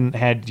hadn't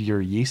had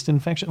your yeast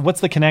infection?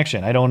 What's the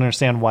connection? I don't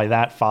understand why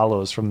that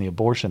follows from the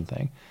abortion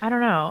thing. I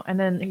don't know. And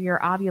then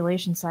your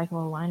ovulation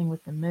cycle aligning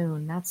with the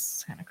moon.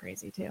 That's kind of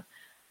crazy too.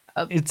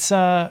 It's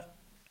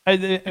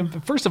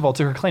first of all,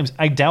 to her claims,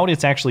 I doubt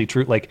it's actually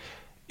true. Like,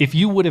 if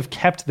you would have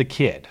kept the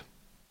kid,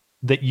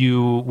 that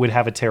you would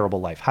have a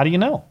terrible life. How do you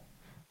know?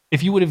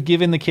 If you would have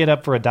given the kid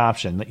up for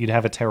adoption, that you'd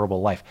have a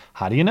terrible life.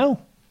 How do you know?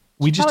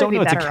 We just don't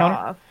know. It's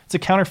a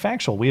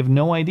counterfactual. We have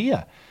no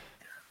idea.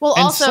 Well,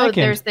 and also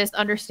there's this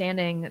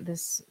understanding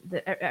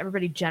that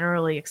everybody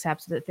generally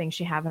accepts that things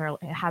she has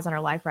in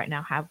her life right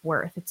now have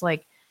worth. It's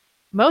like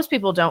most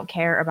people don't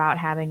care about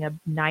having a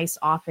nice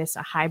office,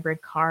 a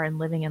hybrid car, and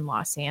living in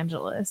Los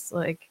Angeles.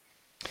 Like,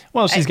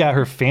 well, she's got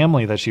her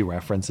family that she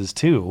references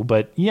too.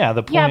 But yeah,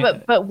 the point. Yeah,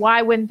 but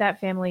why wouldn't that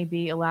family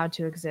be allowed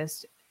to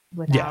exist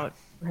without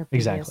her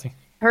previous? Exactly.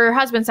 Her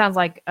husband sounds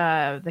like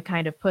the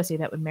kind of pussy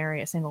that would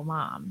marry a single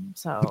mom.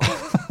 So,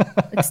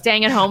 like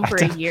staying at home for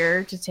a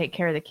year to take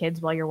care of the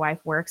kids while your wife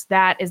works.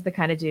 That is the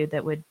kind of dude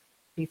that would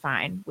be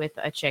fine with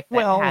a chick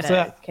that had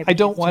a kid. I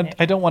don't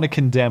want to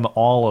condemn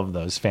all of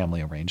those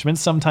family arrangements.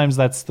 Sometimes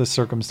that's the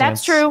circumstance.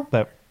 That's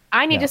true.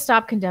 I need to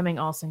stop condemning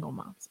all single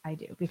moms. I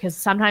do, because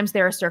sometimes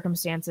there are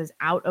circumstances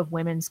out of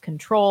women's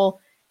control,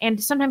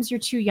 and sometimes you're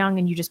too young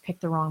and you just pick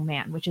the wrong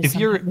man, which is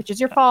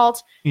your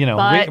fault. You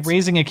know,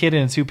 raising a kid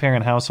in a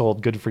 2-parent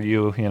household, good for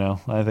you. You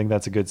know, I think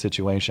that's a good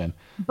situation.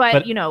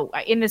 But you know,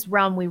 in this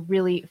realm, we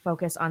really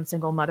focus on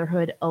single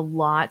motherhood a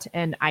lot,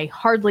 and I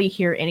hardly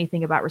hear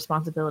anything about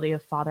responsibility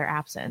of father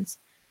absence.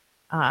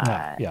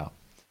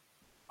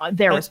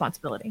 Their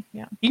responsibility.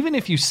 Yeah. Even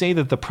if you say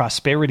that the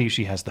prosperity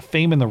she has, the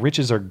fame and the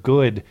riches are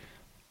good,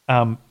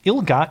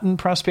 ill-gotten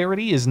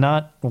prosperity is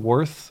not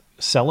worth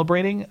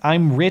celebrating.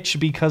 I'm rich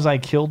because I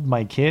killed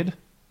my kid.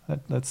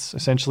 That's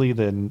essentially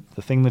the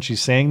thing that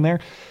she's saying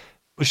there.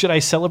 Should I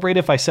celebrate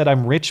if I said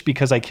I'm rich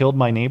because I killed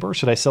my neighbor?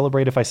 Should I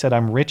celebrate if I said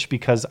I'm rich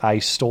because I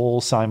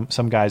stole some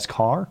guy's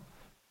car,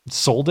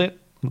 sold it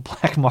on the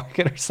black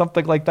market or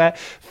something like that?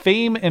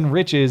 Fame and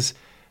riches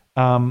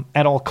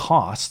at all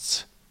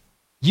costs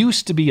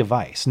used to be a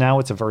vice. Now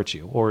it's a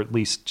virtue, or at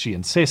least she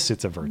insists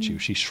it's a virtue.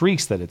 She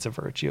shrieks that it's a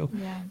virtue.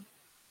 Yeah.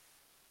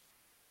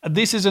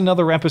 This is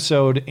another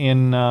episode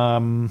in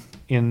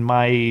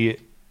my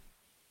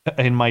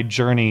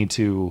journey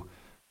to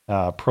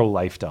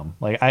pro-lifedom.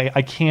 Like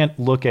I can't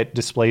look at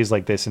displays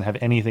like this and have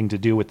anything to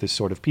do with this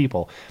sort of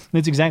people. And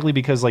it's exactly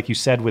because, like you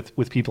said,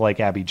 with people like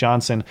Abby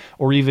Johnson,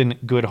 or even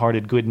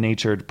good-hearted,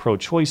 good-natured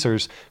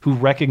pro-choicers who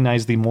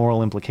recognize the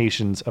moral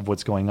implications of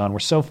what's going on. We're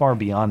so far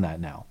beyond that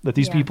now that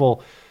these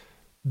people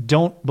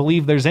don't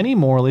believe there's any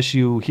moral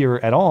issue here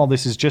at all.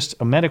 This is just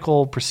a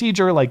medical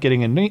procedure like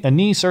getting a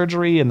knee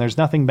surgery, and there's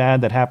nothing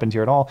bad that happened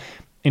here at all.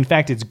 In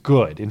fact, it's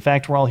good. In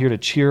fact, we're all here to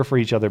cheer for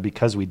each other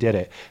because we did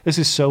it. This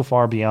is so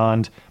far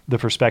beyond the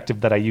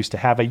perspective that I used to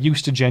have. I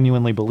used to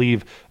genuinely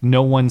believe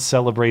no one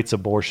celebrates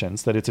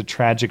abortions, that it's a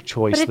tragic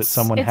choice that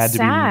someone had to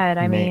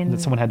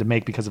that someone had to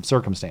make because of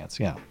circumstance.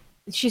 Yeah.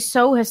 She's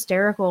so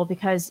hysterical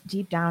because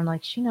deep down,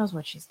 like, she knows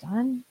what she's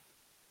done.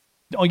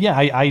 Oh, yeah,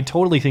 I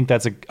totally think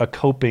that's a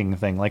coping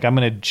thing. Like, I'm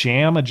going to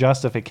jam a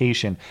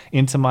justification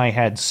into my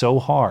head so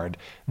hard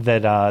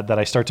that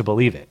I start to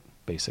believe it,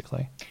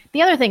 basically.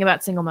 The other thing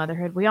about single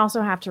motherhood, we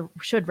also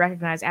should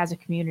recognize as a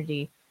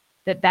community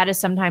that is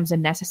sometimes a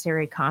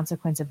necessary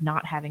consequence of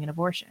not having an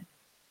abortion.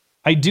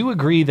 I do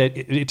agree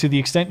that to the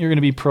extent you're going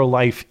to be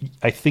pro-life,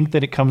 I think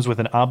that it comes with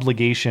an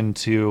obligation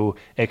to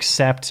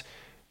accept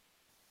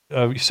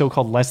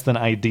so-called less than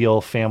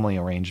ideal family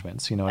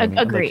arrangements. You know what I mean?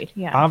 Agreed. Like,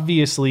 yeah.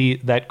 Obviously,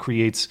 that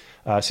creates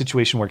a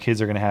situation where kids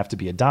are going to have to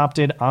be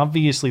adopted.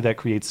 Obviously, that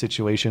creates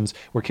situations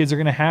where kids are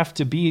going to have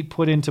to be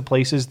put into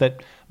places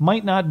that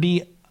might not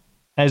be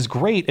as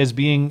great as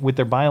being with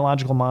their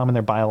biological mom and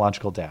their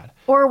biological dad.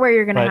 Or where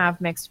you're going to have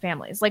mixed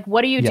families. Like,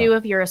 what do you do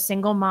if you're a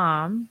single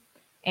mom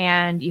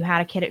and you had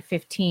a kid at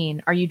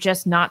 15? Are you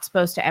just not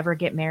supposed to ever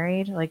get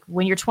married? Like,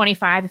 when you're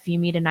 25, if you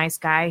meet a nice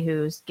guy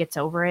who gets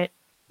over it,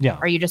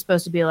 are you just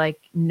supposed to be like,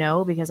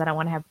 no, because I don't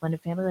want to have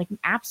blended family? Like,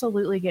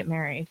 absolutely get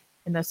married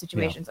in those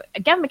situations.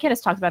 Gavin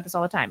McInnes talks about this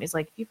all the time. He's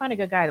like, if you find a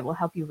good guy that will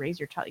help you raise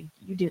your child,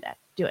 you do that.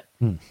 Do it.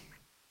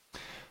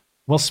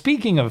 Well,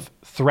 speaking of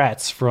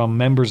threats from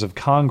members of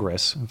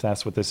Congress, if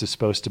that's what this is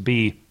supposed to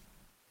be,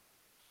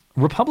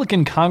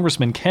 Republican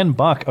Congressman Ken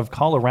Buck of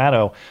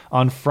Colorado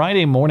on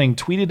Friday morning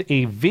tweeted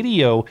a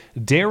video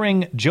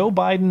daring Joe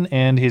Biden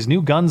and his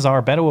new gun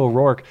czar, Beto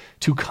O'Rourke,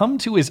 to come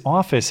to his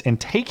office and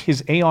take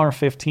his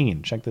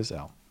AR-15. Check this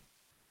out.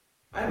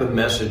 I have a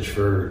message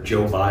for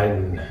Joe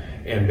Biden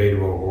and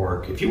Beto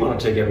O'Rourke. If you want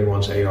to take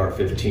everyone's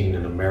AR-15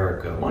 in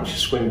America, why don't you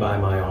swing by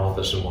my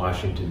office in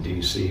Washington,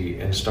 D.C.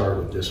 and start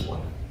with this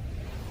one.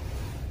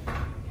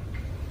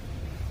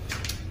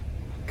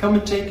 Come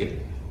and take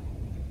it.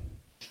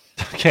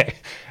 Okay.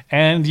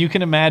 And you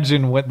can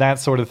imagine what that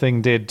sort of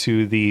thing did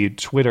to the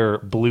Twitter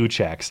blue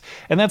checks.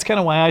 And that's kind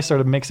of why I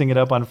started mixing it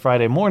up on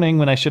Friday morning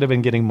when I should have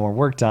been getting more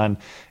work done,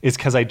 is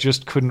because I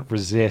just couldn't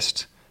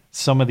resist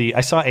some of the...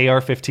 I saw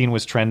AR-15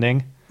 was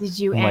trending. Did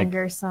you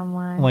anger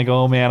someone? I'm like,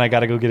 oh man, I got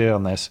to go get in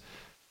on this.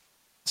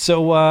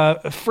 So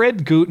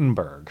Fred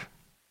Gutenberg,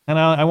 and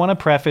I want to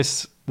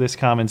preface this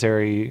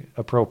commentary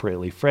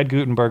appropriately. Fred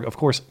Gutenberg, of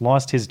course,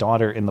 lost his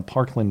daughter in the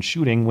Parkland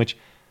shooting, which...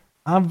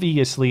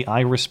 obviously,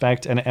 I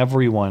respect and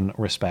everyone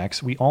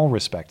respects. We all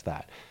respect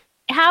that.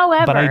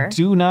 However, but I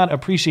do not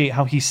appreciate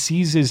how he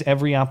seizes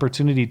every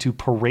opportunity to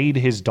parade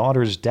his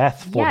daughter's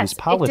death for his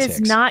politics. It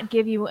does not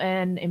give you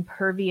an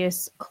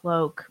impervious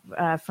cloak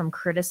from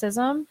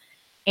criticism.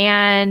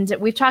 And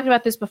we've talked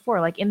about this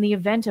before, like in the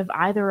event of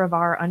either of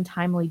our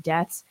untimely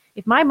deaths,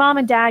 if my mom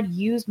and dad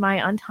used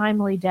my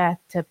untimely death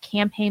to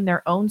campaign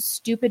their own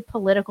stupid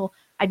political,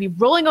 I'd be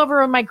rolling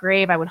over in my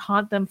grave. I would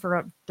haunt them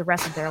for the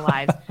rest of their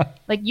lives.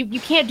 Like you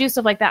can't do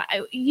stuff like that.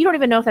 You don't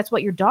even know if that's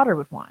what your daughter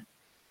would want.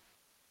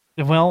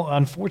 Well,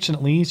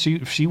 unfortunately,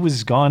 she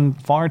was gone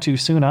far too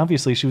soon.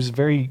 Obviously, she was a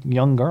very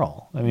young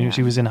girl. I mean,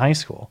 she was in high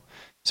school,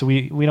 so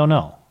we don't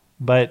know.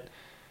 But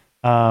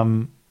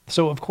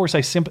so of course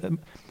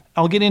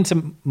I'll get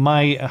into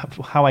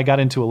how I got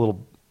into a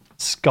little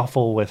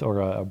scuffle with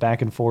or a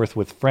back and forth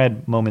with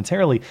Fred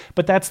momentarily.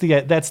 But that's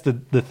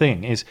the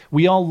thing is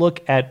we all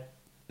look at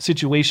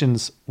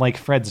situations like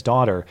Fred's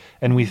daughter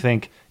and we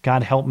think,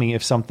 God help me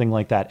if something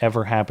like that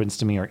ever happens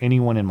to me or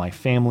anyone in my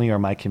family or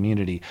my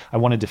community. I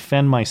want to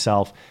defend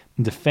myself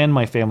and defend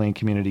my family and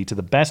community to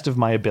the best of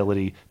my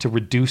ability to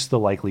reduce the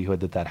likelihood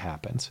that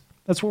happens.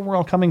 That's where we're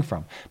all coming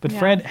from. But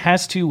Fred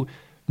has to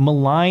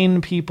malign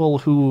people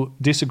who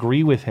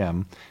disagree with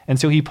him. And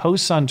so he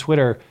posts on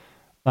Twitter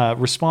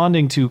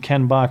responding to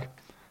Ken Buck.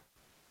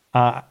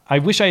 I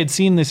wish I had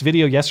seen this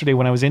video yesterday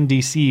when I was in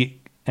D.C.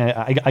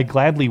 I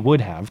gladly would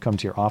have come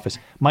to your office.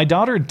 My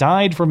daughter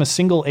died from a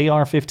single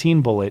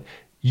AR-15 bullet.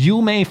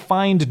 You may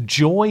find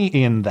joy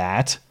in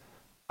that.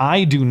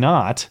 I do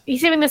not.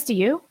 He's saying this to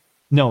you?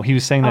 No, he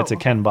was saying that to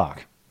Ken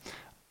Buck.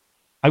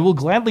 I will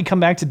gladly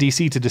come back to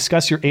D.C. to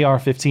discuss your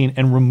AR-15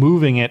 and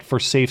removing it for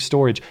safe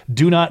storage.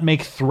 Do not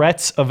make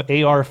threats of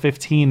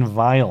AR-15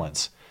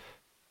 violence.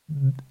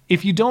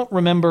 If you don't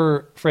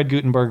remember Fred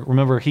Gutenberg,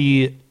 remember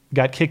he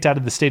got kicked out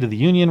of the State of the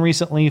Union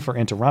recently for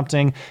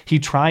interrupting. He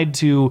tried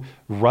to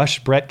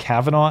rush Brett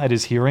Kavanaugh at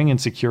his hearing and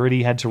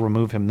security had to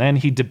remove him then.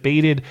 He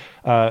debated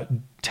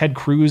Ted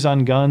Cruz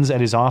on guns at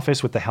his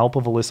office with the help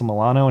of Alyssa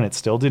Milano and it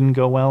still didn't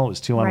go well. It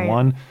was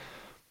 2-on-1.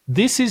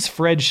 This is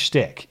Fred's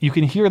shtick. You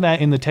can hear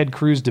that in the Ted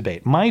Cruz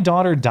debate. My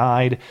daughter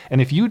died,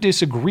 and if you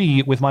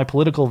disagree with my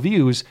political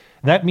views,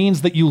 that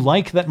means that you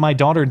like that my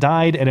daughter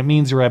died, and it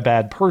means you're a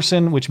bad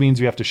person, which means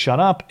you have to shut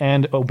up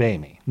and obey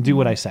me. Do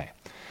what I say.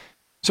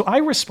 So I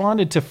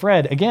responded to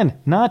Fred, again,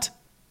 not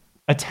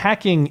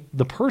attacking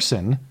the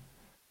person,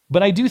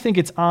 but I do think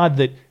it's odd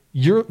that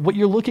what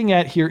you're looking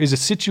at here is a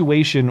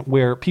situation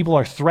where people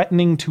are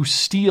threatening to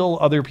steal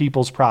other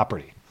people's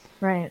property.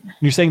 Right.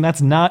 You're saying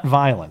that's not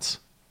violence.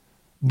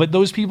 But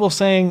those people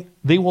saying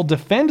they will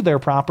defend their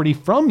property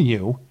from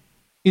you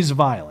is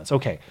violence.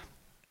 Okay.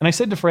 And I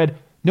said to Fred,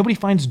 nobody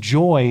finds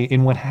joy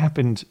in what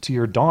happened to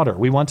your daughter.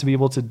 We want to be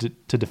able to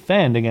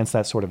defend against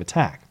that sort of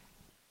attack.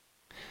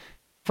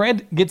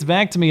 Fred gets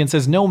back to me and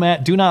says, no,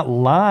 Matt, do not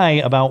lie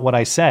about what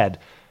I said.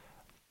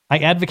 I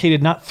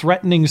advocated not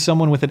threatening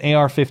someone with an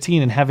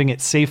AR-15 and having it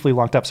safely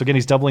locked up. So again,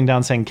 he's doubling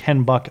down saying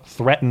Ken Buck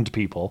threatened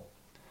people.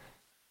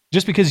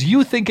 Just because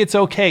you think it's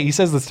okay, he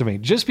says this to me,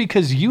 just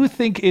because you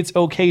think it's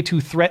okay to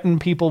threaten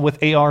people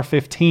with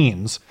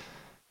AR-15s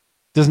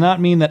does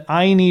not mean that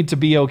I need to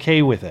be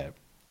okay with it.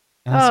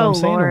 And that's what I'm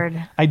saying.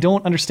 Lord. I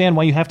don't understand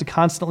why you have to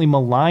constantly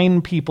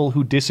malign people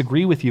who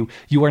disagree with you.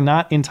 You are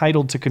not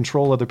entitled to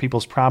control other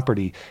people's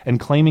property, and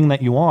claiming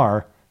that you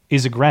are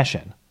is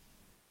aggression.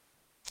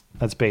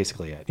 That's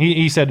basically it.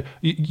 He said,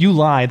 you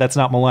lie, that's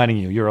not maligning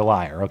you. You're a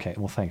liar. Okay,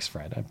 well, thanks,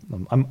 Fred.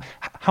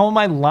 How am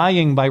I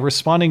lying by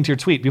responding to your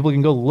tweet? People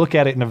can go look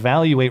at it and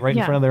evaluate right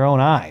in front of their own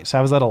eyes.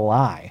 How is that a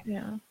lie?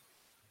 Yeah.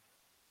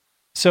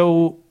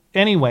 So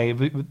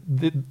anyway,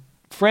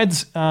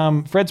 Fred's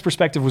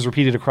perspective was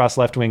repeated across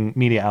left-wing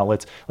media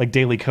outlets like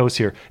Daily Kos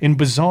here. In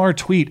bizarre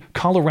tweet,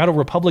 Colorado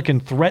Republican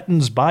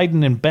threatens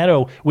Biden and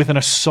Beto with an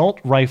assault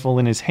rifle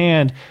in his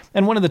hand.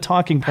 And one of the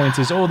talking points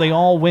is, they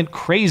all went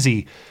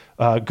crazy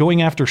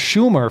going after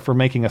Schumer for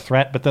making a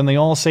threat, but then they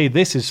all say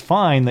this is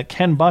fine, that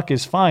Ken Buck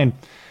is fine.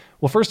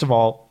 Well, first of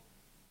all,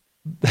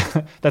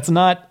 that's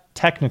not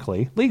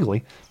technically,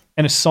 legally,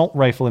 an assault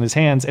rifle in his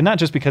hands, and not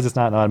just because it's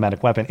not an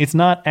automatic weapon. It's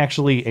not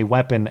actually a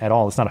weapon at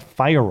all. It's not a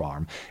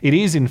firearm. It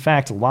is, in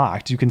fact,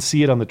 locked. You can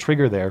see it on the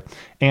trigger there,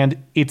 and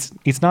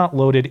it's not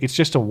loaded. It's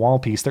just a wall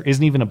piece. There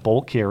isn't even a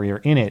bolt carrier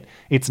in it.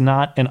 It's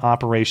not an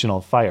operational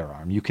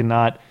firearm. You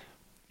cannot,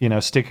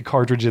 stick a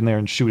cartridge in there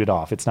and shoot it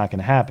off. It's not going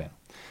to happen.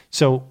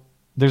 So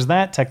there's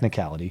that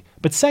technicality.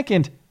 But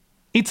second,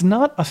 it's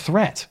not a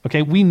threat.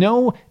 Okay, we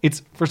know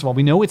it's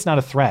not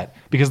a threat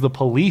because the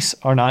police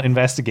are not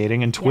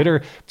investigating, and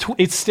Twitter,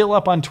 it's still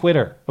up on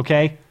Twitter.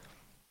 Okay,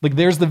 Like,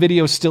 there's the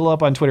video still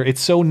up on Twitter.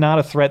 It's so not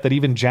a threat that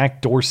even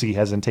Jack Dorsey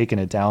hasn't taken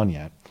it down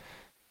yet.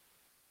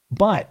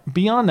 But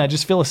beyond that,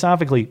 just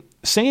philosophically,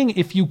 saying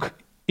if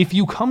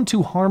you come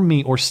to harm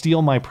me or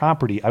steal my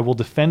property, I will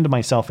defend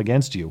myself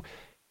against you.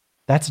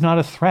 That's not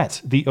a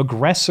threat. The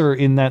aggressor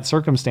in that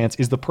circumstance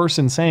is the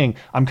person saying,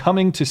 I'm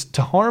coming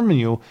to harm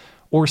you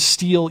or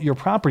steal your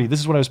property. This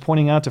is what I was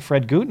pointing out to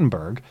Fred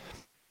Gutenberg.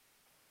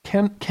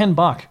 Ken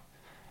Buck,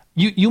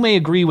 you may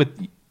agree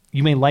with,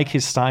 you may like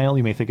his style,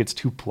 you may think it's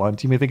too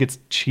blunt, you may think it's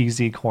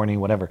cheesy, corny,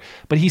 whatever.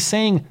 But he's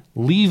saying,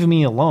 leave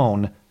me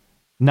alone,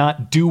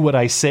 not do what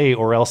I say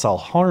or else I'll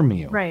harm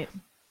you. Right.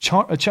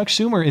 Chuck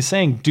Schumer is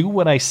saying, do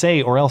what I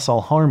say or else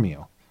I'll harm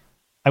you.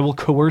 I will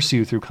coerce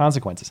you through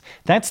consequences.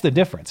 That's the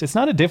difference. It's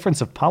not a difference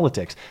of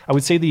politics. I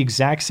would say the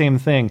exact same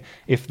thing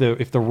if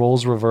the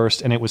roles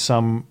reversed and it was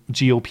some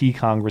GOP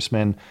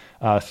congressman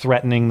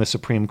threatening the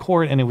Supreme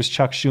Court, and it was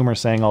Chuck Schumer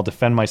saying, I'll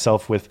defend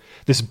myself with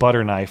this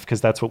butter knife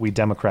because that's what we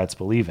Democrats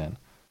believe in.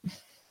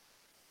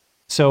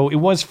 So it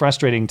was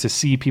frustrating to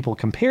see people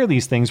compare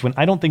these things when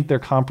I don't think they're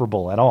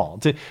comparable at all.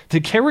 To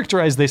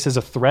characterize this as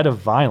a threat of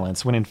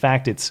violence when in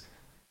fact it's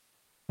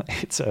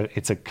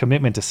a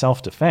commitment to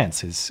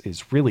self-defense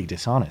is really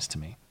dishonest to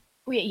me.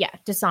 Yeah,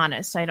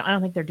 dishonest. I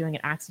don't think they're doing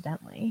it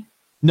accidentally.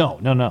 No.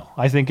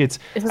 I think it's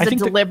This is a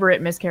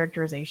deliberate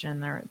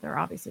mischaracterization. They're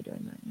obviously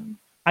doing that.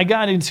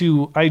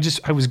 Yeah.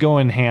 I was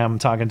going ham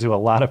talking to a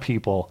lot of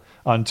people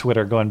on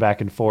Twitter, going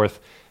back and forth,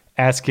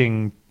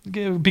 asking,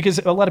 because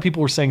a lot of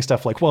people were saying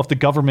stuff like, well, if the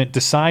government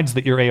decides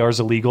that your AR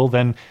is illegal,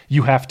 then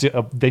you have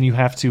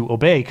to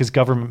obey because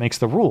government makes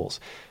the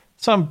rules.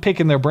 So I'm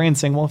picking their brain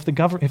saying, well,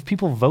 if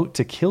people vote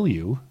to kill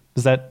you,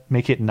 does that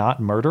make it not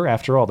murder?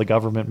 After all, the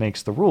government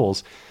makes the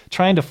rules.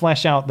 Trying to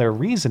flesh out their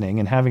reasoning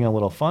and having a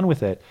little fun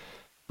with it.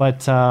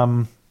 But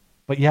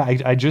yeah,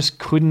 I just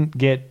couldn't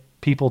get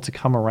people to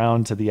come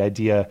around to the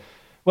idea.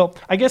 Well,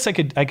 I guess I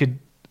could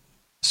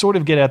sort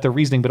of get at their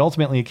reasoning, but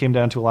ultimately it came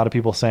down to a lot of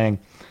people saying,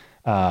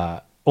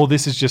 oh,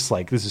 this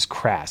is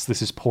crass.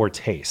 This is poor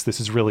taste. This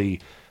is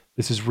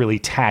really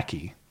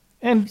tacky.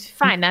 And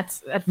fine.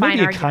 That's a fine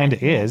maybe argument. It kind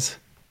of is.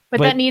 But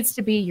that needs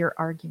to be your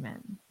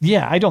argument.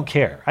 Yeah, I don't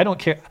care.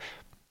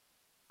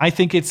 I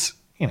think it's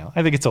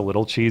a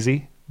little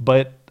cheesy,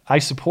 but I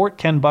support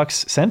Ken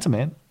Buck's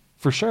sentiment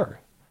for sure.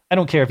 I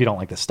don't care if you don't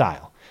like the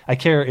style. I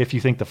care if you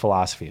think the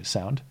philosophy is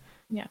sound.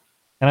 Yeah.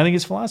 And I think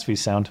his philosophy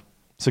is sound.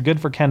 So good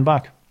for Ken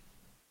Buck.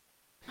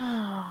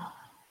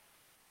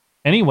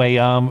 Anyway,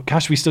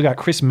 gosh, we still got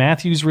Chris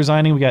Matthews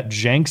resigning. We got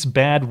Jenks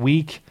bad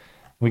week.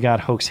 We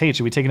got Hoax Hate.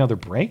 Should we take another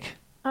break?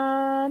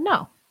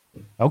 No.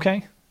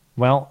 Okay.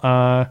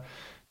 Well,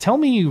 tell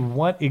me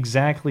what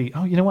exactly.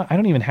 Oh, you know what? I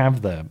don't even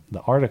have the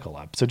article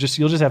up. So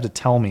you'll just have to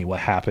tell me what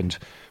happened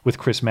with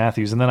Chris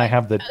Matthews, and then I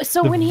have the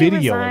when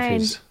video resigned,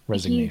 of his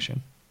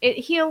resignation.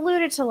 He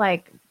alluded to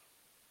like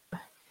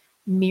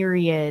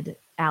myriad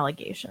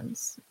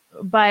allegations,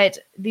 but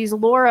these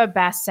Laura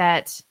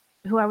Bassett,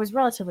 who I was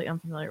relatively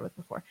unfamiliar with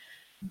before,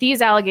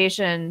 these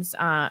allegations.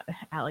 I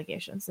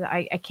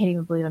can't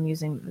even believe I'm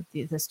using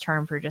this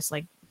term for just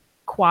like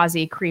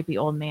quasi creepy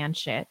old man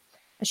shit.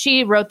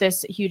 She wrote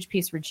this huge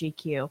piece for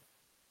GQ.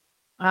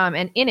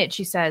 And in it,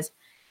 she says,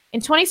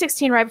 in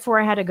 2016, right before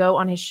I had to go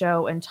on his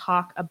show and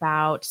talk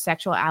about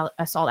sexual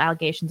assault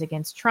allegations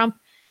against Trump,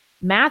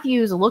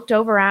 Matthews looked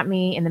over at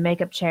me in the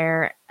makeup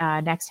chair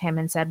next to him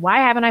and said, why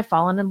haven't I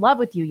fallen in love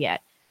with you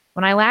yet?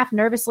 When I laughed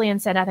nervously and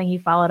said nothing, he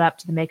followed up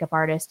to the makeup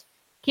artist.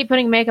 Keep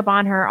putting makeup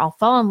on her. I'll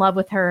fall in love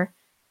with her.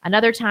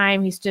 Another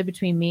time, he stood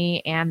between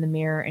me and the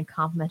mirror and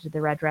complimented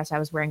the red dress I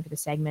was wearing for the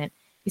segment.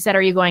 He said,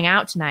 are you going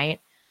out tonight?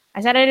 I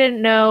said, I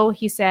didn't know.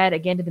 He said,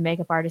 again to the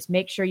makeup artist,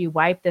 make sure you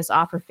wipe this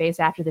off her face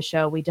after the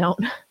show. We don't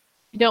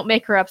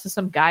make her up so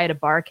some guy at a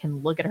bar can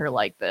look at her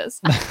like this.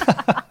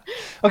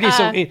 Okay,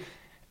 so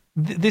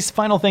this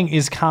final thing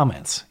is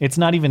comments. It's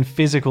not even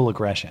physical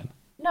aggression.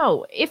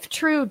 No, if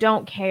true,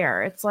 don't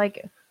care. It's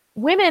like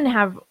women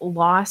have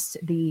lost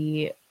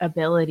the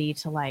ability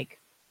to like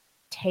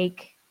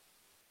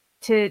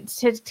to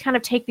kind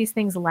of take these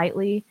things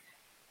lightly,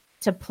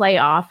 to play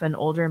off an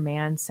older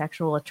man's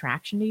sexual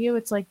attraction to you.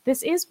 It's like,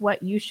 this is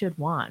what you should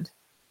want.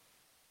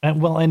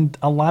 And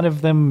a lot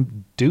of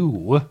them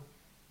do.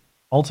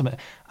 Ultimately,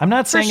 I'm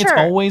not saying it's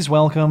always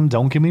welcome.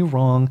 Don't get me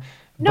wrong.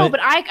 No, but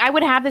I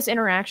would have this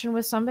interaction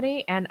with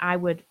somebody and I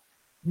would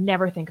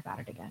never think about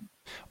it again.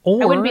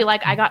 Or I wouldn't be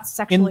like, I got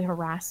sexually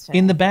harassed today.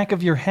 In the back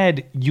of your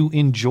head, you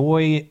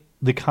enjoy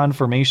the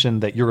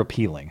confirmation that you're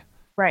appealing.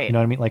 Right. You know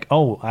what I mean? Like,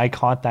 oh, I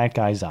caught that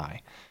guy's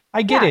eye.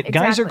 I get it.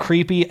 Exactly. Guys are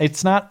creepy.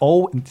 It's not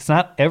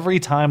every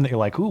time that you're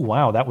like, ooh,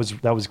 wow, that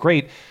was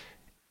great.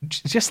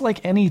 Just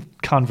like any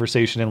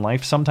conversation in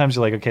life, sometimes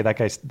you're like, okay, that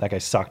guy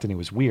sucked and he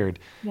was weird.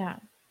 Yeah.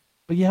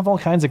 But you have all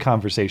kinds of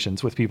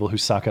conversations with people who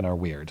suck and are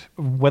weird,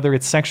 whether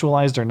it's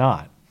sexualized or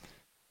not.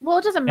 Well,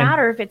 it doesn't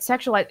matter if it's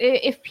sexualized.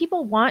 If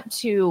people want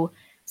to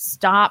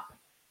stop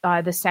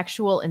the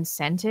sexual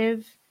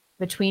incentive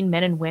between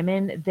men and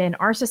women, then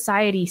our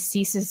society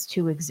ceases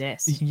to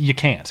exist. You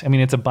can't. I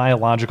mean, it's a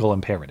biological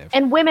imperative.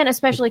 And women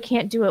especially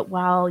can't do it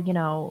while,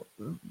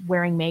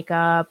 wearing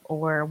makeup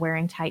or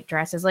wearing tight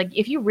dresses. Like,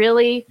 if you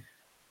really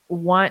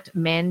want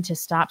men to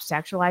stop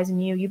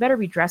sexualizing you, you better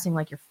be dressing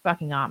like you're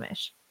fucking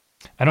Amish.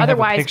 I don't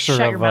Otherwise, have a picture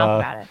shut of your mouth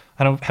about it.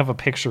 I don't have a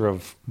picture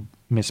of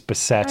Miss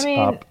Bissett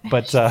up,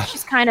 but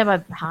she's kind of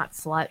a hot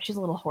slut. She's a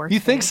little horse. You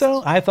think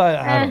so? I thought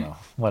I don't know.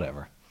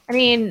 Whatever. I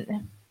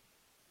mean,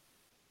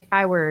 if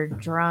I were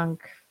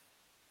drunk,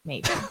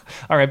 maybe.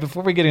 All right,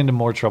 before we get into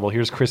more trouble,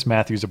 here's Chris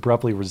Matthews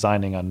abruptly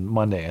resigning on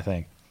Monday, I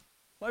think.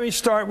 Let me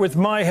start with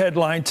my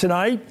headline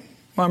tonight.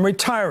 I'm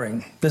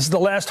retiring. This is the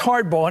last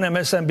hardball on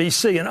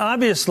MSNBC, and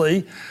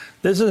obviously,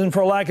 this isn't for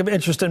a lack of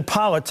interest in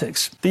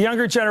politics. The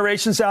younger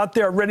generations out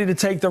there are ready to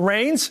take the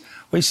reins.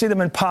 We see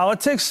them in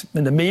politics,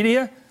 in the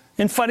media,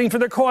 in fighting for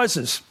their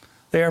causes.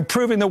 They are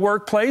improving the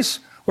workplace.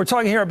 We're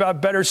talking here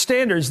about better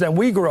standards than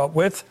we grew up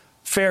with,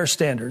 fair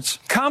standards.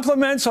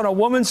 Compliments on a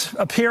woman's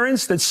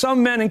appearance that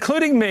some men,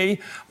 including me,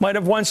 might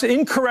have once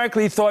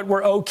incorrectly thought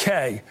were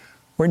okay.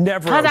 We're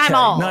never okay.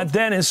 Not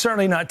then and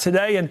certainly not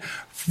today. And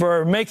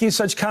for making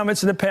such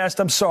comments in the past,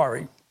 I'm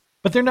sorry.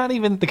 But they're not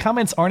even, the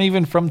comments aren't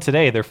even from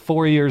today. They're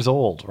 4 years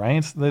old,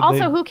 right?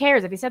 Who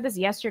cares? If he said this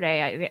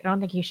yesterday, I don't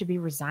think he should be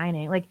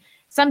resigning. Like,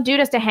 some dude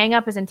has to hang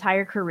up his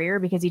entire career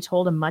because he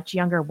told a much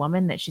younger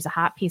woman that she's a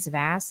hot piece of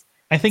ass.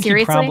 I think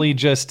Seriously? he probably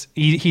just,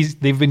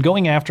 they've been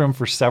going after him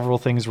for several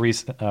things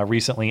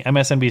recently.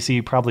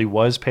 MSNBC probably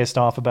was pissed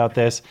off about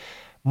this.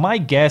 My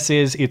guess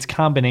is it's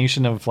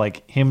combination of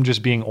like him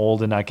just being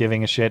old and not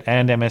giving a shit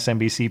and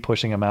MSNBC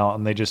pushing him out,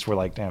 and they just were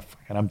like, fuck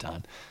it, I'm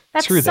done.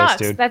 That Screw sucks.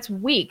 this, dude. That's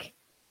weak.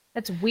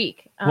 That's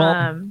weak.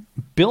 Well,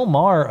 Bill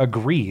Maher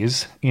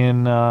agrees.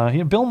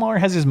 Bill Maher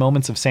has his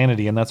moments of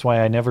sanity, and that's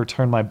why I never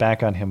turn my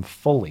back on him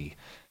fully,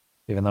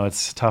 even though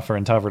it's tougher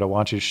and tougher to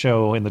watch his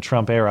show in the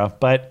Trump era.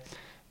 But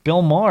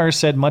Bill Maher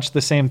said much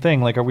the same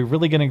thing. Like, are we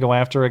really going to go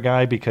after a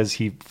guy because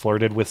he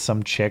flirted with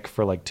some chick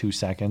for like 2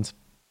 seconds?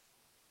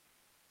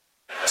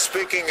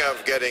 Speaking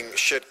of getting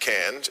shit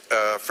canned,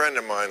 a friend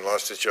of mine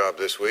lost his job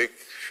this week,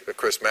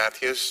 Chris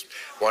Matthews.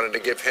 Wanted to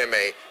give him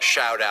a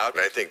shout out.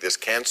 I think this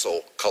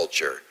cancel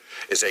culture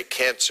is a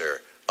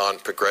cancer on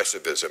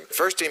progressivism.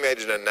 First, he made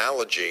an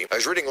analogy. I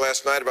was reading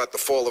last night about the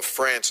fall of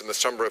France in the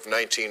summer of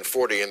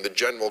 1940, and the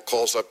general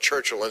calls up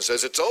Churchill and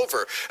says, "It's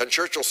over." And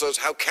Churchill says,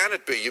 "How can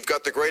it be? You've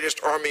got the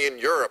greatest army in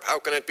Europe. How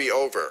can it be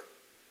over?"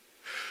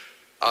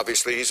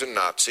 Obviously, he's a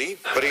Nazi,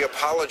 but he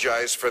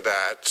apologized for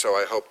that, so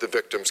I hope the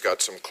victims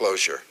got some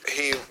closure.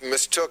 He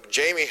mistook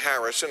Jamie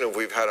Harrison, who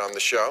we've had on the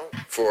show,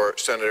 for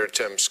Senator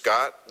Tim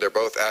Scott. They're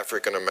both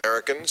African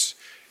Americans.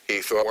 He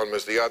thought one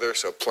was the other,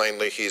 so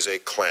plainly he's a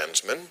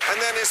Klansman.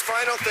 And then his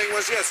final thing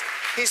was, yes,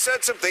 he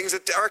said some things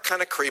that are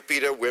kind of creepy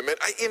to women.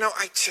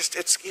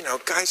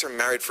 Guys are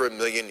married for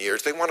 1,000,000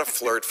 years. They want to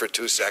flirt for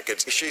 2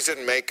 seconds. She's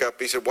in makeup.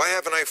 He said, "Why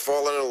haven't I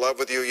fallen in love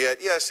with you yet?"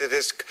 Yes, it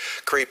is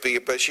creepy,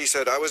 but she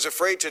said, "I was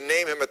afraid to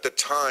name him at the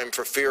time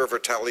for fear of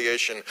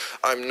retaliation.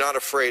 I'm not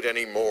afraid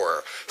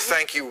anymore.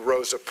 Thank you,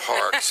 Rosa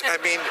Parks." I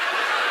mean,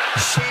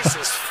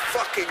 Jesus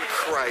fucking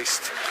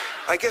Christ.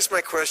 I guess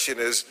my question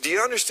is, do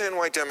you understand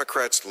why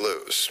Democrats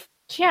lose?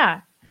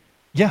 Yeah.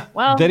 Yeah,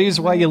 Well, that is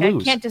why you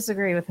lose. I can't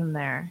disagree with him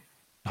there.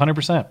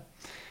 100%.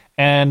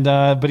 And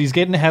but he's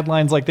getting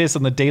headlines like this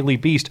in the Daily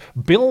Beast.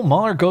 Bill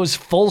Maher goes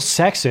full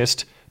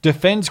sexist,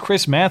 defends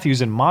Chris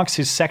Matthews, and mocks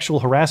his sexual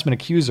harassment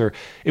accuser.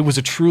 It was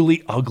a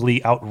truly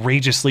ugly,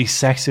 outrageously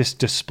sexist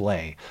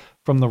display.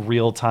 From the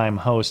Real-Time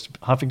Host,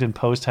 Huffington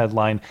Post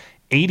headline,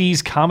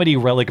 80s comedy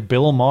relic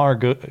Bill Maher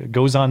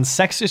goes on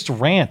sexist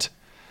rant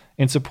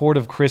in support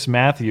of Chris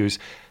Matthews.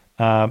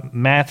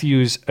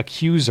 Matthews'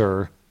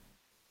 accuser,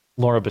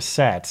 Laura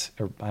Bassett,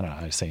 or I don't know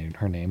how to say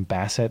her name,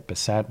 Bassett,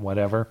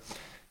 whatever.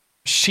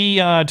 She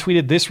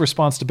tweeted this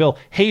response to Bill: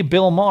 "Hey,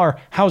 Bill Maher,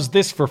 how's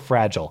this for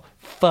fragile?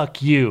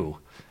 Fuck you."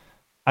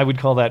 I would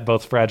call that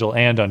both fragile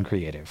and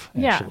uncreative,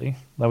 actually. Yeah.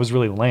 That was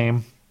really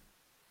lame.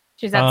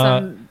 She's at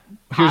some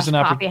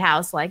coffee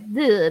house like,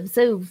 I'm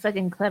so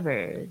fucking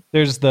clever.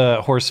 There's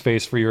the horse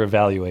face for your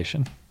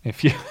evaluation,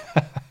 if you,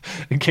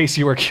 in case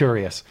you were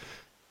curious.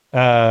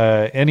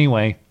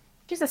 Anyway.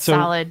 She's a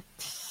solid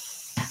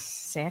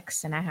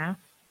 6.5.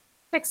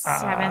 6,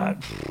 7.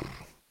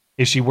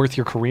 Is she worth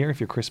your career if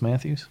you're Chris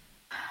Matthews?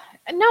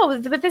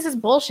 No, but this is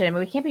bullshit. I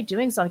mean, we can't be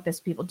doing stuff like this,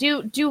 people.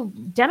 Do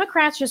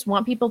Democrats just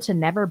want people to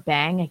never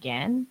bang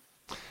again?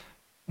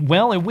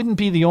 Well, it wouldn't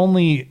be the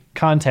only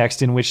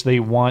context in which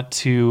they want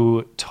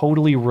to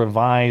totally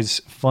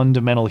revise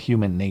fundamental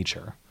human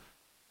nature.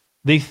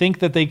 They think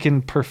that they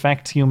can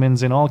perfect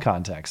humans in all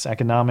contexts,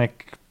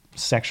 economic,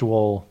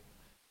 sexual,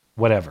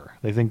 whatever.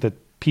 They think that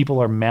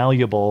people are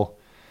malleable,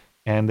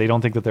 and they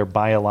don't think that they're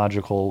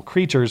biological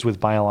creatures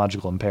with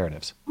biological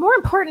imperatives. More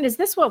important, is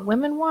this what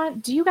women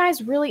want? Do you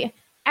guys really,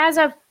 as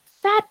a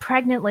fat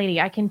pregnant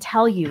lady, I can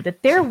tell you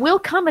that there will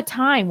come a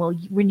time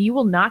when you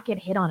will not get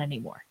hit on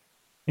anymore.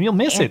 And you'll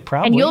miss it,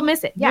 probably. And you'll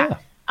miss it, yeah.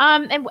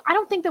 And I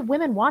don't think that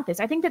women want this.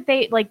 I think that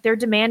they're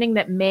demanding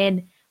that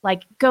men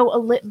like go a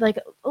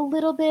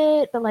little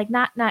bit, but like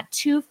not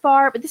too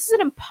far. But this is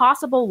an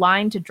impossible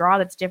line to draw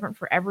that's different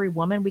for every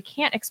woman. We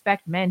can't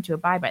expect men to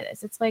abide by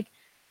this. It's like,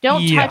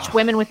 don't touch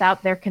women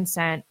without their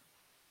consent,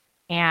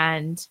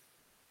 and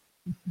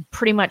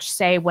pretty much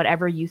say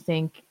whatever you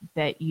think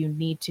that you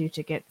need to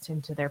get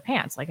into their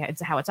pants. Like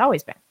it's how it's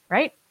always been,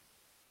 right?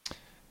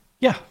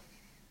 Yeah.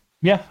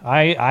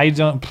 I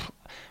don't.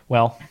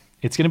 Well,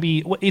 it's gonna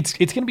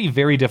be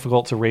very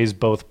difficult to raise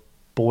both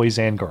boys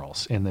and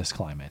girls in this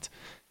climate,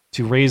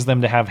 to raise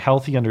them to have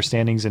healthy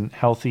understandings and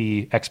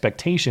healthy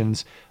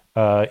expectations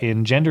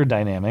in gender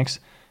dynamics,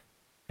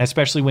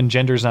 especially when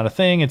gender is not a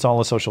thing. It's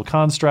all a social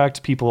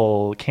construct.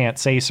 People can't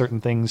say certain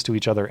things to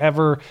each other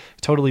ever.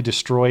 Totally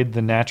destroyed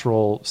the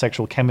natural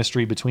sexual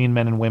chemistry between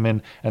men and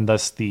women, and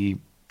thus the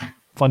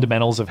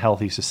fundamentals of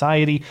healthy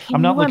society.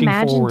 I'm not looking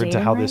forward to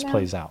how this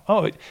plays out.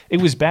 Oh,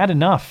 it was bad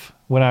enough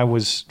when I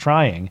was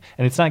trying,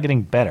 and it's not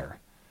getting better.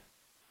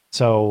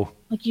 So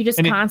like you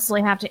just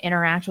constantly have to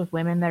interact with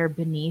women that are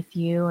beneath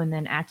you and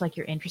then act like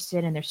you're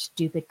interested in their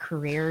stupid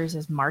careers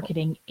as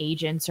marketing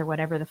agents or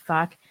whatever the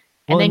fuck.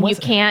 And then you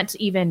can't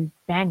even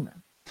bang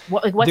them.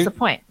 What's the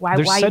point? Why?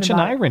 There's why such even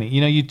an bother? irony.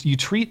 You know, you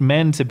treat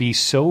men to be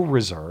so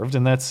reserved,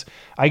 and that's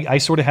I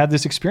sort of had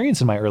this experience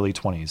in my early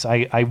 20s.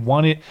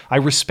 I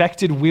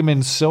respected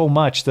women so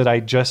much that I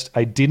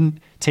didn't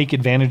take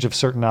advantage of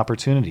certain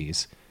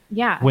opportunities.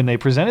 Yeah. When they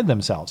presented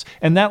themselves,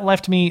 and that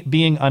left me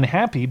being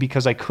unhappy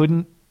because I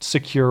couldn't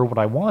secure what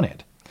I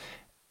wanted.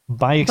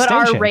 By extension,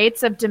 but are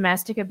rates of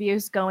domestic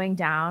abuse going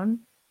down?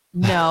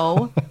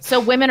 No.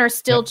 So women are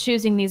still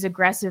choosing these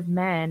aggressive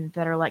men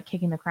that are like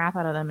kicking the crap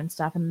out of them and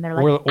stuff, and they're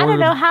like, I don't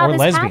know how this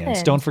lesbians.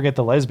 happened. Don't forget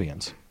the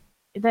lesbians.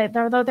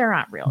 Though they're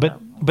not real.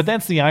 But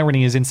that's the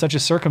irony, is in such a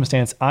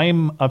circumstance,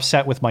 I'm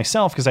upset with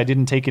myself because I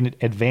didn't take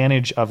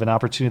advantage of an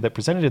opportunity that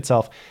presented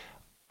itself.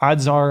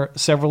 Odds are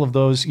several of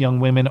those young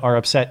women are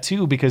upset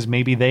too, because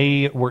maybe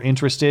they were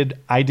interested.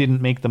 I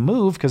didn't make the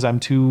move because I'm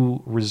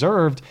too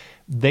reserved.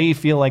 They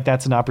feel like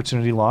that's an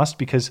opportunity lost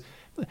because,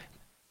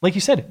 like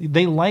you said,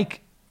 they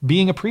like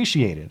being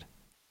appreciated.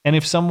 And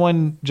if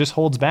someone just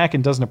holds back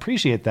and doesn't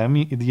appreciate them,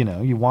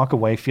 you walk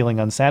away feeling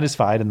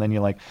unsatisfied, and then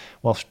you're like,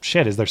 well,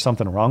 shit, is there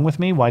something wrong with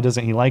me? Why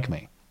doesn't he like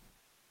me?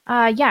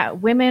 Yeah,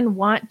 women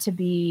want to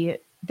be,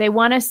 they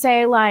want to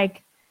say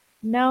like,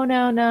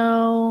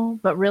 no,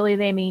 but really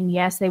they mean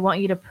yes. They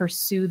want you to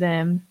pursue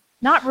them,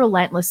 not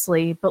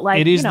relentlessly, but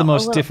like, it is the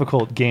most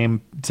difficult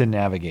game to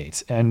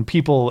navigate. And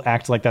people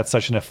act like that's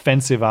such an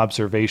offensive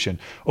observation.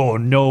 Oh,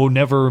 no,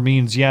 never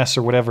means yes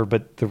or whatever.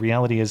 But the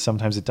reality is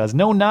sometimes it does.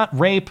 No, not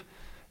rape.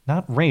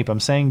 Not rape.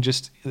 I'm saying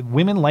just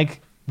women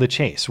like the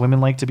chase.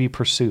 Women like to be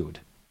pursued.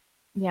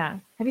 Yeah.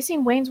 Have you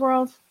seen Wayne's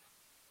World?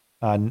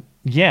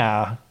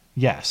 Yeah.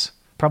 Yes.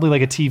 Probably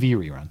like a TV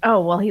rerun.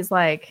 Oh, well, he's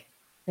like,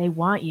 they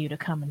want you to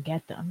come and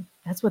get them.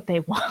 That's what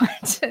they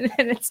want. And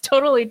it's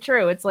totally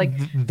true. It's like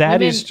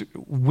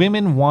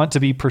women want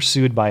to be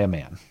pursued by a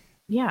man.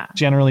 Yeah.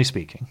 Generally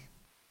speaking.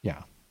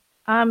 Yeah.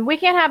 We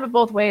can't have it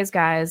both ways,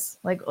 guys.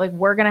 Like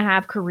we're going to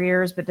have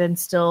careers, but then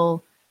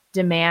still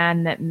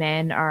demand that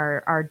men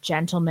are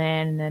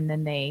gentlemen, and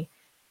then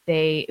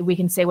we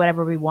can say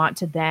whatever we want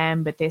to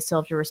them, but they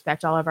still have to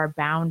respect all of our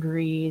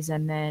boundaries,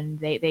 and then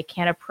they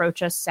can't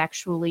approach us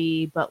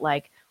sexually, but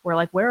like we're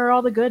like, where are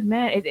all the good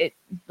men?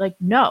 Like,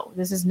 no,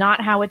 this is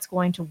not how it's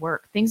going to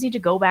work. Things need to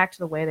go back to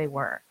the way they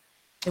were.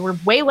 They were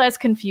way less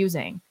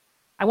confusing.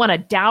 I want a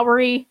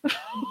dowry.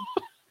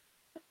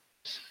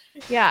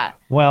 Yeah.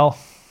 Well,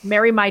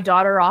 marry my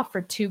daughter off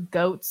for 2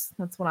 goats.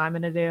 That's what I'm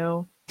going to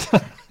do.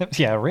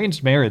 Yeah,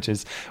 arranged marriage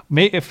is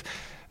maybe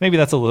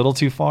that's a little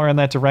too far in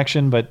that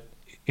direction, but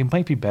it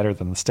might be better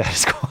than the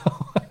status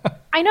quo.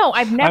 I know.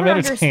 I've never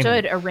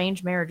understood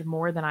arranged marriage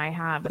more than I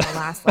have in the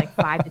last like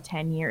 5 to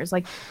 10 years.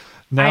 Like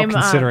now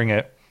considering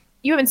it.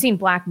 You haven't seen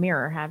Black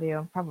Mirror, have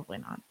you? Probably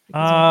not.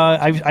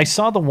 I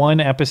saw the one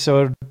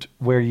episode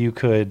where you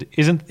could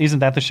isn't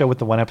that the show with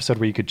the one episode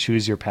where you could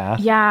choose your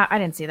path? Yeah, I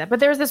didn't see that. But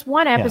there's this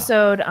one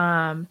episode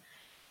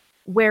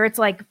where it's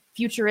like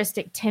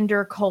futuristic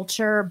Tinder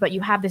culture, but you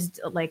have this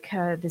like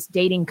this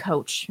dating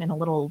coach in a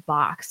little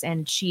box,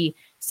 and she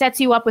sets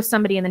you up with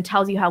somebody and then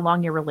tells you how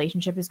long your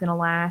relationship is going to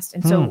last.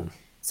 And so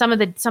some of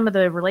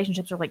the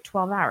relationships are like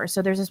 12 hours.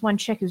 So there's this one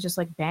chick who's just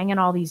like banging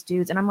all these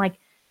dudes, and I'm like,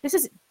 this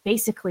is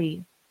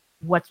basically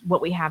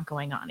what we have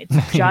going on.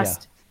 It's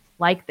just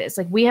like this.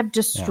 Like we have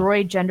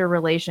destroyed gender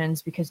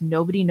relations because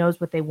nobody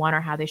knows what they want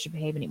or how they should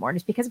behave anymore. And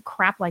it's because of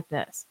crap like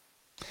this.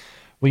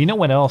 Well, you know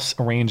what else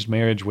arranged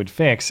marriage would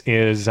fix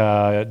is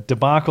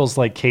debacles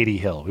like Katie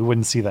Hill. We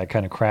wouldn't see that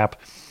kind of crap.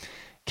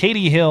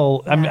 Katie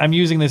Hill, I'm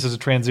using this as a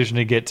transition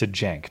to get to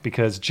Cenk,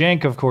 because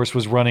Cenk, of course,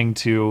 was running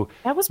to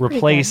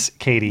replace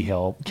Katie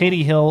Hill.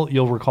 Katie Hill,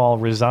 you'll recall,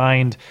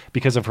 resigned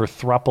because of her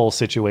throuple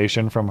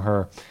situation from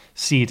her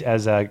seat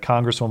as a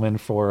congresswoman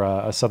for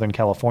a Southern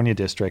California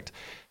district.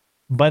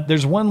 But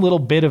there's one little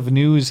bit of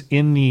news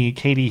in the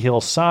Katie Hill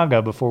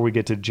saga before we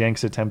get to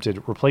Cenk's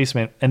attempted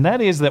replacement, and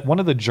that is that one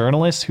of the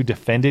journalists who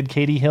defended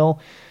Katie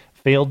Hill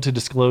failed to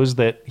disclose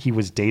that he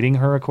was dating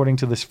her, according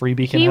to this Free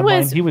Beacon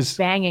headline. He was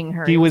banging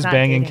her. He was not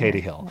banging dating Katie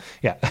her. Hill.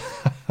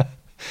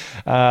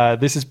 Yeah.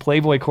 This is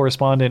Playboy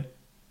correspondent,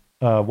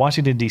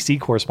 Washington, D.C.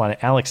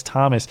 correspondent Alex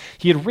Thomas.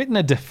 He had written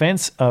a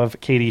defense of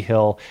Katie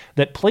Hill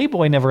that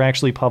Playboy never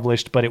actually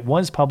published, but it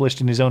was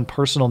published in his own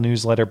personal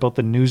newsletter. Both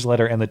the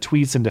newsletter and the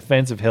tweets in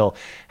defense of Hill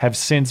have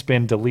since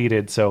been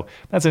deleted. So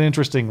that's an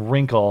interesting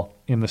wrinkle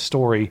in the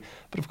story.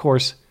 But of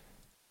course,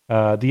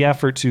 the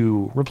effort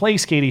to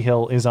replace Katie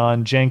Hill is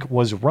on. Cenk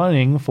was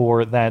running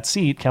for that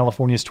seat,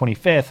 California's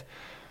 25th,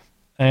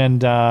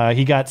 and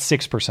he got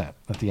 6%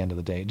 at the end of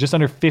the day. Just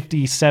under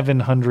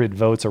 5,700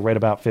 votes, or right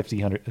about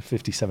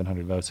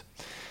 5,700 votes.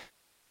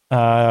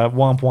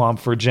 Womp womp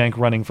for Cenk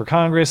running for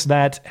Congress.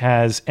 That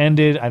has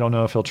ended. I don't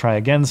know if he'll try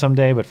again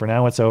someday, but for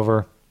now it's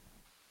over.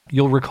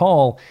 You'll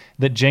recall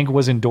that Cenk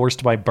was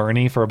endorsed by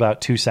Bernie for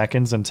about 2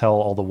 seconds until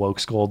all the woke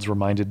scolds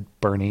reminded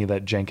Bernie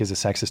that Cenk is a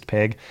sexist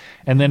pig.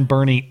 And then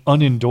Bernie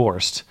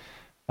unendorsed.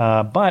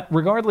 But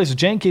regardless,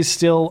 Cenk is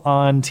still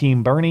on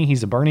Team Bernie.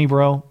 He's a Bernie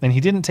bro. And he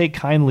didn't take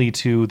kindly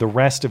to the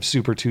rest of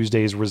Super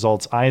Tuesday's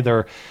results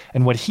either,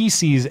 and what he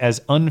sees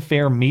as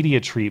unfair media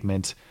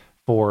treatment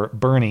for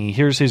Bernie.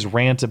 Here's his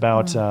rant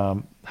about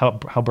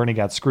how Bernie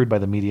got screwed by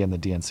the media and the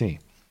DNC.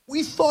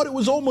 We thought it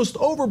was almost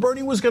over.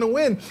 Bernie was going to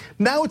win.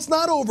 Now it's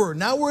not over.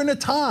 Now we're in a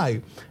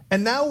tie.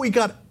 And now we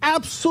got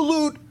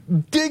absolute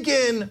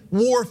dig-in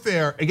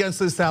warfare against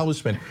the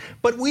establishment.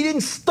 But we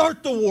didn't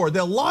start the war.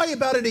 They'll lie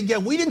about it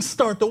again. We didn't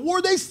start the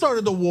war. They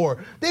started the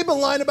war. They've been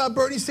lying about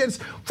Bernie Sanders.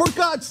 For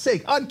God's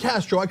sake, on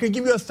Castro, I could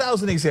give you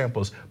 1,000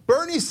 examples.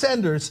 Bernie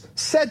Sanders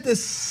said the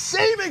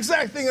same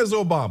exact thing as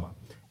Obama.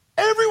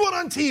 Everyone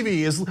on TV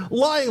is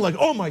lying like,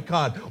 oh my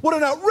God, what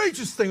an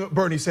outrageous thing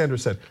Bernie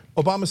Sanders said.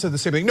 Obama said the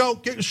same thing.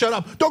 No, shut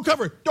up. Don't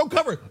cover it. Don't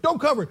cover it. Don't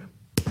cover it.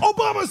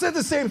 Obama said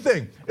the same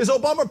thing. Is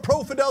Obama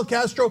pro Fidel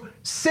Castro?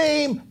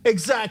 Same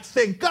exact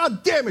thing.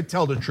 God damn it,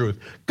 tell the truth.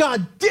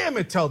 God damn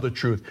it, tell the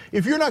truth.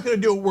 If you're not going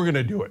to do it, we're going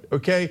to do it,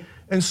 okay?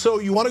 And so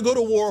you want to go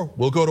to war,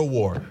 we'll go to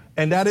war.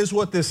 And that is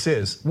what this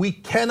is. We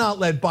cannot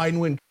let Biden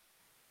win.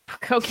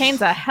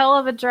 Cocaine's a hell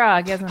of a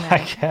drug, isn't it? I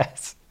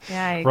guess.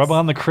 Yikes. Rub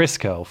on the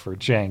Crisco for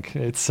Cenk.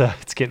 It's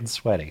getting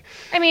sweaty.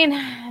 I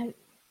mean,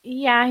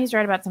 yeah, he's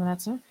right about some of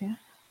that stuff, yeah.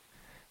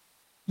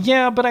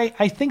 Yeah, but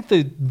I think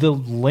the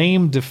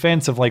lame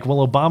defense of like,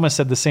 well, Obama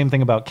said the same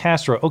thing about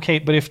Castro. Okay,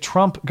 but if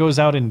Trump goes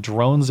out and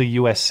drones a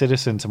U.S.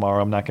 citizen tomorrow,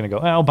 I'm not going to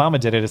go, Obama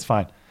did it, it's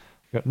fine.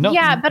 No,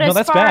 yeah, but no,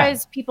 as far bad.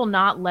 as people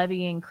not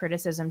levying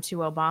criticism to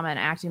Obama and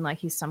acting like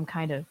he's some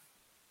kind of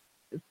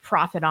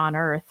prophet on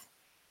earth,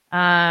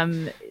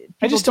 I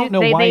just don't know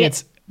why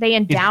they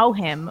endow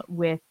him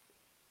with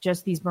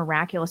just these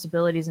miraculous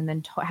abilities and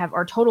then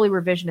are totally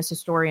revisionist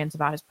historians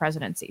about his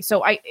presidency.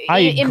 So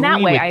in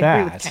that way, I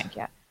agree with Cenk,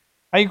 yeah.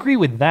 I agree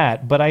with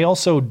that, but I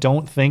also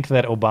don't think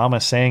that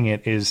Obama saying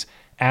it is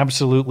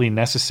absolutely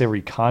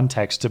necessary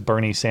context to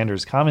Bernie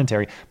Sanders'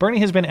 commentary. Bernie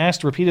has been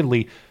asked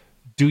repeatedly,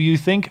 do you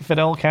think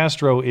Fidel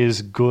Castro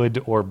is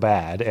good or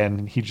bad?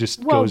 And he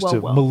just goes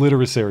to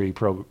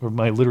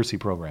my literacy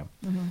program.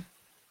 Mm-hmm.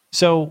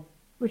 So,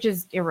 which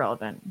is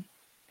irrelevant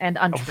and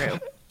untrue,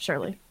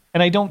 surely.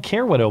 And I don't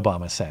care what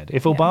Obama said.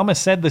 If Obama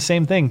said the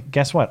same thing,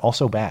 guess what?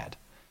 Also bad.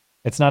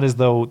 It's not as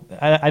though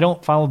I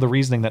don't follow the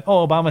reasoning that,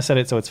 Obama said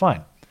it, so it's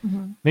fine.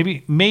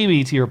 Mm-hmm.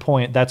 Maybe to your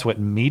point, that's what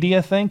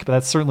media think, but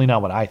that's certainly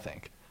not what I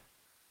think.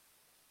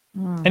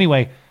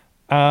 Anyway,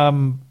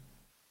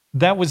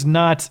 that was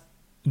not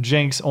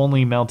Cenk's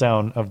only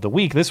meltdown of the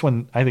week. This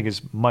one, I think,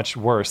 is much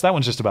worse. That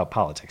one's just about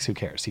politics. Who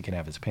cares? He can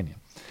have his opinion.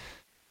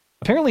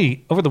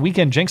 Apparently, over the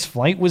weekend, Cenk's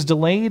flight was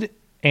delayed,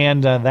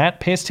 and that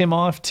pissed him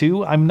off,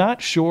 too. I'm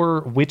not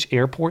sure which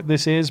airport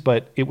this is,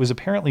 but it was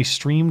apparently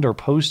streamed or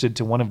posted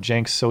to one of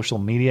Cenk's social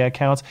media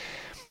accounts.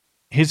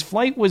 His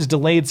flight was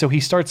delayed, so he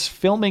starts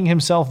filming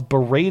himself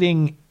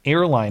berating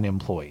airline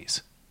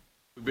employees.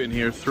 We've been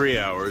here 3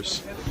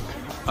 hours,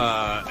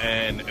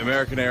 and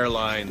American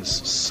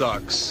Airlines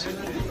sucks.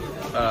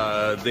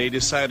 They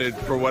decided,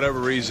 for whatever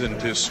reason,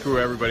 to screw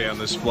everybody on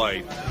this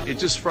flight. It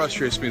just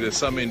frustrates me that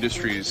some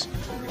industries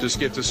just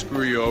get to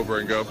screw you over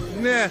and go,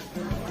 nah.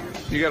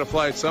 You got to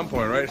fly at some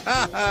point, right?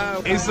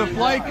 Is the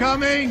flight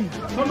coming?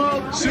 Come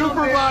on,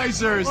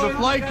 supervisor, is the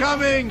flight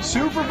coming?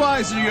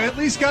 Supervisor, you at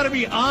least got to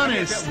be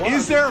honest.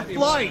 Is there a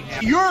flight?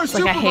 You're a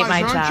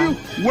supervisor, aren't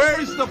you?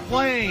 Where's the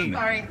plane?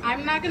 Sorry,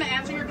 I'm not going to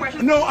answer your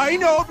question. No, I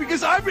know,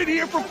 because I've been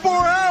here for 4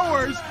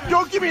 hours.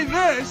 Don't give me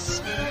this.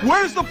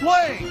 Where's the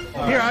plane?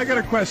 Here, I got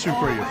a question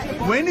for you.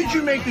 When did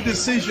you make the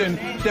decision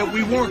that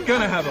we weren't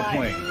going to have a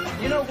plane?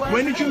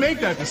 When did you make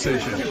that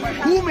decision?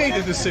 Who made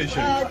the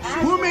decision?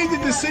 Who made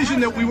the decision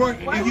that we weren't?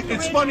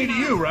 It's funny to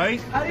you,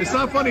 right? It's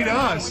not funny to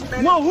us.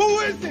 Well, who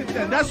is it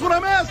then? That's what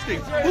I'm asking.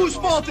 Whose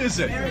fault is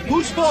it?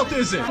 Whose fault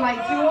is it? Flight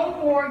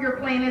 204, your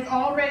plane is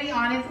already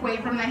on its way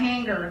from the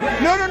hangar.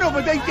 No,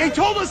 but they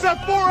told us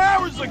that 4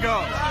 hours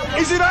ago.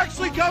 Is it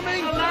actually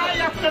coming? Lie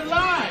after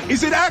lie.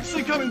 Is it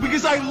actually coming?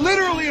 Because I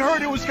literally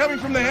heard it was coming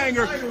from the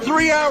hangar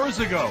 3 hours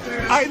ago.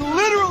 I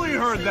literally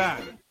heard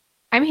that.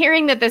 I'm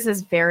hearing that this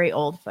is very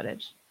old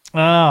footage.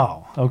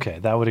 Oh, okay.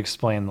 That would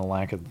explain the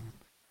lack of...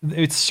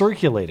 It's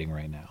circulating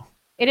right now.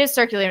 It is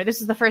circulating.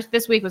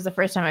 This week was the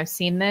first time I've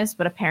seen this,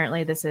 but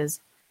apparently this is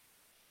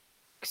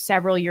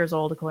several years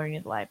old according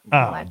to the live.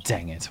 Oh,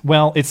 dang it.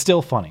 Well, it's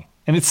still funny.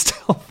 And it's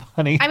still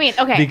funny. I mean,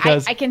 okay,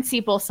 because... I can see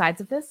both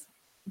sides of this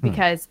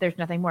because there's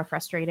nothing more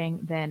frustrating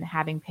than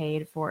having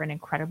paid for an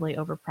incredibly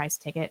overpriced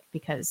ticket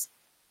because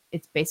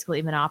it's basically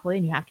a monopoly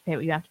and you have to pay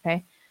what you have to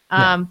pay.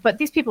 But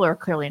these people are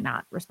clearly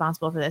not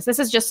responsible for this. This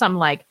is just some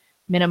like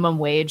minimum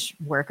wage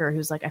worker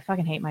who's like, I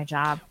fucking hate my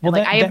job. Well,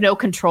 I have no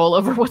control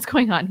over what's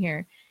going on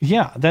here.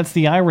 Yeah, that's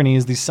the irony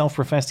is these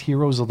self-professed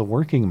heroes of the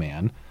working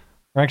man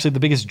are actually the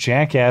biggest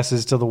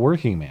jackasses to the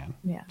working man.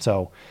 Yeah.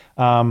 So,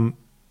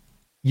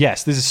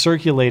 yes, this is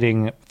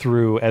circulating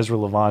through Ezra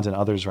Levant and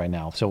others right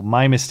now. So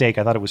my mistake,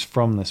 I thought it was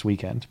from this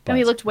weekend. But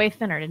he looked way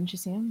thinner, didn't you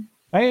see him?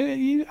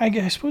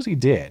 I suppose he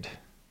did.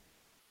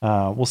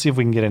 We'll see if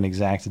we can get an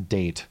exact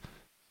date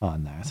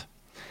on that.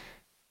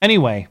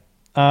 Anyway,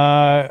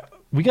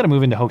 we got to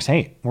move into hoax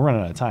hate. We're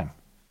running out of time.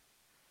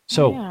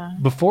 So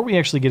before we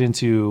actually get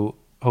into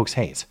hoax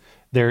hate,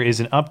 there is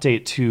an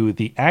update to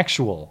the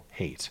actual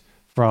hate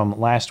from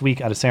last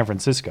week out of San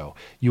Francisco.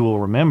 You will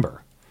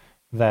remember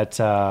that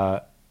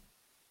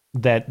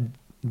that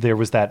there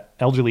was that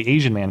elderly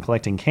Asian man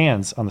collecting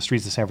cans on the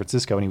streets of San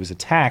Francisco, and he was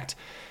attacked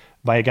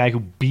by a guy who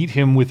beat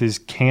him with his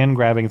can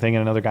grabbing thing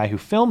and another guy who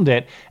filmed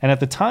it. And at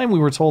the time we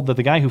were told that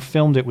the guy who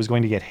filmed it was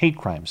going to get hate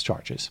crimes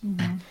charges.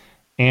 Mm-hmm.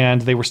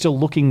 And they were still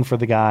looking for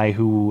the guy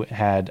who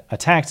had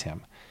attacked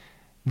him.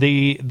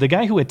 The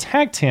guy who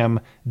attacked him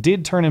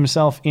did turn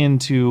himself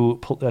into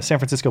San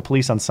Francisco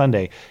police on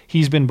Sunday.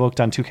 He's been booked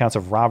on 2 counts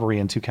of robbery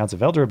and 2 counts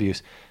of elder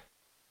abuse.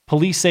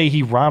 Police say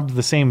he robbed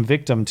the same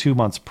victim 2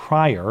 months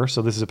prior,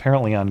 so this is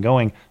apparently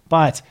ongoing.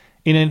 But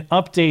in an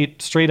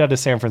update straight out of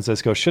San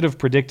Francisco, should have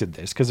predicted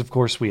this, because of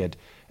course we had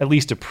at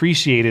least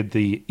appreciated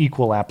the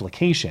equal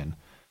application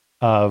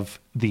of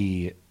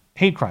the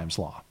hate crimes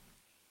law.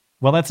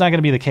 Well, that's not going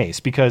to be the case,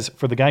 because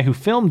for the guy who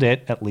filmed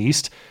it, at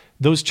least,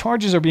 those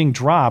charges are being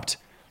dropped.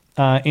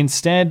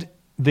 Instead,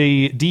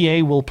 the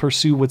DA will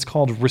pursue what's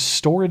called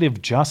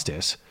restorative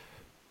justice.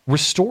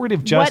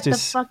 Restorative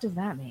justice. What the fuck does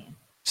that mean?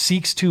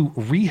 Seeks to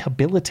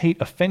rehabilitate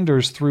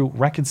offenders through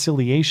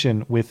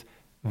reconciliation with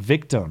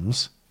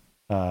victims.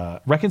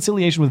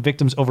 Reconciliation with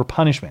victims over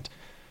punishment.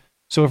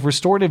 So if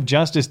restorative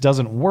justice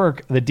doesn't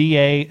work, the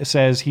DA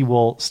says he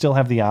will still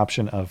have the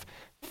option of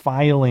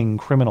filing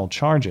criminal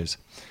charges.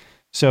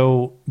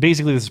 So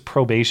basically this is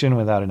probation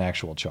without an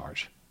actual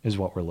charge is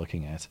what we're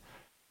looking at.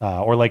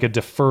 Or like a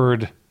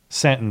deferred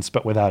sentence,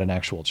 but without an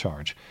actual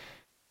charge.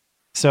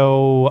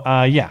 So,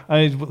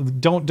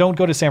 don't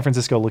go to San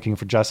Francisco looking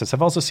for justice.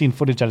 I've also seen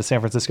footage out of San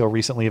Francisco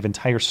recently of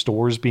entire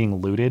stores being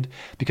looted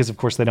because, of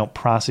course, they don't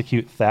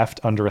prosecute theft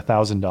under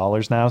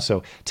 $1,000 now.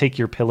 So take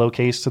your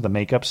pillowcase to the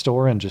makeup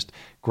store and just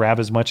grab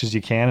as much as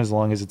you can as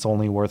long as it's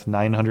only worth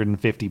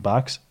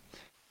 $950.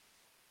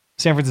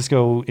 San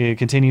Francisco, it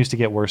continues to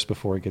get worse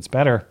before it gets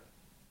better.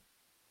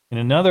 In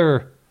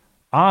another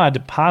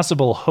odd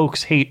possible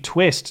hoax hate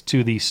twist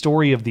to the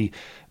story of the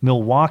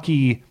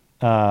Milwaukee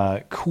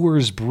Molson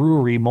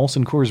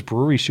Coors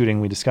Brewery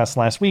shooting we discussed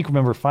last week.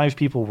 Remember, 5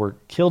 people were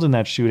killed in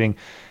that shooting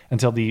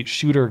until the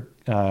shooter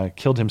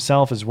killed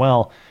himself as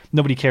well.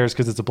 Nobody cares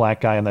because it's a black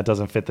guy and that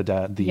doesn't fit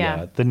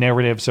the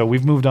narrative. So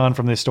we've moved on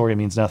from this story. It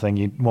means nothing.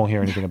 You won't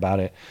hear anything about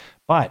it.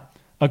 But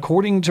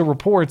according to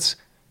reports,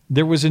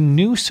 there was a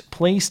noose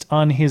placed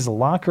on his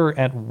locker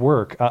at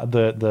work.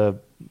 The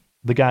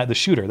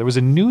shooter. There was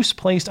a noose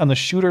placed on the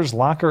shooter's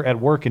locker at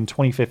work in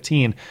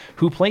 2015.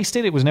 Who placed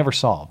it? It was never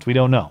solved. We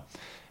don't know.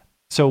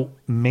 So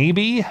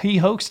maybe he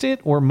hoaxed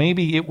it, or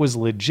maybe it was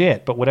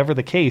legit. But whatever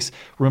the case,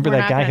 remember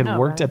that guy had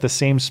worked at the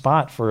same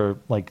spot for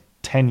like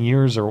 10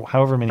 years or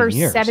however many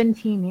years. For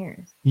 17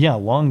 years. Yeah,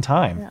 long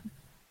time.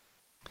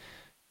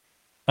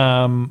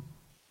 Yeah.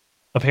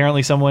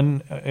 Apparently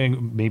someone,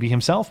 maybe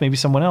himself, maybe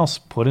someone else,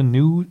 put a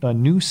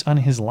noose on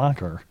his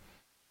locker.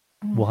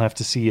 We'll have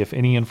to see if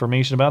any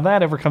information about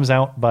that ever comes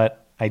out,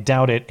 but I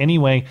doubt it.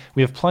 Anyway,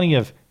 we have plenty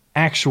of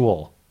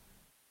actual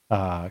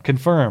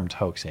confirmed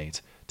hoax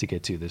hate to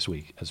get to this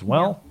week as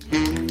well.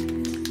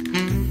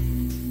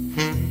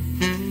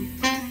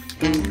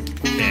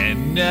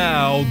 And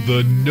now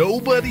the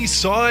nobody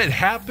saw it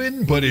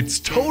happen, but it's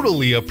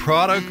totally a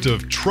product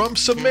of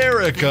Trump's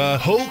America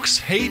hoax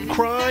hate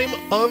crime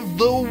of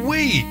the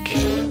week.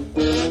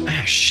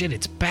 Ah, shit,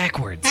 it's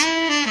backwards.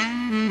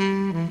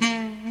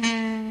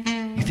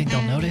 You think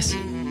they'll notice?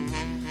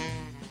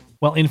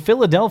 Well, in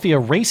Philadelphia,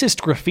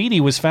 racist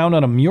graffiti was found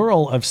on a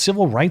mural of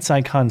civil rights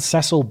icon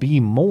Cecil B.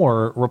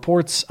 Moore.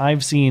 Reports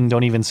I've seen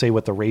don't even say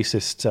what the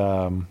racist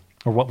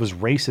or what was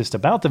racist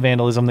about the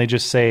vandalism. They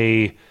just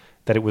say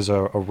that it was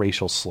a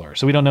racial slur.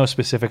 So we don't know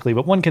specifically,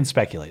 but one can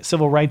speculate.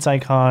 Civil rights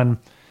icon,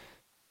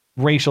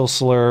 racial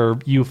slur,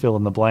 you fill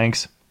in the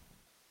blanks.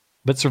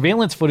 But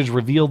surveillance footage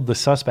revealed the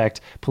suspect.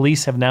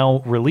 Police have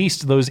now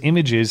released those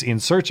images in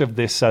search of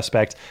this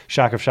suspect.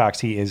 Shock of shocks,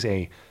 he is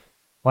a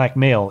black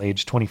male,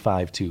 aged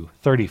 25 to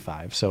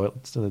 35. So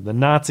the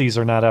Nazis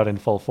are not out in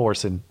full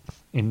force in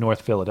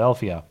North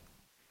Philadelphia.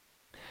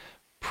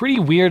 Pretty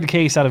weird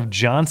case out of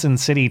Johnson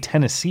City,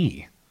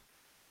 Tennessee.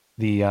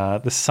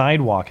 The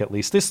sidewalk, at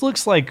least. This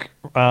looks like,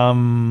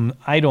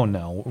 I don't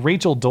know,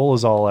 Rachel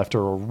Dolezal after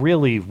a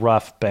really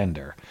rough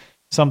bender.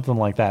 Something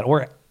like that.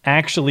 Or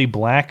actually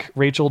black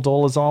Rachel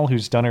Dolezal,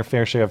 who's done her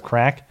fair share of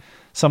crack.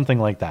 Something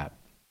like that.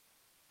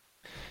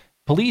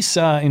 Police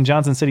in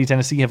Johnson City,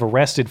 Tennessee have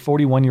arrested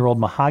 41-year-old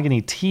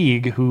Mahogany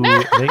Teague, who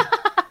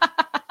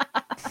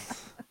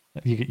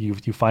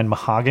you find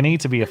Mahogany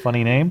to be a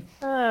funny name?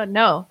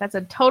 No, that's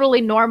a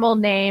totally normal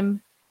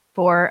name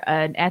for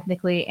an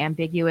ethnically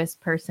ambiguous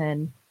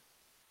person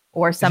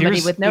or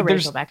somebody with no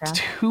racial background.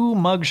 There's 2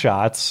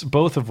 mugshots,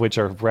 both of which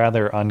are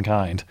rather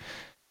unkind.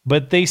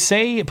 But police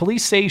say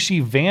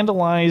she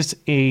vandalized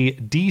a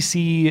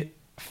DC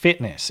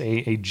Fitness,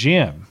 a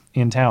gym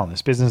in town.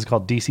 This business is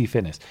called DC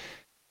Fitness.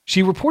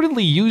 She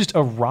reportedly used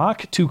a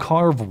rock to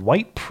carve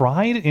white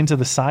pride into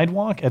the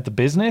sidewalk at the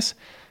business.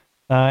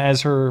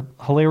 As her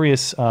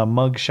hilarious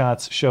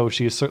mugshots show,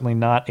 she is certainly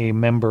not a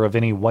member of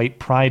any white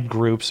pride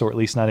groups, or at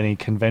least not any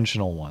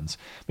conventional ones.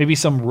 Maybe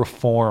some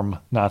reform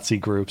Nazi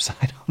groups.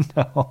 I don't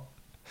know.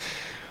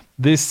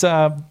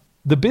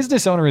 The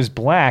business owner is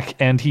black,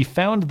 and he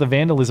found the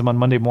vandalism on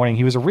Monday morning.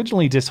 He was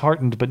originally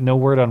disheartened, but no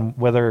word on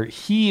whether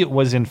he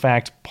was in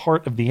fact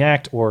part of the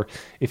act or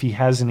if he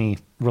has any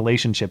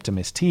relationship to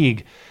Miss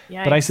Teague.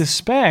 Yikes. But I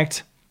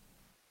suspect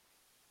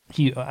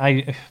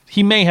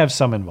he may have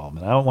some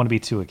involvement. I don't want to be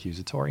too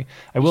accusatory.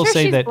 I will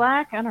say she's that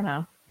black. I don't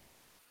know.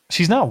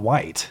 She's not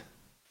white.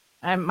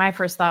 My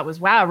first thought was,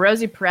 wow,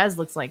 Rosie Perez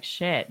looks like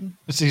shit.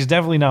 She's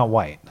definitely not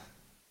white.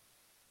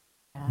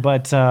 Yeah.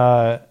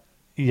 But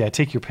yeah,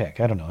 take your pick.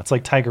 I don't know. It's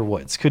like Tiger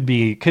Woods. Could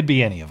be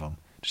any of them.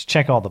 Just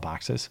check all the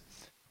boxes.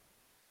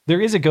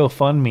 There is a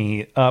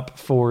GoFundMe up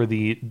for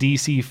the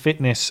DC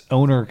Fitness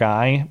owner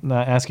guy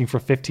asking for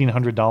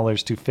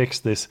 $1,500 to fix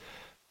this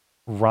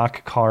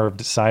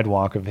rock-carved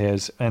sidewalk of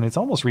his, and it's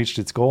almost reached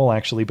its goal,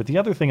 actually. But the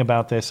other thing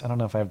about this, I don't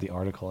know if I have the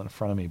article in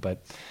front of me,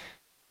 but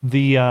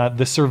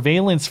the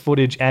surveillance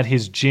footage at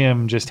his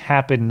gym just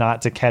happened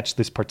not to catch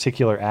this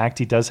particular act.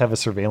 He does have a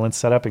surveillance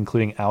setup,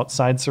 including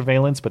outside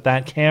surveillance, but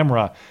that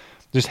camera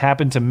just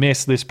happened to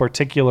miss this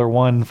particular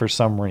one for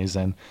some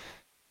reason.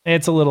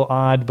 It's a little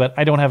odd, but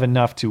I don't have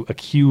enough to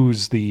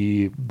accuse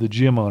the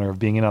gym owner of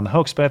being in on the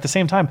hoax. But at the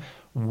same time,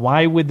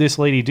 why would this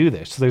lady do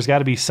this? There's got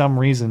to be some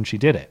reason she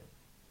did it.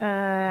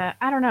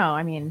 I don't know.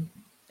 I mean,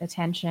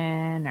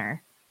 attention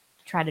or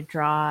try to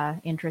draw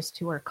interest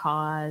to her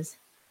cause.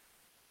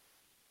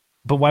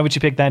 But why would she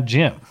pick that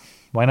gym?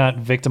 Why not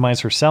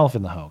victimize herself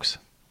in the hoax?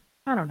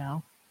 I don't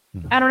know.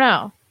 I don't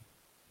know.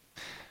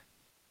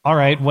 All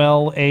right.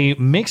 Well, a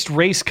mixed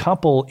race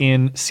couple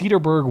in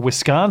Cedarburg,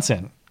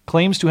 Wisconsin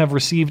claims to have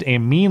received a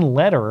mean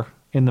letter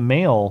in the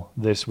mail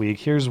this week.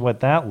 Here's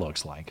what that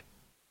looks like.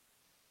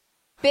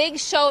 Big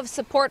show of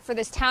support for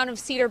this town of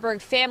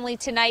Cedarburg family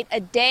tonight, a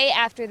day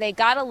after they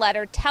got a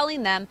letter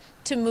telling them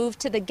to move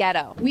to the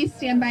ghetto. We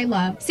stand by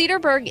love.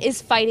 Cedarburg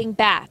is fighting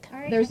back.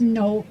 There's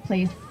no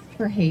place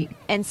for hate.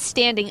 And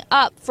standing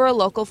up for a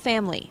local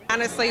family.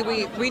 Honestly,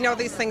 we know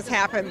these things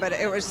happen, but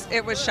it was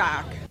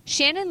shock.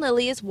 Shannon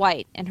Lilly is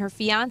white and her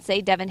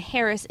fiance, Devin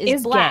Harris,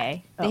 is black.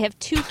 Gay. They have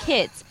 2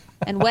 kids.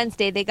 And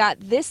Wednesday, they got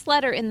this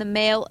letter in the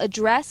mail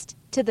addressed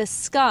to the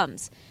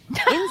scums.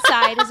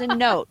 Inside is a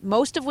note,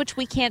 most of which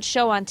we can't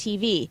show on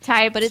TV.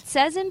 But it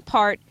says in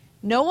part,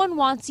 no one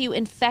wants you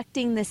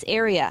infecting this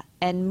area,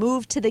 and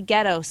move to the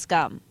ghetto,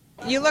 scum.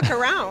 You look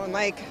around,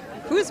 like,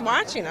 who's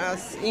watching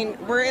us?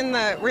 We're in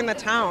the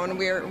town,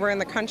 we're in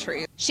the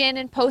country.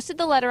 Shannon posted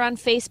the letter on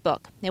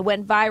Facebook. It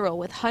went viral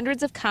with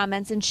hundreds of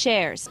comments and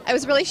shares. I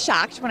was really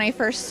shocked when I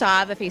first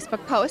saw the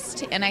Facebook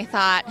post, and I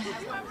thought,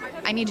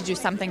 I need to do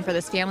something for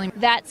this family.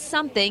 That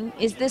something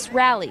is this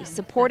rally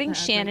supporting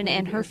Shannon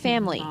and her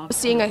family.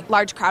 Seeing a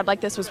large crowd like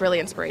this was really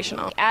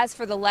inspirational. As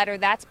for the letter,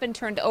 that's been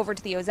turned over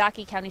to the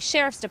Ozaukee County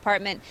Sheriff's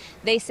Department.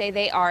 They say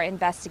they are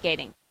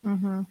investigating.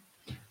 Mm-hmm.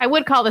 I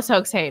would call this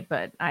hoax hate,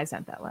 but I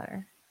sent that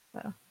letter.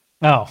 So.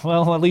 Oh,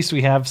 well, at least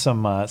we have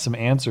some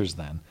answers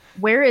then.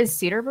 Where is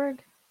Cedarburg?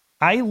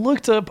 I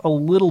looked up a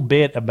little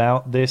bit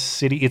about this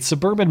city. It's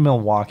suburban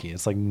Milwaukee.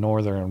 It's like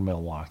northern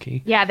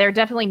Milwaukee. Yeah, there are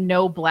definitely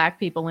no black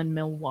people in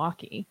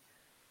Milwaukee.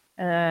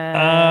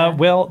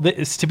 Well,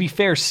 to be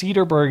fair,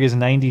 Cedarburg is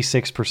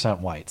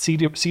 96% white.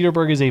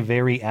 Cedarburg is a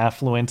very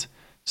affluent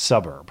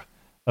suburb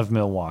of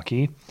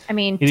Milwaukee. I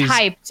mean,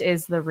 typed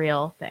is the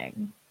real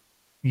thing.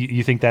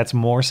 You think that's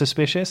more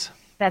suspicious?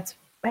 This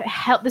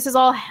is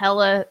all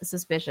hella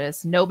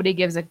suspicious. Nobody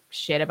gives a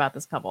shit about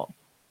this couple.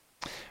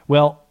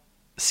 Well,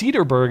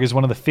 Cedarburg is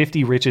one of the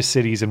 50 richest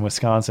cities in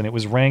Wisconsin. It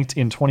was ranked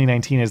in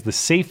 2019 as the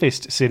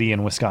safest city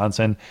in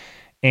Wisconsin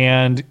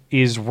and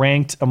is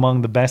ranked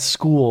among the best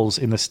schools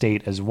in the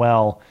state as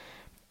well.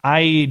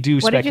 I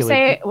do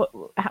speculate. What did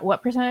you say?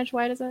 What percentage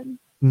white is it?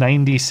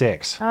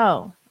 96.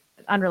 Oh,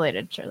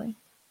 unrelated, surely.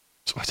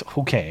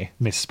 Okay,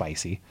 Miss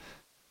Spicy.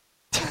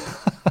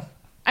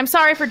 I'm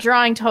sorry for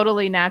drawing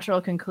totally natural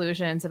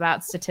conclusions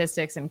about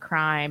statistics and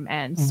crime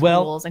and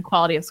schools and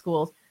quality of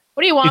schools.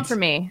 What do you want from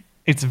me?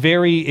 It's a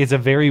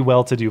very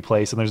well-to-do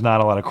place, and there's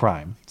not a lot of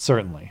crime.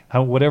 Certainly,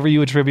 whatever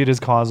you attribute as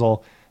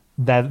causal,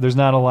 that there's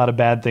not a lot of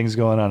bad things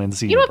going on in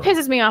Cedarburg. You know what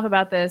pisses me off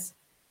about this?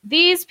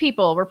 These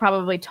people were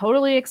probably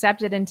totally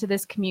accepted into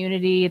this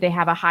community. They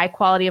have a high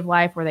quality of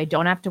life where they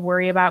don't have to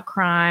worry about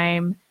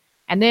crime.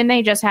 And then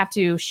they just have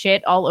to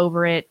shit all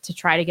over it to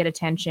try to get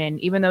attention,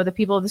 even though the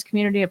people of this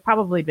community have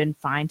probably been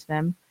fine to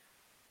them.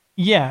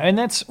 Yeah, and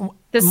that's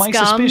my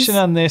suspicion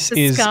on this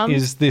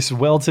is this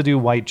well-to-do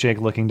white chick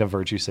looking to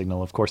virtue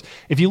signal, of course.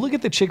 If you look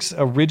at the chick's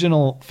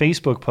original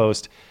Facebook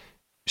post,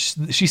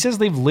 she says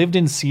they've lived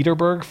in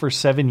Cedarburg for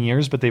 7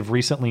 years, but they've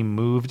recently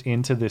moved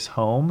into this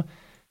home.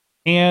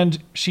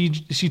 And she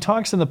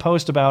talks in the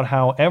post about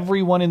how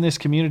everyone in this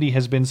community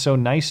has been so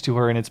nice to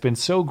her, and it's been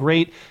so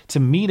great to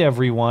meet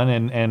everyone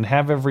and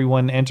have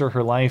everyone enter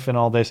her life and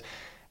all this.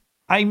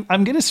 I'm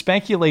going to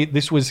speculate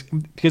this was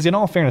because, in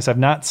all fairness, I've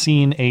not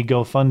seen a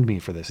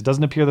GoFundMe for this. It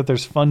doesn't appear that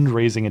there's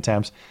fundraising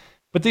attempts,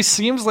 but this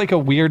seems like a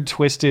weird,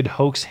 twisted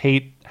hoax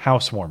hate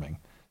housewarming.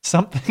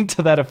 Something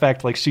to that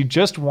effect. Like she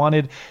just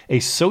wanted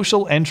a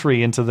social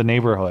entry into the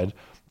neighborhood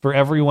for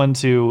everyone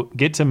to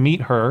get to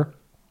meet her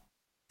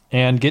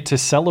and get to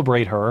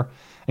celebrate her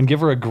and give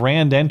her a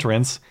grand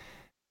entrance.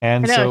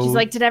 And I know, so she's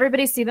like, did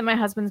everybody see that my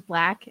husband's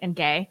black and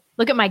gay?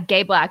 Look at my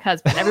gay black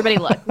husband. Everybody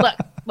look, look.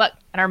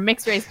 And our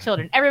mixed race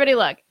children. Everybody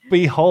look.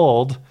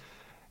 Behold,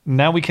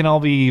 now we can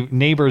all be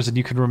neighbors and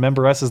you can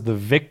remember us as the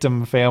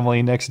victim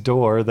family next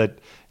door that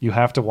you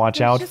have to watch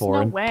out for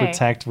and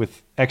protect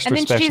with extra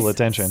special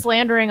attention.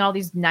 Slandering all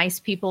these nice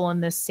people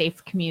in this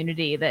safe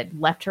community that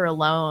left her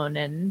alone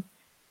and,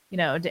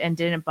 and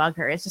didn't bug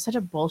her. It's just such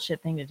a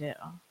bullshit thing to do.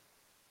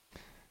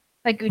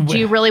 Like, do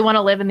you really want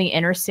to live in the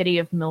inner city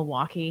of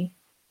Milwaukee?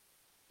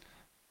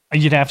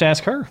 You'd have to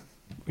ask her.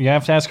 You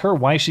have to ask her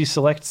why she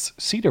selects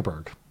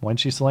Cedarburg. Why did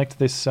she select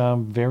this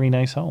very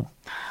nice home?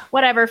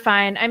 Whatever,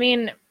 fine. I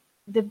mean,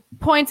 the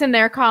points in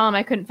their column,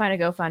 I couldn't find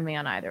a GoFundMe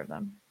on either of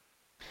them.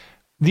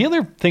 The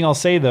other thing I'll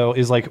say, though,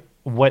 is like,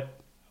 what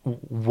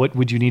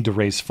would you need to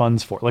raise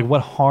funds for? Like,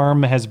 what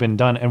harm has been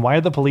done? And why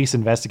are the police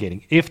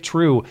investigating? If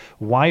true,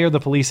 why are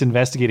the police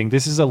investigating?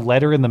 This is a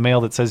letter in the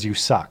mail that says you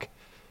suck.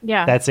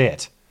 Yeah. That's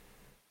it.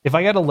 If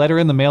I got a letter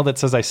in the mail that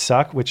says I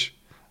suck, which,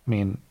 I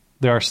mean,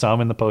 there are some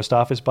in the post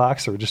office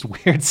box or just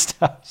weird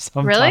stuff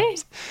sometimes. Really?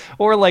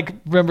 Or like,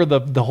 remember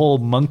the whole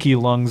monkey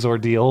lungs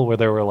ordeal where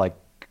there were like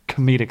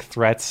comedic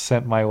threats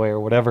sent my way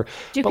or whatever.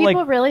 Do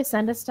people really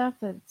send us stuff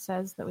that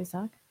says that we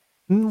suck?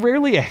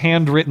 Rarely a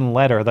handwritten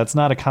letter. That's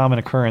not a common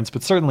occurrence,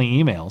 but certainly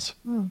emails.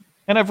 Mm.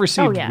 And I've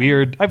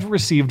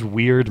received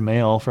weird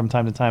mail from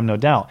time to time, no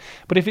doubt.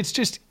 But if it's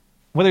just,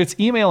 whether it's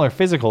email or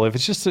physical, if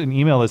it's just an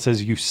email that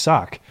says you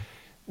suck,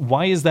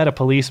 why is that a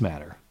police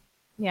matter?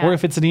 Yeah. Or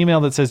if it's an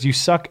email that says you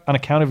suck on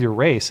account of your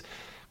race,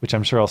 which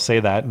I'm sure I'll say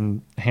that,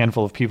 and a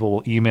handful of people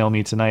will email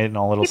me tonight, and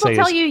all it'll say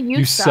is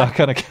you suck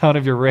on account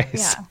of your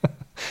race. Yeah.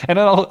 And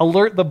I'll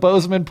alert the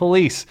Bozeman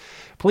police.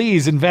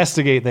 Please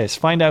investigate this.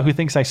 Find out who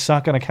thinks I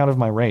suck on account of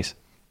my race.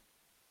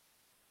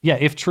 Yeah,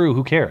 if true,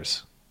 who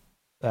cares?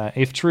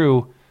 If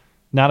true,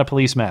 not a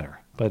police matter.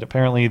 But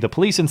apparently the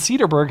police in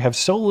Cedarburg have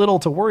so little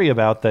to worry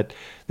about that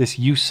this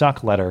you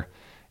suck letter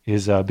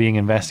is being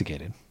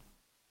investigated.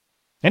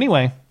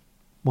 Anyway,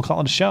 we'll call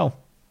it a show.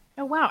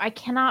 Oh, wow. I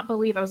cannot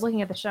believe I was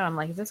looking at the show. I'm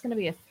like, is this going to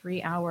be a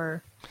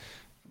 3-hour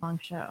long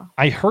show?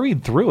 I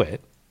hurried through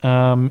it.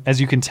 As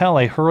you can tell,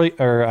 I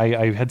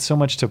had so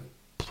much to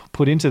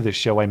put into this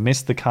show. I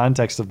missed the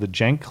context of the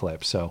Cenk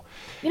clip. So,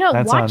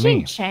 that's watching on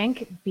me.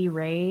 Cenk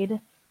berate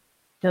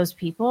those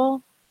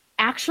people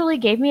actually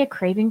gave me a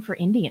craving for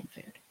Indian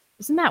food.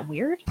 Isn't that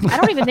weird? I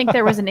don't even think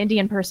there was an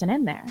Indian person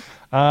in there.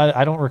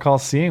 I don't recall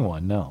seeing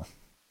one. No.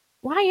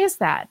 Why is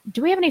that?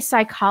 Do we have any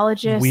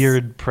psychologists?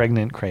 Weird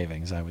pregnant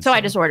cravings, I would say. So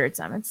I just ordered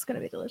some. It's going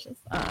to be delicious.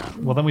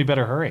 Well, then we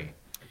better hurry.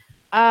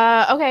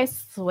 Okay,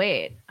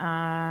 sweet.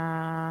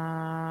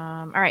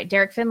 All right,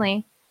 Derek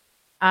Finley.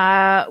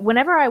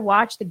 Whenever I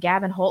watch the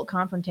Gavin Holt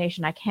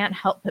confrontation, I can't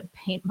help but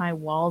paint my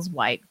walls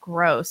white.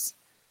 Gross.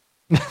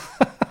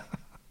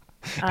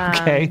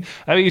 Okay.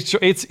 I mean,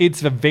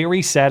 it's a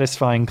very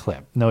satisfying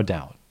clip, no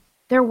doubt.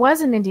 There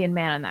was an Indian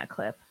man in that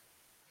clip.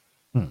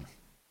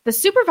 The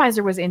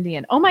supervisor was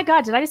Indian. Oh my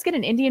God, did I just get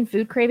an Indian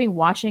food craving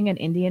watching an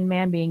Indian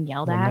man being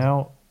yelled at?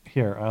 Now,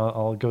 here,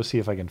 I'll go see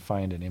if I can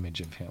find an image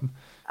of him.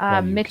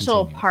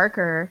 Mitchell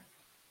Parker,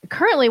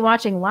 currently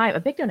watching live, a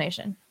big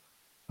donation.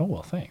 Oh,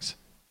 well, thanks.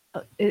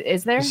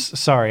 Is there?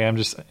 Sorry, I'm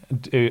just,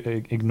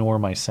 ignore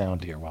my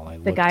sound here while I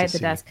look. The guy at the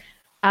desk.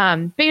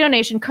 Big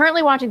donation,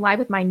 currently watching live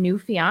with my new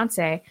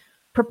fiance.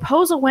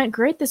 Proposal went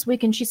great this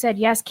week, and she said,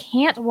 yes,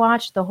 can't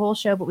watch the whole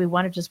show, but we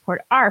wanted to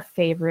support our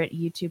favorite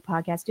YouTube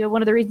podcast duo.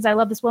 One of the reasons I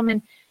love this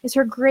woman is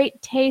her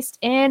great taste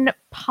in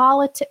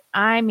podcasts.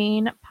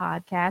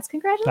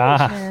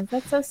 Congratulations.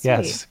 That's so sweet.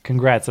 Yes,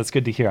 congrats. That's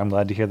good to hear. I'm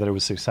glad to hear that it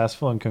was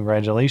successful, and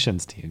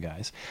congratulations to you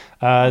guys.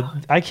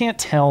 I can't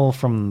tell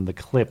from the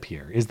clip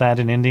here. Is that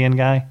an Indian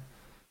guy?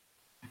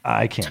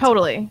 I can't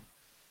totally tell.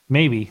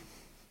 Maybe.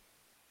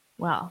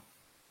 Well,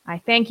 I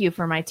thank you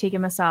for my tikka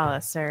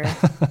masala, sir.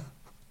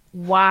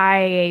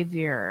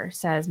 Wyavier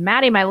says,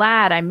 Maddie, my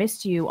lad, I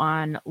missed you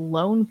on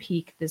Lone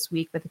Peak this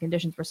week, but the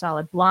conditions were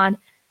solid. Blonde,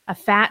 a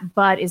fat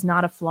butt is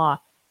not a flaw.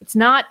 It's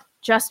not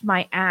just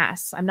my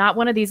ass. I'm not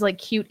one of these like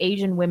cute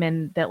Asian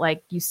women that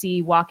like you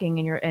see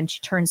walking and she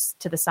turns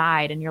to the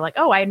side and you're like,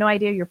 oh, I had no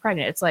idea you're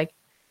pregnant. It's like,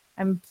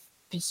 I'm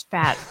just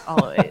fat.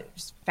 All of it,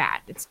 just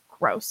fat. It's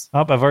gross. Oh,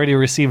 I've already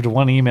received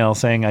one email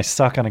saying I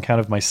suck on account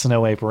of my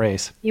snow ape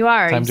race. You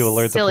are. Time to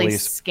alert the silly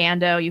police.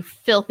 Scando, you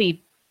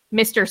filthy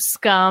Mr.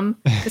 Scum.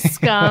 The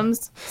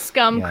Scums.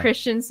 Scum Yeah.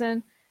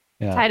 Christensen.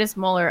 Yeah. Titus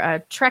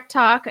Muller. Trek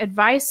Talk.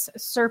 Advice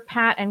Sir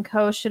Pat and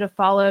co. should have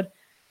followed.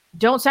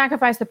 Don't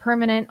sacrifice the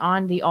permanent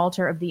on the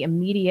altar of the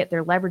immediate.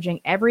 They're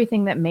leveraging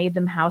everything that made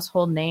them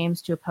household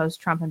names to oppose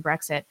Trump and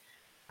Brexit.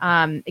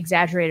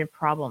 Exaggerated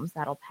problems.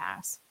 That'll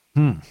pass.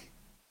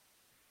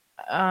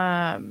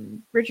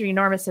 Richard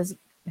Enormous says,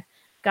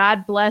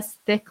 God bless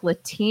thick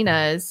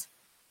Latinas.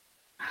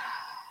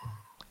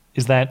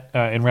 Is that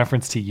in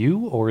reference to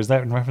you, or is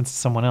that in reference to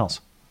someone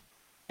else?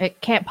 It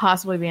can't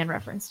possibly be in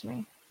reference to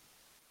me.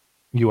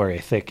 You are a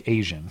thick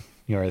Asian.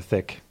 You are a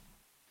thick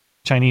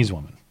Chinese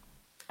woman.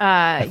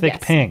 A thick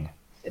yes. ping.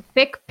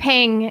 Thick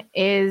Ping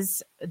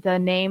is the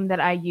name that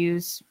I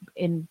use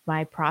in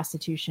my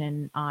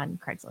prostitution on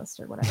Craigslist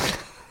or whatever.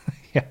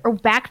 Yeah. Or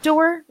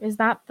Backdoor? Is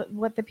that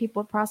what the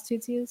people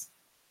prostitutes use?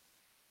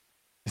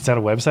 Is that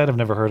a website? I've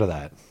never heard of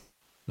that.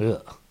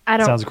 Ugh.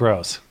 Sounds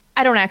gross.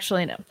 I don't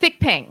actually know. Thick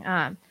Ping.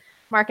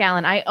 Mark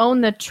Allen, I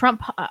own the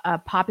Trump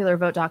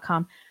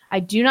popularvote.com. I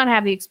do not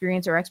have the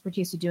experience or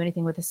expertise to do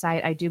anything with the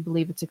site. I do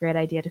believe it's a great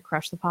idea to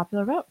crush the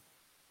popular vote.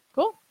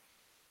 Cool.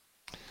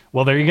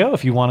 Well, there you go.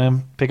 If you want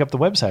to pick up the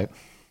website.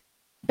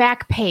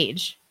 Back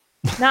page,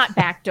 not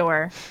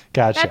backdoor.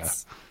 Gotcha.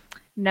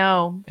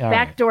 No, All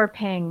backdoor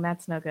ping.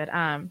 That's no good.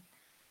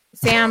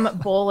 Sam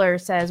Bowler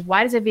says,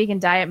 why does a vegan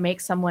diet make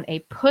someone a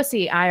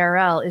pussy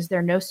IRL? Is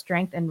there no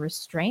strength and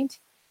restraint?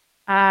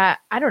 I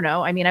don't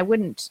know. I mean, I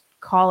wouldn't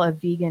call a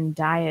vegan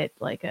diet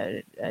like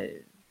an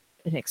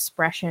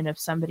expression of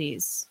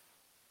somebody's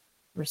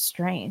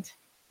restraint.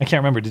 I can't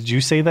remember. Did you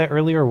say that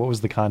earlier, or what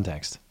was the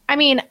context? I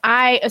mean,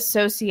 I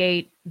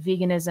associate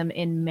veganism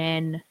in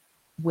men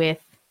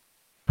with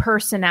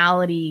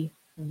personality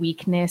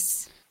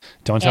weakness.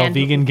 Don't tell and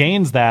Vegan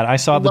Gains that. I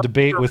saw the look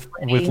debate for with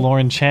pretty.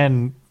 Lauren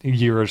Chen a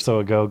year or so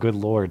ago. Good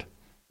Lord.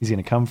 He's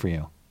going to come for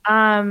you.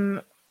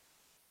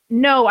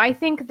 No, I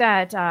think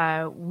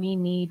that we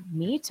need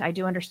meat. I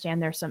do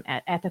understand there's some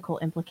ethical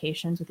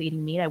implications with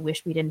eating meat. I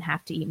wish we didn't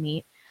have to eat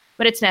meat,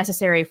 but it's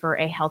necessary for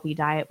a healthy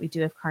diet. We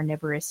do have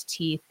carnivorous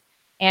teeth.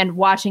 And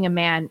watching a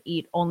man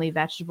eat only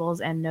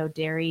vegetables and no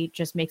dairy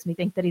just makes me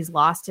think that he's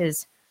lost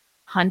his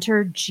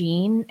hunter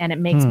gene, and it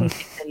makes me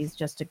think that he's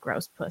just a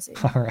gross pussy.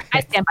 All right. I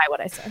stand by what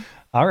I said.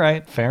 All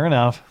right. Fair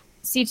enough.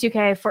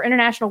 C2K, for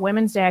International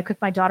Women's Day, I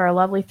cooked my daughter a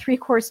lovely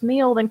 3-course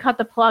meal, then cut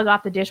the plug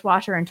off the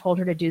dishwasher and told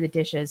her to do the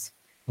dishes.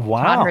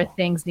 Wow. Taught her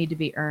things need to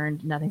be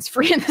earned. Nothing's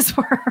free in this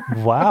world.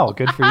 Wow.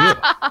 Good for you.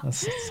 That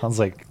sounds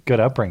like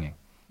good upbringing.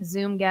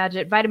 Zoom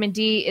gadget. Vitamin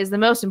D is the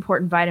most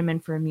important vitamin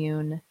for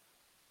immune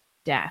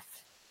death.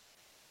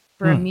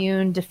 For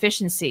immune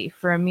deficiency,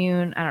 for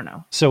immune, I don't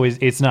know. So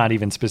it's not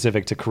even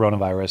specific to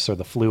coronavirus or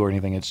the flu or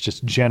anything. It's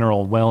just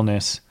general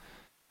wellness.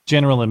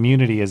 General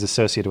immunity is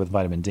associated with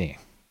vitamin D.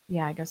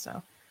 Yeah, I guess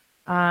so.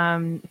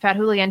 Fat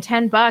Hooligan,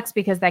 $10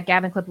 because that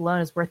Gavin clip alone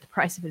is worth the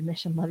price of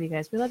admission. Love you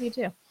guys. We love you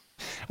too.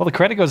 Well, the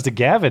credit goes to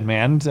Gavin,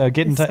 man.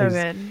 Get in touch. So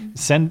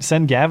good.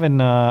 Send Gavin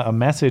a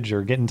message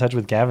or get in touch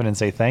with Gavin and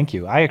say thank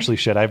you. I actually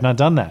should. I have not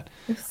done that.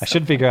 I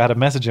should figure out how to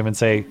message him and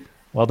say,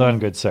 well done,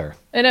 good sir.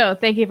 I know.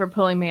 Thank you for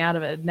pulling me out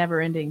of a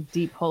never-ending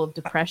deep hole of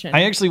depression.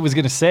 I actually was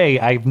going to say,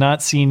 I've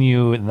not seen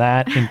you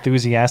that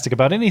enthusiastic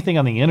about anything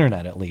on the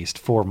internet, at least,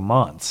 for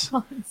months.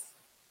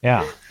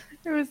 Yeah.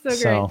 It was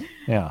so great.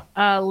 Yeah.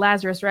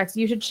 Lazarus Rex,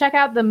 you should check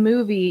out the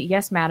movie,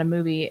 yes, Matt, a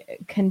movie,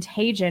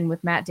 Contagion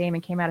with Matt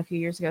Damon, came out a few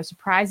years ago.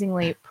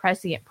 Surprisingly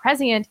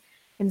prescient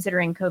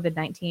considering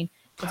COVID-19.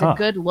 It's a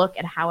good look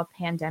at how a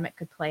pandemic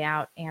could play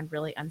out and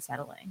really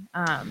unsettling.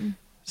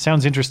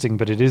 Sounds interesting,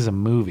 but it is a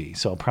movie,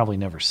 so I'll probably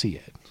never see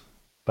it.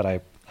 But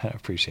I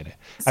appreciate it.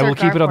 Sir I will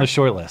keep it on the Garforth.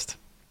 short list.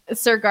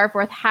 Sir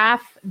Garforth,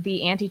 half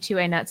the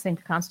anti-2A nuts think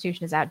the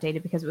Constitution is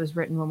outdated because it was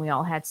written when we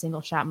all had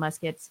single-shot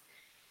muskets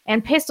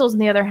and pistols,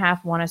 and the other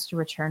half want us to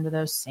return to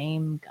those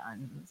same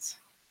guns.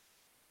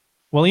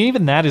 Well,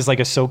 even that is like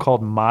a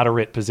so-called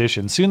moderate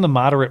position. Soon the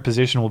moderate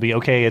position will be,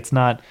 okay, it's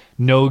not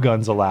no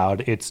guns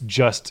allowed. It's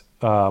just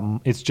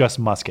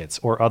muskets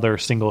or other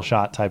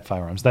single-shot type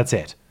firearms. That's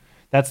it.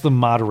 That's the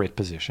moderate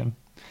position.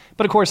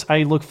 But of course,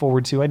 I look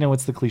forward to, I know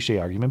it's the cliche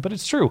argument, but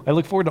it's true. I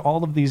look forward to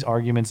all of these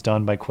arguments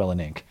done by Quill and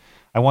Ink.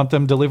 I want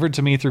them delivered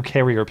to me through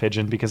carrier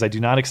pigeon because I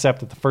do not accept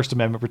that the First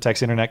Amendment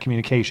protects internet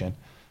communication.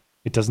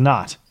 It does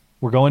not.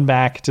 We're going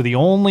back to the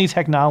only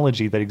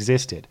technology that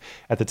existed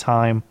at the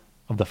time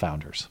of the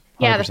founders.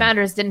 100%. Yeah, the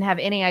founders didn't have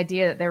any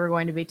idea that there were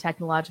going to be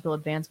technological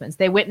advancements.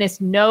 They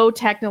witnessed no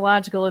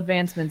technological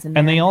advancements in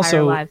their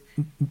entire lives.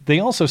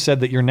 They also said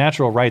that your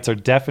natural rights are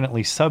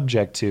definitely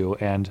subject to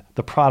and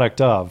the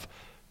product of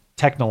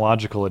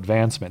technological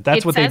advancement. That's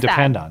It what they says that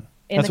depend on.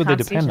 in That's the what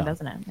they depend on.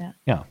 Constitution, doesn't it?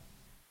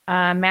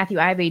 Yeah. Matthew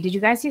Ivey, did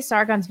you guys see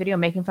Sargon's video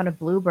making fun of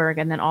Bloomberg,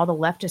 and then all the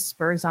leftist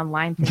spurs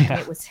online thinking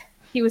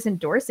he was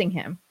endorsing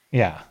him?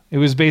 Yeah, it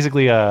was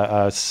basically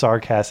a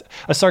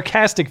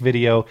sarcastic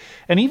video,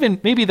 and even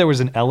maybe there was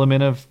an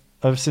element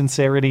of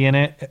sincerity in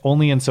it,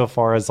 only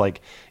insofar as like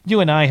you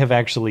and I have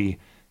actually,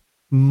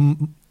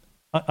 on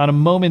a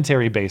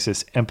momentary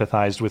basis,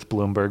 empathized with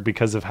Bloomberg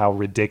because of how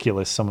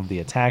ridiculous some of the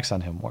attacks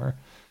on him were.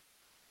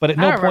 But at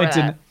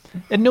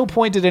no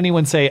point did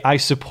anyone say, I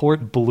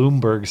support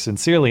Bloomberg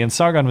sincerely. And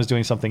Sargon was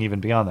doing something even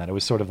beyond that. It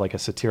was sort of like a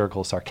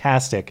satirical,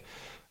 sarcastic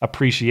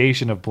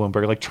appreciation of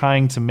Bloomberg, like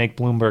trying to make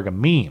Bloomberg a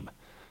meme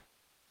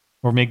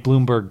or make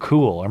Bloomberg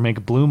cool or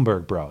make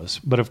Bloomberg bros.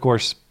 But of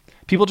course,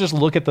 people just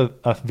look at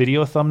a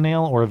video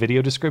thumbnail or a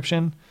video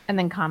description And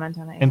then comment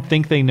on it. and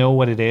think they know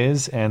what it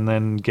is and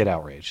then get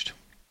outraged.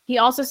 He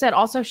also said,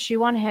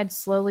 Shu on head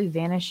slowly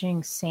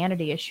vanishing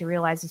sanity as she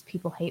realizes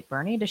people hate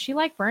Bernie. Does she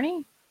like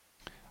Bernie?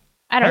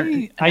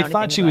 I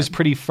thought she was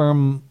pretty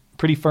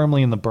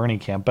firmly in the Bernie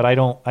camp, but I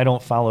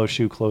don't follow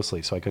Shu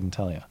closely, so I couldn't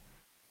tell you.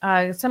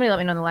 Somebody let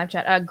me know in the live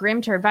chat.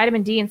 Grim Turd,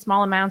 vitamin D in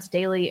small amounts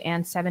daily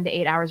and 7 to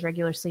 8 hours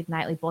regular sleep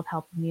nightly both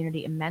help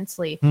immunity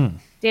immensely.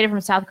 Data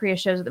from South Korea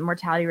shows that the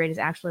mortality rate is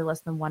actually less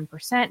than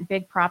 1%.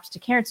 Big props to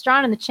Karen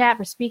Strawn in the chat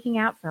for speaking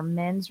out for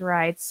men's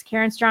rights.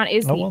 Karen Strawn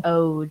is the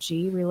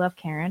OG. We love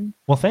Karen.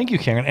 Well, thank you,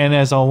 Karen. And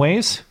as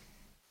always,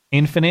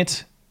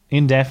 infinite,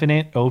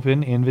 indefinite,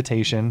 open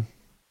invitation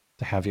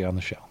to have you on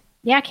the show.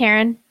 Yeah,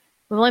 Karen.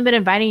 We've only been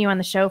inviting you on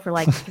the show for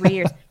like 3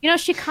 years.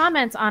 She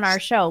comments on our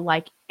show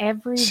like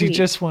every week. She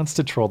just wants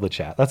to troll the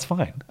chat. That's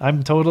fine.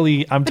 I'm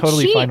totally fine with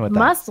that. She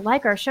must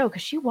like our show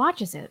because she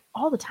watches it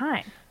all the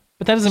time.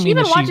 But that doesn't mean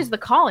she that even watches the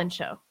call-in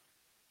show.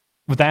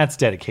 But that's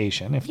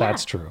dedication, if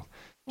that's true.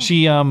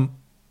 She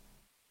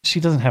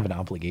doesn't have an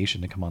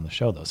obligation to come on the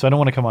show though, so I don't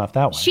want to come off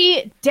that way.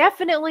 She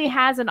definitely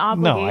has an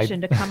obligation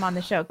to come on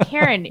the show.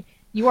 Karen,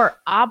 you are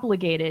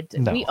obligated.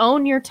 No. We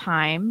own your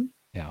time.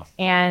 Yeah.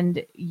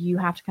 And you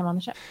have to come on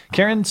the show.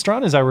 Karen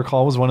Strawn, as I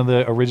recall, was one of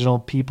the original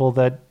people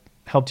that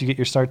helped you get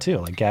your start too,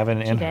 like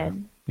Gavin and She her.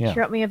 did. Yeah. She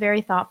wrote me a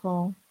very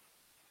thoughtful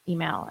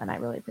email, and I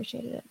really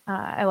appreciated it.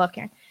 I love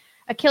Karen.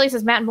 Achilles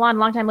says, Matt and Blonde,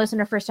 longtime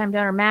listener, first time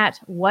donor. Matt,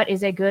 what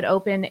is a good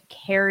open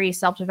carry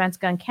self-defense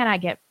gun can I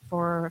get it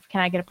for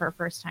a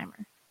first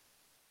timer?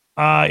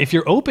 If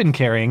you're open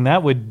carrying,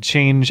 that would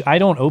change. I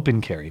don't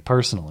open carry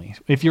personally.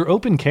 If you're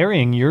open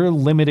carrying, you're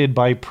limited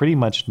by pretty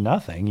much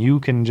nothing.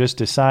 You can just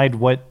decide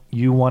what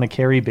you want to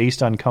carry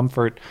based on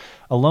comfort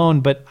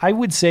alone. But I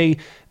would say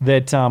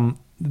that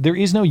there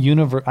is no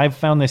universe. I've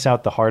found this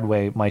out the hard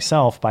way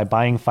myself by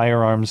buying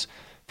firearms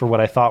for what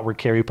I thought were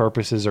carry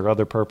purposes or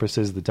other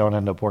purposes that don't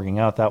end up working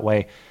out that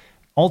way.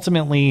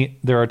 Ultimately,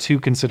 there are two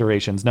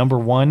considerations. Number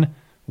one,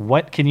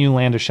 what can you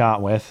land a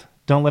shot with?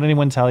 Don't let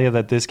anyone tell you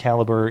that this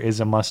caliber is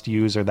a must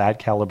use or that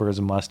caliber is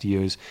a must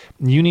use.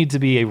 You need to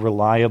be a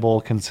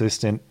reliable,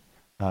 consistent,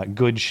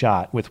 good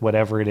shot with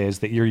whatever it is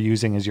that you're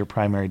using as your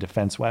primary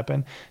defense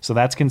weapon. So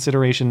that's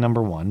consideration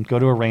number one. Go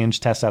to a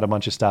range, test out a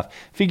bunch of stuff,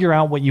 figure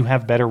out what you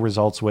have better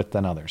results with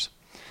than others.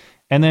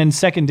 And then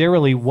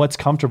secondarily, what's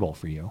comfortable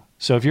for you.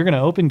 So if you're going to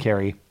open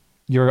carry,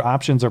 your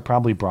options are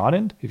probably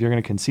broadened. If you're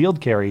going to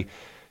concealed carry,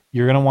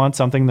 you're going to want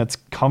something that's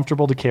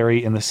comfortable to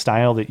carry in the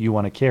style that you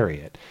want to carry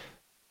it.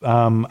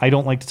 I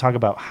don't like to talk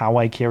about how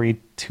I carry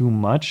too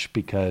much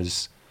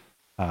because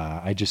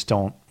I just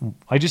don't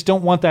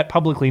want that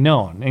publicly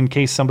known in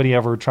case somebody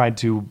ever tried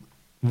to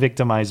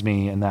victimize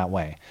me in that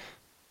way.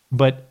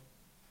 But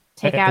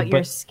take out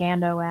your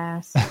Scando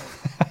ass.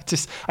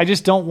 I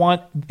just don't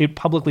want it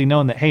publicly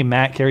known that, hey,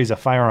 Matt carries a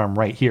firearm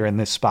right here in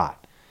this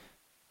spot.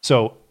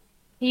 So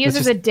he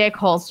uses a dick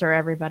holster,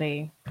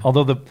 everybody.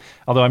 Although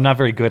I'm not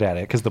very good at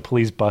it because the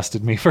police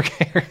busted me for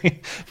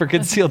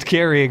concealed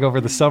carrying over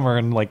the summer,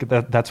 and like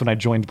that's when I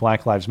joined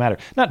Black Lives Matter.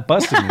 Not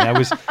busted me. I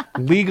was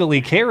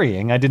legally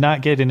carrying. I did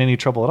not get in any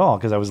trouble at all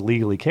because I was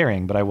legally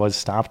carrying, but I was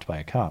stopped by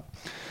a cop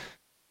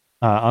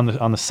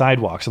on the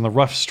sidewalks on the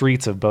rough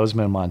streets of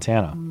Bozeman,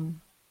 Montana.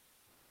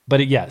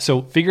 But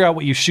so figure out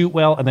what you shoot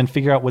well, and then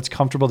figure out what's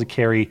comfortable to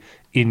carry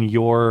in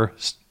your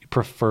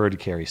preferred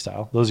carry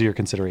style. Those are your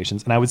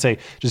considerations. And I would say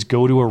just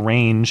go to a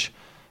range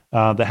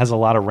that has a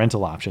lot of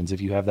rental options if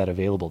you have that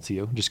available to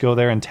you. Just go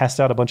there and test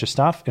out a bunch of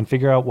stuff and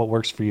figure out what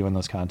works for you in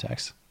those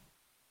contexts.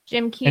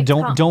 Jim Keats,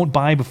 and don't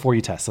buy before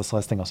you test. That's the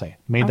last thing I'll say.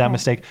 Made that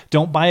mistake.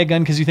 Don't buy a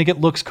gun because you think it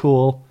looks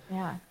cool.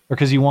 Yeah. Or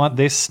because you want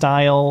this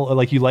style, or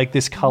like you like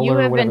this color. You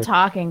or have whatever. been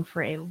talking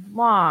for a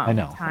long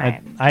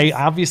time. I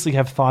obviously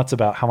have thoughts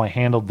about how I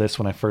handled this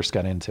when I first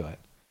got into it.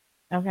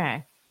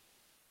 Okay.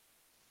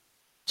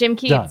 Jim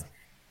Keats. Done.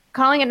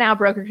 Calling it now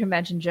broker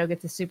convention. Joe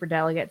gets a super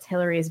delegates.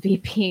 Hillary is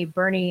VP.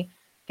 Bernie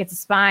gets a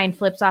spine,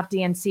 flips off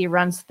DNC,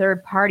 runs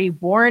third party.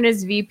 Warren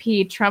is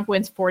VP. Trump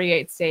wins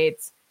 48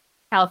 states.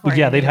 California.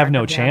 Yeah, they'd have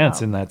no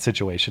chance in that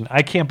situation.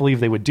 I can't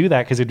believe they would do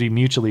that because it'd be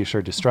mutually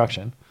assured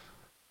destruction.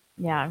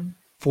 Yeah.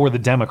 For the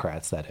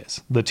Democrats, that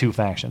is. The two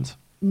factions.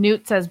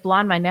 Newt says,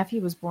 Blonde, my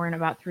nephew was born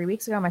about 3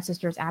 weeks ago. My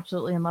sister is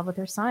absolutely in love with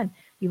her son.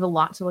 You have a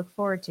lot to look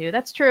forward to.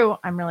 That's true.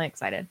 I'm really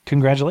excited.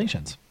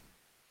 Congratulations.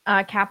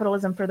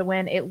 Capitalism for the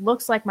win. It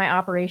looks like my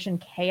Operation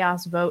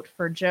Chaos vote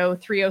for Joe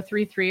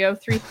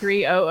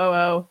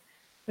 30330330000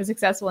 was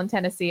successful in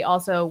Tennessee.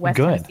 Also, West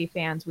Tennessee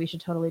fans, we should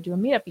totally do a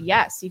meetup.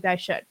 Yes, you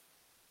guys should.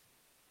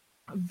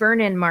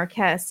 Vernon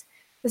Marquez.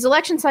 This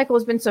election cycle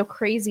has been so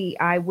crazy,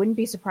 I wouldn't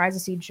be surprised to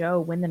see Joe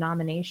win the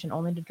nomination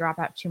only to drop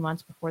out 2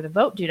 months before the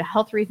vote due to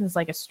health reasons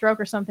like a stroke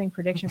or something.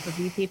 Prediction for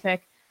VP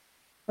pick.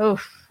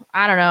 Oof,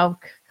 I don't know.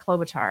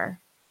 Klobuchar.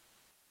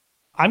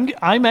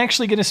 I'm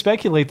actually going to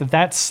speculate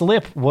that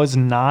slip was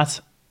not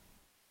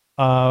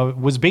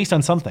was based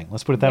on something.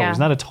 Let's put it that way. It was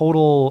not a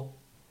total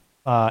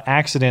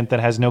accident that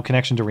has no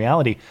connection to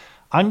reality.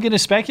 I'm going to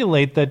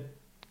speculate that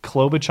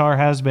Klobuchar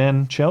has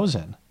been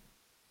chosen.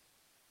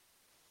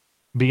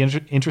 Be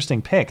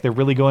interesting pick. They're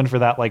really going for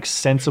that like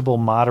sensible,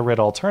 moderate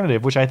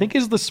alternative, which I think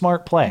is the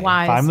smart play.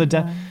 Wise,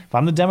 if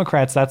I'm the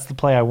Democrats, that's the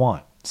play I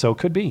want. So it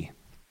could be.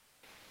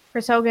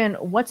 Chris Hogan,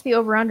 what's the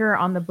over-under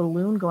on the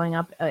balloon going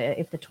up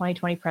if the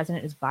 2020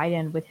 president is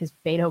Biden with his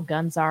Beto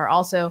gun czar?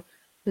 Also,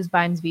 who's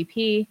Biden's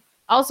VP?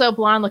 Also,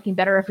 blonde looking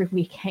better every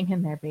week. Hang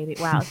in there, baby.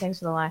 Wow, thanks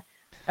for the lie.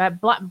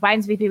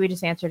 Biden's VP, we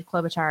just answered.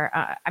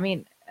 Klobuchar.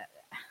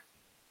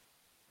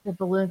 The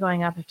balloon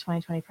going up if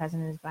 2020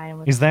 president is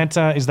Biden. Is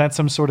that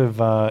some sort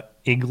of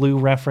igloo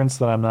reference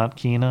that I'm not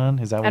keen on?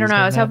 Is that what I don't know.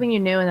 I was hoping you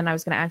knew, and then I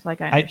was going to act like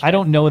I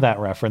don't know that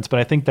reference, but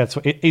I think that's.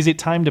 Is it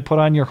time to put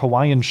on your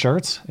Hawaiian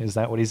shirts? Is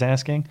that what he's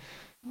asking?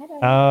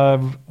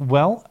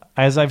 Well,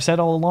 as I've said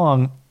all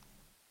along,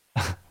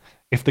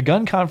 if the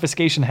gun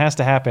confiscation has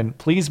to happen,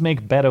 please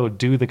make Beto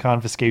do the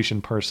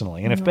confiscation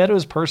personally. And if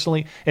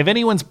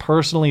anyone's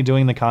personally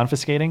doing the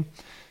confiscating,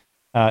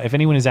 if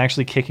anyone is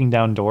actually kicking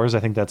down doors,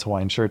 I think that's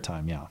Hawaiian shirt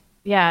time. Yeah.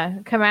 Yeah.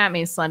 Come at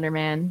me, Slender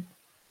Man.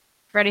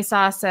 Freddie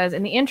Sauce says,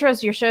 in the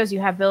intros to your shows,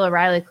 you have Bill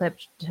O'Reilly clip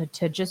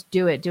to just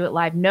do it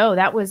live. No,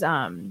 that was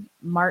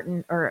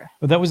Martin or.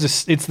 That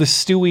was it's the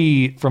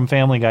Stewie from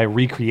Family Guy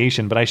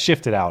recreation, but I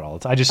shifted out all the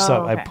time. I just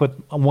I put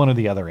one or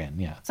the other in.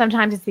 Yeah.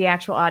 Sometimes it's the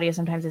actual audio.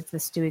 Sometimes it's the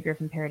Stewie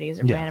Griffin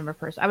parodies or random or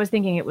person. I was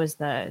thinking it was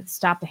the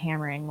Stop the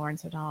Hammering,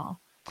 Lawrence O'Donnell.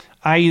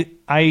 I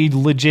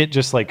legit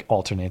just like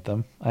alternate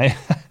them. I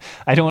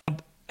don't.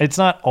 It's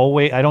not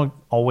always. I don't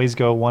always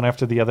go one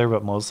after the other,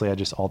 but mostly I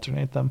just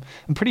alternate them.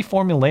 I'm pretty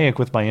formulaic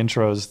with my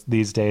intros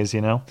these days.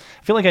 I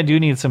feel like I do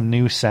need some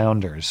new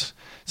sounders.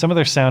 Some of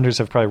their sounders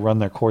have probably run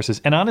their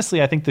courses, and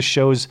honestly, I think the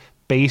show's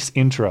base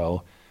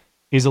intro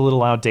is a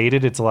little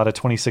outdated. It's a lot of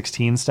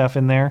 2016 stuff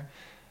in there,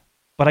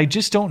 but I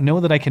just don't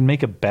know that I can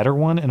make a better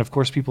one. And of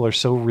course, people are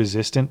so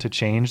resistant to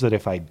change that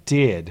if I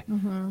did,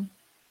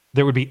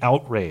 there would be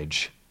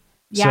outrage.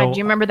 Yeah, do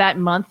you remember that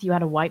month you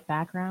had a white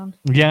background?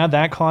 Yeah,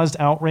 that caused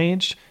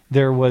outrage.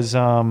 There was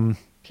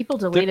people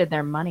deleted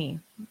their money.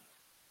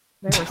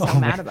 They were so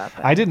mad about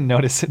that. I didn't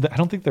notice it. I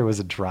don't think there was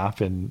a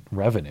drop in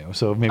revenue.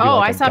 So maybe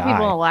I saw people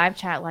in the live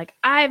chat like,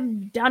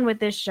 I'm done with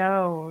this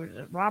show.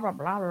 Blah blah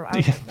blah.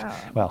 blah.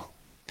 Well,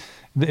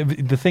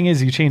 the thing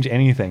is, you change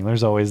anything,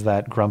 there's always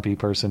that grumpy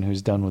person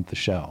who's done with the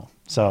show.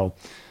 So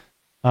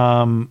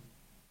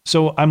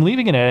So I'm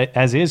leaving it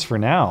as is for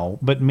now,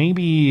 but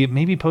maybe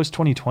post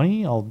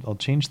 2020 I'll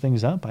change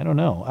things up. I don't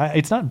know.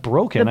 It's not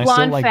broken. The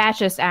blonde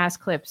fascist ass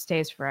clip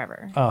stays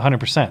forever.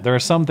 100%. There are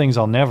some things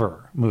I'll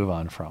never move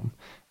on from.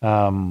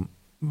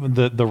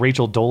 The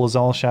Rachel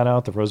Dolezal shout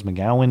out, the Rose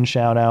McGowan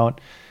shout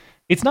out.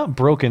 It's not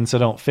broken, so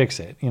don't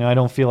fix it. I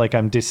don't feel like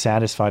I'm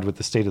dissatisfied with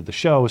the state of the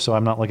show, so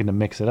I'm not looking to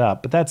mix it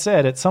up. But that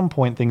said, at some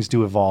point things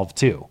do evolve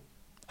too.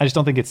 I just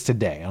don't think it's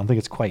today. I don't think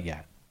it's quite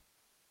yet.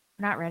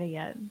 We're not ready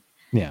yet.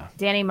 Yeah.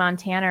 Danny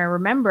Montana,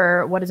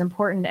 remember what is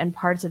important and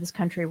parts of this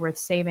country worth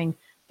saving.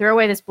 Throw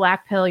away this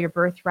black pill. Your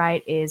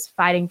birthright is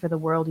fighting for the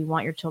world you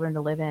want your children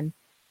to live in,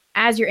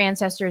 as your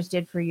ancestors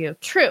did for you.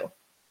 True.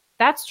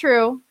 That's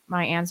true.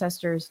 My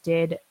ancestors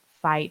did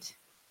fight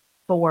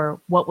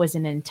for what was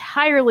an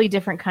entirely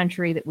different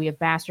country that we have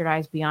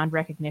bastardized beyond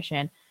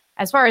recognition.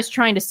 As far as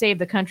trying to save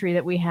the country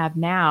that we have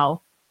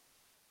now,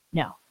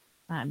 no,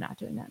 I'm not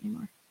doing that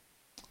anymore.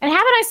 And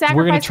haven't I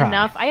sacrificed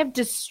enough? I have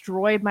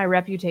destroyed my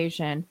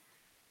reputation.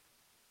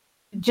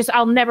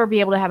 I'll never be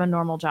able to have a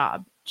normal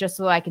job just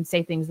so I can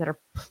say things that are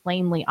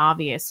plainly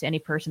obvious to any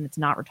person that's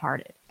not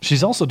retarded.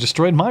 She's also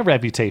destroyed my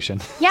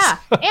reputation. Yeah,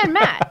 and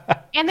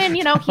Matt. And then,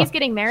 he's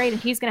getting married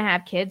and he's going to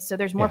have kids, so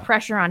there's more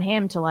pressure on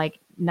him to,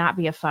 not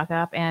be a fuck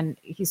up, and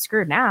he's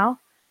screwed now.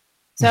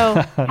 So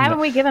haven't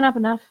we given up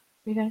enough,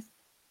 you guys?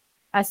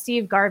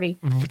 Steve Garvey.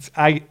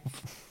 I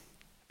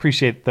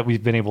appreciate that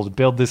we've been able to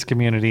build this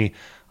community.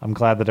 I'm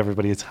glad that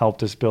everybody has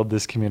helped us build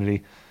this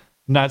community.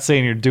 Not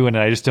saying you're doing it.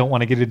 I just don't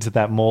want to get into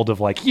that mold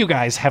of you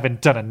guys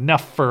haven't done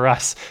enough for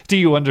us. Do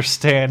you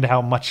understand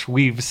how much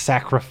we've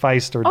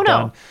sacrificed or done?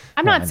 No,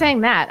 I'm not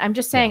saying that. I'm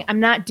just saying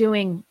I'm not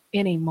doing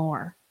any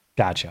more.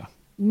 Gotcha.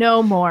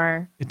 No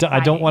more.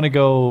 I don't want to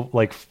go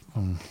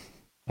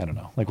I don't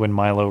know, when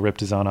Milo ripped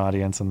his own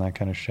audience and that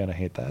kind of shit. I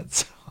hate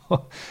that.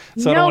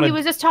 So no, he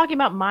was just talking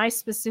about my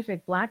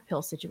specific black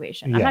pill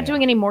situation. I'm not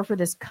doing any more for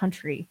this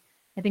country.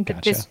 I think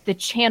that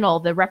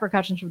the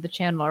repercussions for the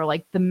channel are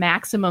like the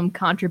maximum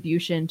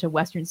contribution to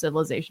Western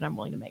civilization I'm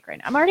willing to make right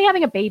now. I'm already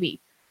having a baby.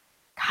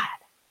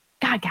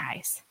 God,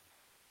 guys.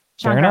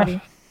 Fair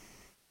enough.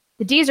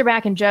 The D's are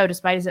back in Joe,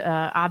 despite his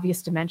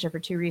obvious dementia, for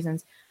two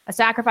reasons. A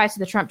sacrifice to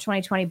the Trump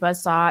 2020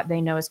 buzzsaw they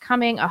know is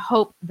coming. A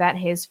hope that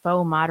his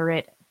faux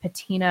moderate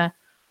patina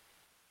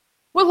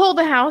will hold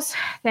the House.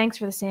 Thanks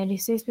for the Sandy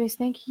Safe Space.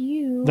 Thank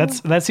you.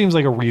 That seems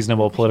like a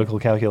reasonable political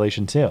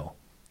calculation, too.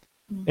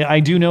 I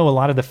do know a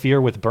lot of the fear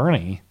with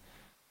Bernie,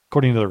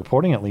 according to the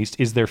reporting at least,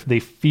 is they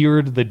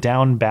feared the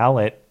down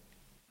ballot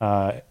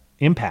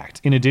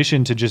impact, in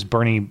addition to just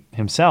Bernie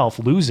himself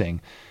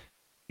losing.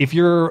 If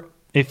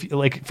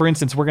for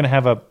instance, we're going to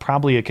have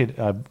probably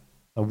a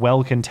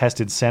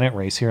well-contested Senate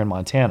race here in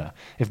Montana.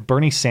 If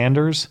Bernie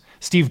Sanders,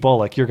 Steve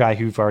Bullock, your guy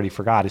who you've already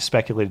forgot, is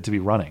speculated to be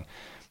running.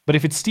 But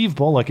if it's Steve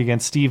Bullock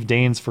against Steve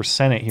Daines for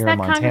Senate here in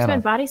Montana. Is that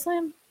Congressman Body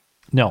Slam?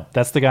 No,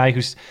 that's the guy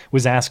who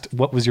was asked,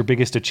 what was your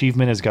biggest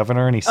achievement as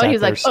governor? And he sat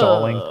there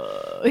stalling.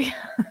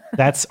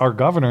 That's our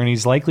governor, and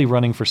he's likely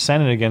running for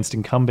Senate against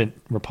incumbent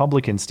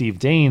Republican Steve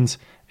Daines.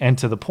 And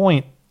to the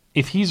point,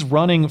 if he's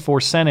running for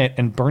Senate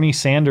and Bernie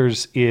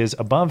Sanders is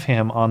above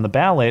him on the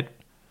ballot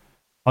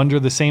under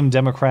the same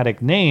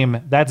Democratic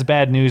name, that's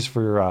bad news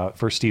for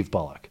Steve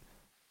Bullock.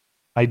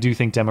 I do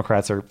think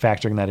Democrats are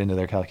factoring that into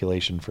their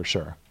calculation for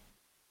sure.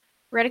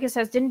 Redicus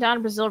says, didn't Donna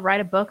Brazile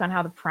write a book on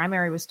how the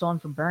primary was stolen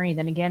from Bernie?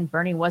 Then again,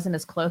 Bernie wasn't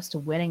as close to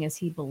winning as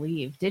he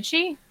believed. Did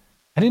she?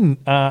 I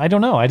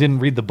don't know. I didn't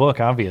read the book,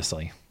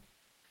 obviously.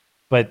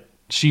 But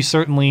she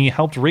certainly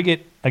helped rig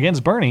it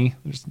against Bernie.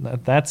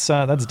 That's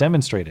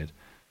demonstrated.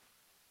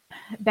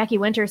 Becky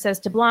Winter says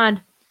to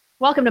Blonde,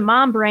 welcome to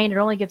Mom Brain. It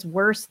only gets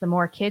worse the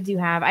more kids you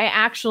have. I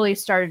actually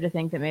started to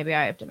think that maybe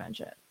I have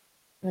dementia.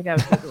 Like I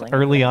was Googling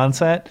Early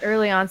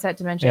onset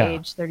dementia,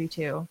 age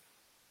 32.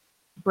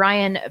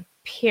 Brian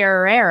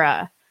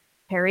Pereira.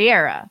 Hey,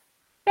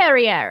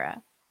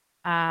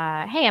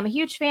 I'm a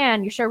huge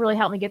fan. Your show really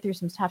helped me get through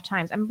some tough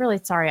times. I'm really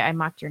sorry I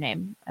mocked your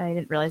name. I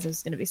didn't realize it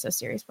was going to be so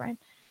serious, Brian.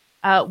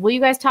 Will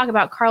you guys talk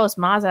about Carlos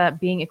Maza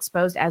being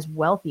exposed as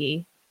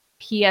wealthy?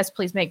 P.S.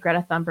 Please make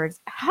Greta Thunberg's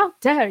 "How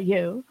dare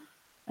you"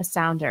 a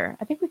sounder.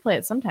 I think we play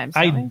it sometimes.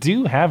 I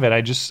do have it.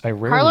 I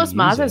rarely Carlos use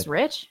Maza's it.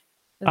 rich.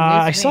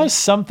 I saw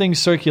something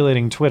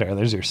circulating Twitter.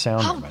 There's your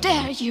sound. How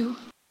dare you?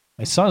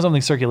 I saw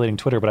something circulating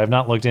Twitter, but I've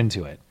not looked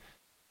into it.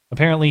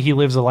 Apparently, he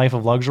lives a life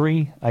of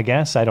luxury, I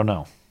guess. I don't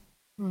know.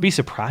 Be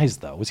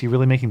surprised, though. Was he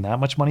really making that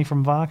much money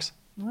from Vox?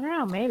 I don't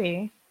know.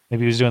 Maybe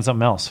he was doing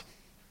something else.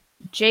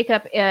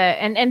 Jacob,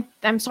 and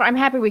I'm sorry. I'm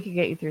happy we could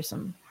get you through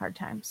some hard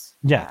times.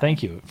 Yeah,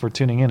 thank you for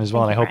tuning in as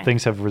well. And I hope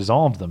things have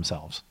resolved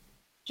themselves.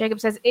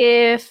 Jacob says,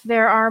 if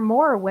there are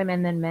more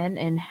women than men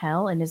in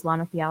hell in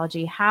Islamic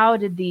theology, how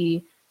did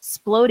the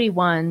splody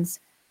ones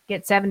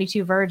get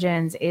 72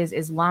 virgins? Is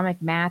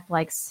Islamic math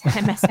like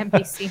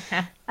MSNBC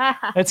math?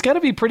 It's got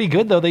to be pretty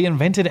good, though. They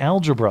invented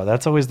algebra.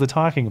 That's always the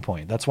talking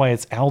point. That's why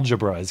it's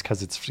algebra, is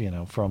because it's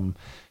from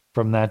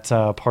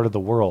that part of the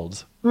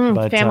world.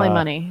 But, family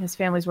money. His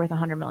family's worth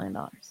 $100 million.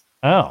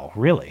 Oh,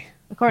 really?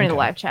 According to the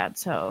live chat.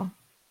 So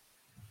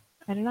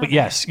I don't know. But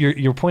yes,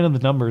 your point on the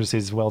numbers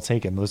is well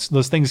taken.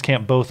 Those things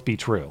can't both be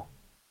true.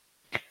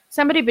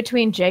 Somebody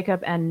between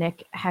Jacob and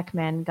Nick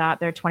Heckman got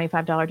their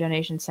 $25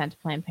 donation sent to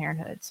Planned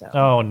Parenthood. So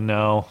oh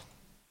no,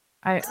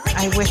 I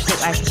wish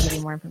that I could give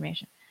you more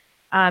information.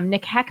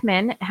 Nick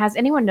Heckman, has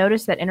anyone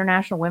noticed that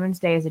International Women's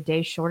Day is a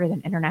day shorter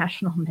than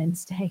International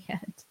Men's Day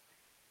yet?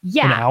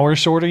 Yeah, an hour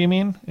shorter. You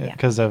mean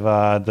because of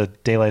the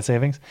daylight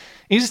savings?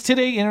 Is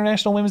today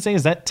International Women's Day?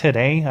 Is that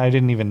today? I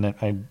didn't even.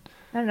 I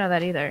don't know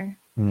that either.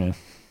 Yeah.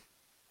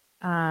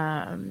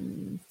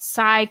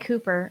 Cy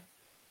Cooper.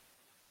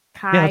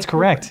 Kai yeah, that's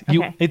correct.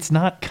 Okay. It's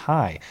not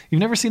Kai. You've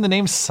never seen the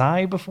name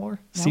Cy before?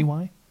 No.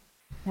 CY?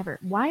 Never.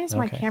 Why is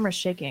my camera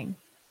shaking?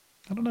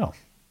 I don't know.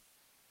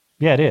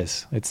 Yeah, it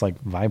is. It's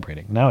like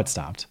vibrating. Now it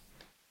stopped.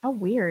 How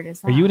weird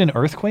is that? Are you in an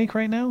earthquake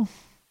right now?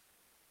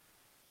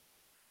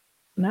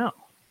 No.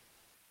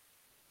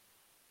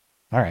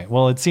 All right.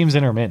 Well, it seems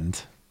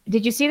intermittent.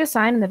 Did you see the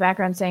sign in the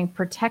background saying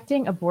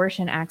protecting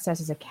abortion access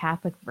is a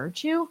Catholic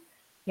virtue?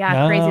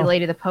 Yeah, crazy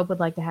lady. The Pope would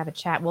like to have a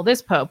chat. Well,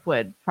 this Pope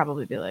would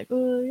probably be like,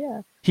 oh,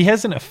 yeah. He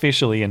hasn't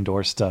officially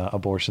endorsed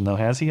abortion, though,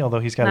 has he? Although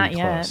he's got to be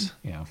close.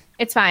 Yeah,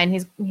 it's fine.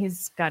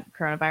 He's got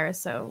coronavirus,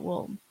 so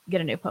we'll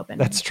get a new Pope in.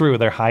 That's true.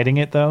 They're hiding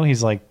it, though.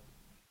 He's like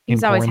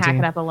he's always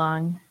hacking up a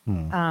lung.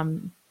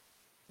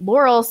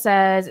 Laurel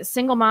says,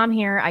 single mom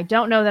here. I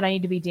don't know that I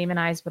need to be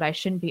demonized, but I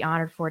shouldn't be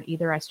honored for it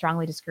either. I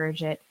strongly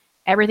discourage it.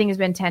 Everything has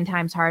been 10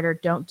 times harder.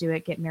 Don't do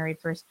it. Get married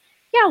first.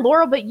 Yeah,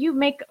 Laurel, but you've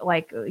made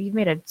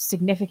a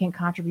significant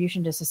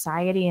contribution to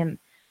society, and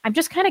I'm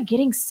just kind of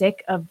getting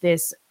sick of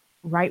this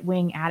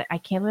right-wing I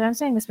can't believe I'm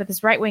saying this, but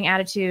this right-wing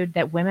attitude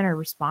that women are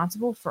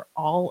responsible for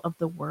all of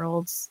the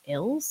world's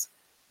ills.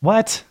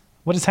 What?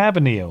 What has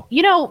happened to you?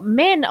 You know,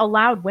 men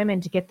allowed women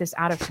to get this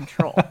out of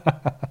control.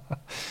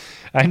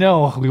 I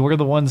know. We were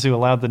the ones who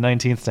allowed the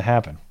 19th to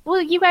happen. Well,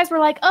 you guys were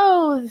like,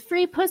 oh,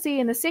 free pussy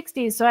in the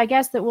 60s, so I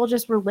guess that we'll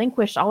just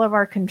relinquish all of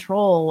our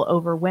control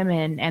over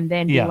women and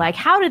then be like,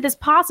 how did this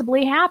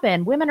possibly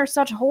happen? Women are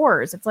such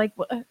whores. It's like...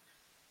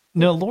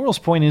 No, Laurel's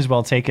point is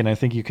well taken. I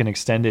think you can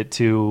extend it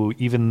to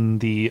even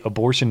the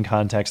abortion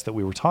context that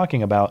we were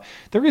talking about.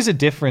 There is a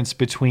difference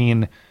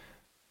between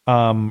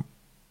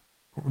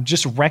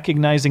just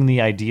recognizing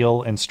the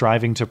ideal and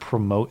striving to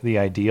promote the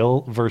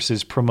ideal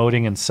versus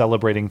promoting and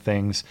celebrating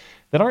things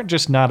that aren't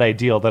just not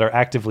ideal, that are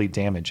actively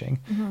damaging.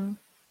 Mm-hmm.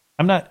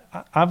 I'm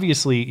not,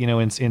 obviously,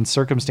 in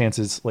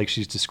circumstances like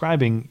she's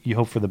describing, you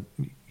hope for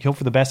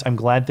the best. I'm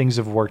glad things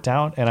have worked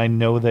out, and I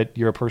know that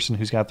you're a person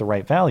who's got the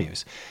right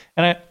values.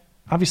 And I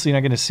obviously not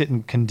going to sit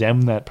and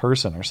condemn that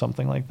person or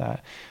something like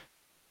that.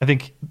 I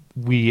think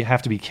we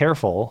have to be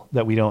careful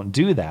that we don't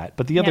do that.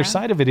 But the other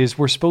side of it is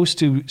we're supposed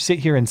to sit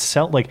here and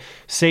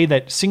say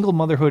that single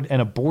motherhood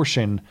and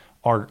abortion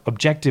are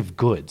objective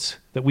goods,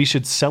 that we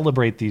should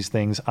celebrate these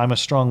things. I'm a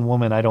strong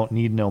woman. I don't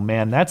need no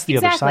man. That's the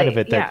other side of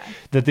it that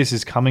this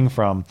is coming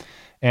from.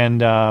 And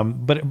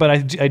but I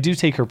do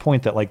take her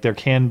point that like there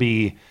can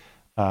be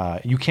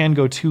you can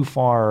go too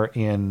far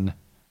in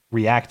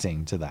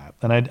reacting to that.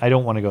 And I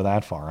don't want to go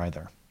that far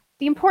either.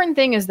 The important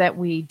thing is that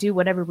we do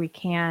whatever we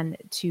can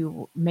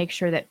to make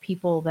sure that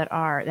people that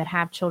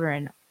have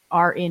children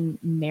are in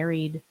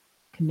married,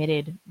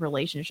 committed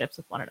relationships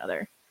with one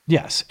another.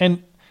 Yes.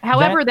 And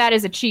however that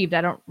is achieved,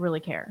 I don't really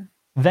care.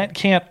 That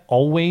can't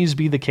always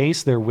be the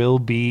case. There will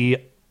be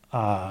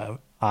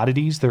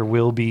oddities. There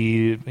will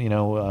be,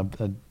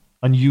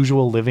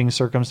 unusual living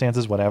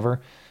circumstances,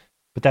 whatever.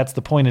 But that's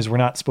the point, is we're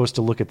not supposed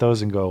to look at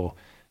those and go,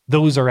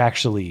 those are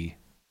actually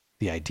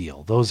the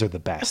ideal. Those are the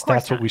best.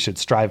 That's what we should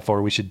strive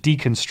for. We should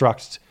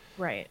deconstruct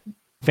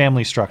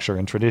family structure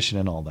and tradition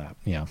and all that.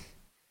 Yeah.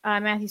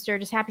 Matthew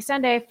Sturgis, happy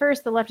Sunday.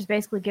 First, the left is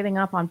basically giving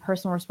up on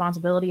personal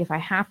responsibility. If I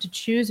have to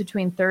choose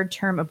between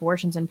third-term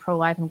abortions and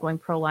pro-life, I'm going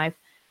pro-life.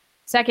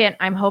 Second,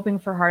 I'm hoping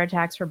for heart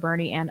attacks for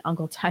Bernie and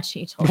Uncle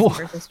Touchy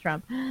Tulsi versus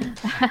Trump.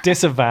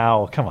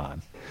 Disavow. Come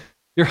on.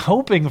 You're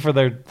hoping for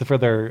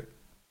their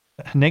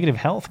negative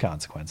health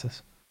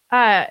consequences.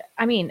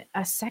 I mean,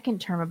 a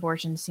second-term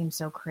abortion seems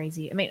so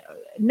crazy. I mean,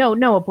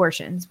 no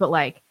abortions, but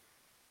like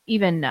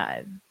even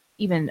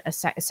a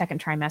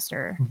second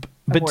trimester.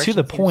 But to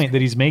the point that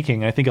he's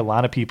making, I think a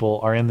lot of people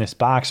are in this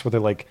box where they're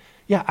like,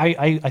 yeah,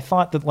 I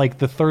thought that like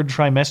the third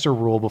trimester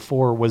rule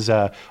before was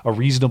a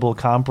reasonable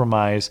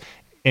compromise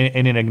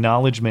and an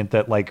acknowledgement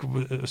that like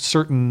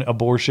certain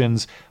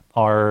abortions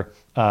are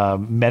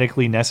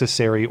medically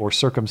necessary or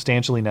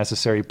circumstantially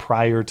necessary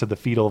prior to the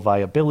fetal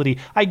viability.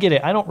 I get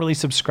it. I don't really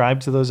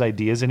subscribe to those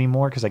ideas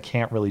anymore because I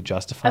can't really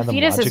justify them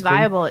logically. A fetus is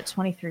viable at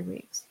 23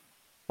 weeks.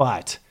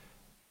 But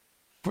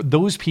for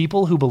those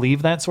people who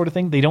believe that sort of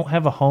thing, they don't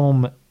have a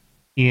home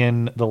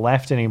in the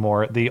left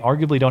anymore. They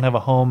arguably don't have a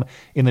home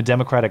in the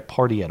Democratic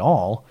Party at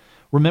all.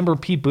 Remember,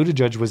 Pete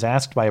Buttigieg was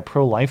asked by a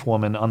pro-life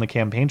woman on the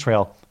campaign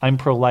trail, I'm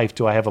pro-life,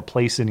 do I have a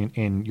place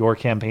in your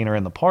campaign or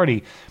in the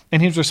party? And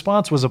his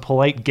response was a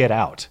polite get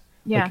out.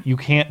 Yeah. Like, you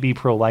can't be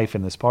pro-life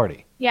in this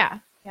party. Yeah.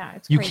 Yeah.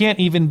 It's you crazy. can't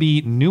even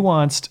be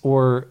nuanced,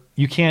 or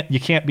you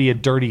can't be a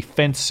dirty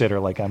fence sitter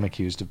like I'm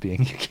accused of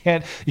being. You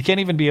can't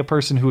even be a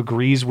person who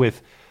agrees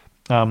with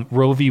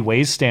Roe v.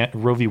 Wade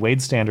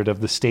standard of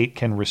the state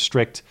can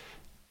restrict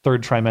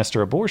third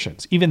trimester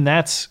abortions. Even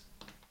that's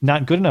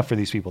not good enough for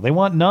these people. They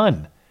want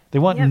none. They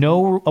want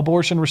no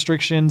abortion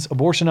restrictions,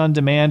 abortion on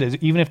demand,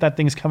 even if that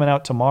thing's coming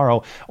out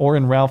tomorrow, or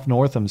in Ralph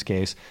Northam's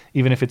case,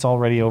 even if it's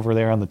already over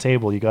there on the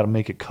table, you got to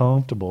make it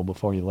comfortable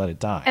before you let it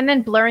die. And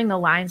then blurring the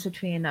lines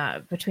between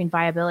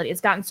viability.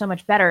 It's gotten so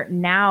much better.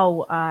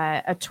 Now,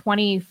 a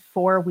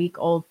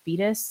 24-week-old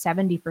fetus,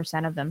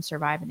 70% of them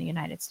survive in the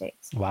United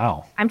States.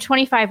 Wow. I'm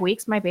 25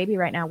 weeks. My baby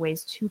right now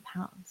weighs 2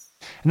 pounds.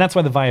 And that's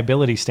why the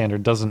viability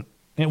standard doesn't,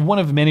 and one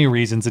of many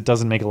reasons it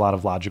doesn't make a lot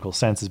of logical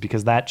sense is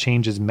because that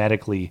changes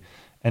medically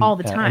and, all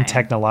the time. And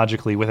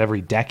technologically with every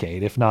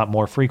decade, if not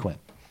more frequent.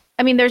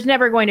 I mean, there's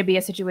never going to be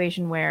a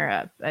situation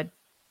where a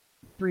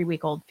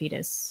 3-week-old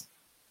fetus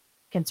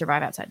can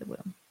survive outside the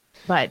womb.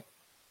 But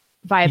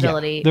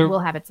viability will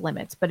have its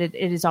limits, but it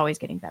is always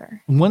getting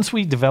better. Once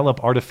we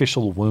develop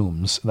artificial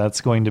wombs,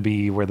 that's going to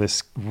be where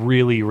this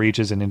really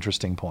reaches an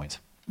interesting point.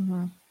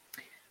 Mm-hmm.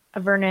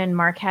 Vernon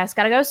Marquez,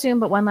 gotta go soon,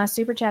 but one last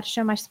super chat to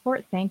show my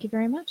support. Thank you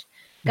very much.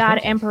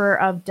 God,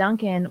 Emperor of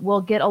Duncan, will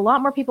get a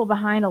lot more people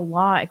behind a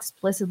law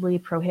explicitly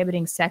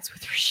prohibiting sex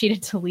with Rashida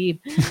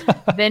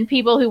Tlaib than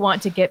people who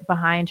want to get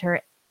behind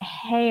her.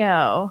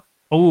 Heyo.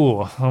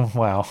 Oh,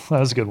 wow. That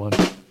was a good one.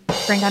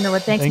 Frank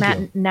Underwood, thanks, Thank Matt.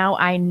 you. Now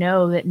I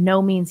know that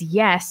no means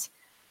yes.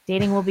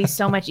 Dating will be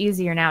so much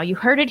easier now. You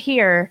heard it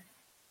here.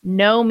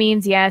 No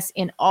means yes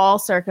in all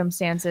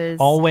circumstances.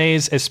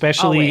 Always,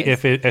 especially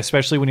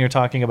when you're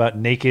talking about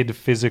naked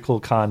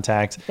physical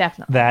contact.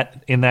 Definitely.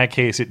 That in that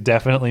case, it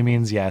definitely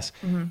means yes.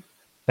 Mm-hmm.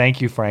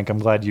 Thank you, Frank. I'm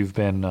glad you've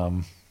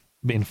been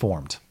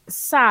informed.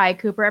 Sigh,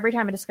 Cooper. Every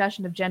time a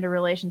discussion of gender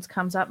relations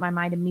comes up, my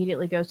mind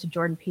immediately goes to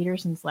Jordan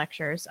Peterson's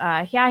lectures.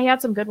 Yeah, he had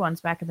some good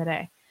ones back in the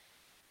day.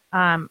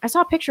 I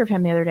saw a picture of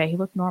him the other day. He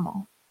looked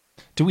normal.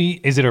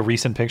 Is it a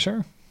recent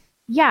picture?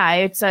 Yeah,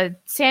 it's a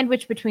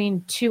sandwich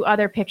between two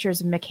other pictures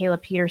of Michaela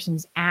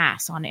Peterson's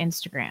ass on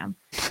Instagram.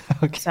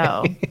 Okay.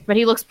 So, but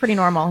he looks pretty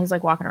normal. He's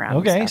like walking around.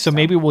 Okay, so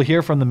maybe we'll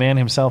hear from the man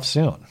himself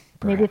soon.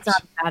 Maybe it's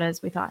not as bad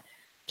as we thought.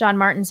 John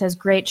Martin says,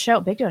 great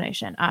show. Big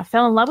donation.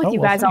 Fell in love with you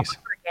guys all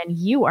over again.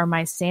 You are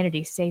my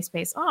sanity safe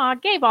space. Aw,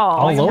 gay ball.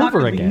 All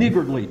over again. Thank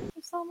you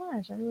so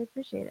much. I really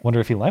appreciate it.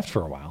 Wonder if he left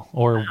for a while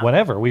or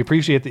whatever. We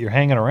appreciate that you're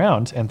hanging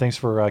around, and thanks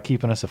for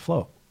keeping us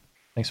afloat.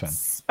 Thanks, man.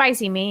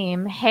 Spicy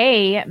meme.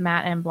 Hey,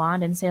 Matt and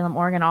Blonde in Salem,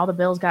 Oregon. All the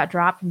bills got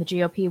dropped from the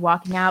GOP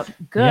walking out.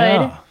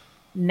 Good. Yeah.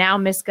 Now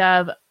Ms.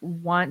 Gov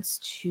wants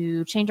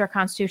to change our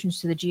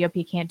constitutions so the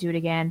GOP can't do it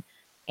again.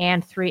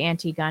 And 3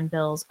 anti-gun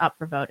bills up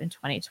for vote in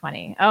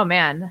 2020. Oh,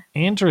 man.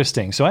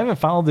 Interesting. So I haven't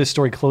followed this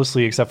story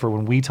closely except for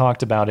when we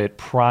talked about it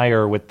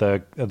prior with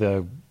the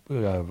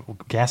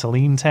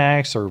gasoline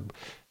tax or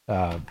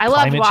I loved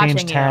climate change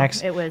watching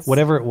tax, it was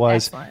whatever it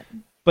was. excellent.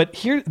 But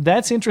here,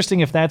 that's interesting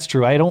if that's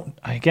true. I don't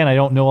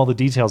know all the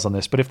details on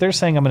this, but if they're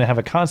saying I'm going to have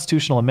a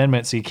constitutional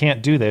amendment so you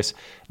can't do this,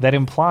 that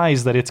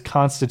implies that it's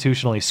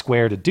constitutionally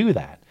square to do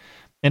that.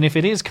 And if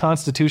it is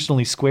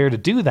constitutionally square to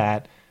do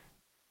that,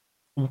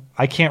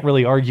 I can't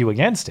really argue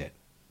against it.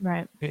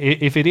 Right.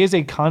 If it is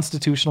a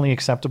constitutionally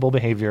acceptable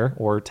behavior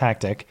or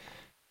tactic,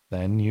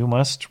 then you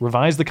must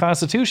revise the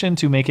Constitution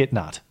to make it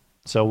not.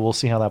 So we'll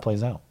see how that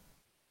plays out.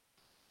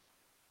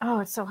 Oh,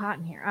 it's so hot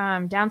in here.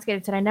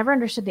 Downskated said, I never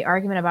understood the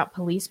argument about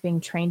police being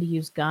trained to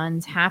use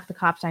guns. Half the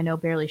cops I know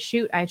barely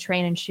shoot. I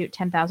train and shoot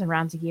 10,000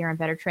 rounds a year and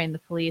better train the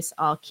police.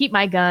 I'll keep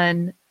my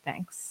gun.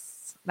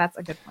 Thanks. That's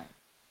a good point.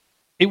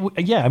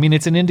 Yeah, I mean,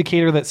 it's an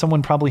indicator that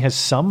someone probably has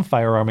some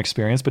firearm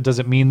experience, but does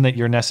it mean that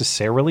you're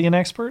necessarily an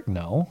expert?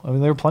 No. I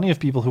mean, there are plenty of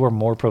people who are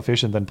more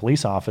proficient than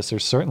police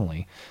officers,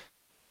 certainly.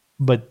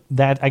 But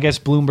that, I guess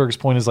Bloomberg's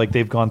point is like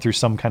they've gone through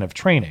some kind of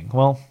training.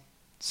 Well,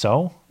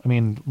 so, I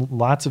mean,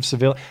 lots of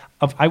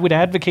I would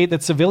advocate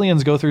that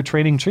civilians go through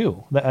training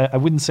too. I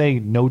wouldn't say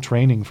no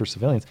training for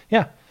civilians.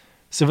 Yeah,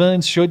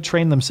 civilians should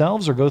train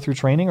themselves or go through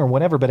training or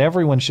whatever, but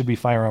everyone should be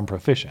firearm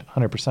proficient,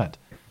 100%.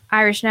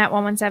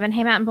 IrishNat117,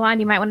 hey, Matt and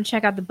Blind, you might want to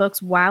check out the books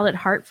Wild at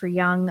Heart for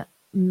young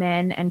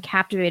men and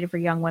Captivated for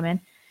young women.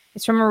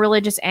 It's from a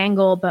religious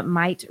angle, but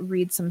might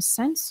read some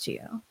sense to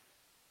you.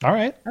 All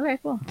right. Okay,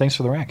 cool. Thanks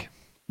for the rec.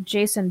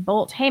 Jason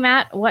Bolt, hey,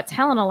 Matt, what's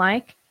Helena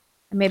like?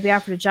 I may be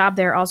offered a job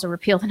there, also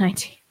repeal the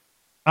 19.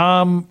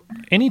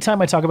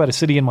 Anytime I talk about a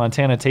city in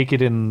Montana, take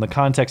it in the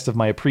context of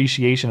my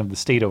appreciation of the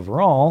state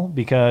overall,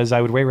 because I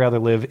would way rather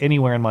live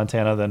anywhere in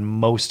Montana than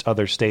most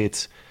other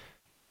states.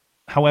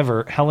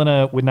 However,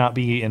 Helena would not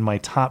be in my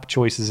top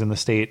choices in the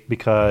state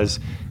because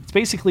it's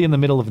basically in the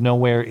middle of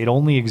nowhere. It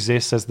only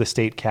exists as the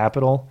state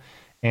capital.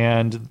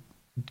 And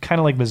kind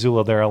of like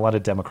Missoula, there are a lot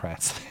of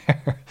Democrats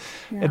there.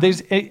 Yeah.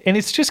 And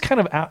it's just kind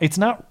of out.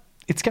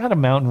 It's got a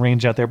mountain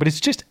range out there, but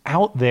it's just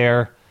out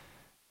there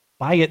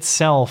by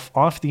itself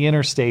off the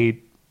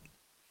interstate,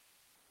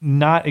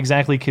 not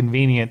exactly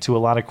convenient to a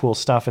lot of cool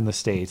stuff in the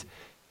state.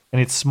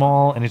 And it's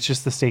small and it's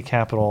just the state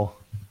capital.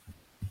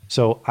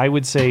 So I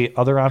would say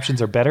other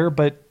options are better,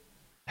 but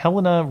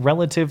Helena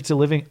relative to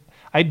living,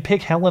 I'd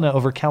pick Helena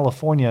over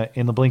California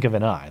in the blink of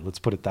an eye. Let's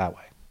put it that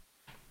way.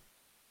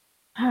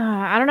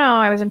 I don't know.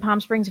 I was in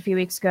Palm Springs a few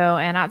weeks ago,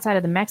 and outside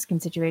of the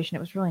Mexican situation, it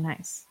was really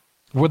nice.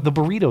 The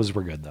burritos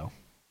were good, though.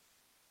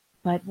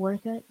 But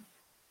worth it?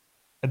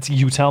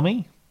 You tell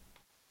me.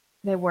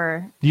 They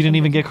were. You didn't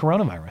even get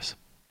coronavirus.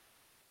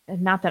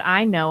 Not that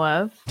I know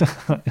of.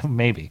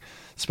 Maybe.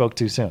 Spoke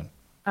too soon.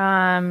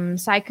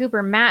 Cy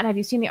Cooper, Matt, have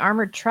you seen the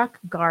armored truck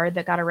guard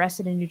that got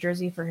arrested in New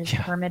Jersey for his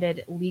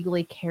permitted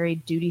legally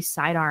carried duty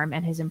sidearm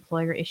and his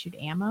employer issued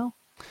ammo?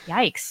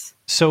 Yikes.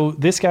 So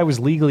this guy was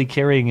legally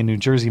carrying in New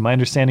Jersey. My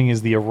understanding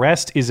is the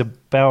arrest is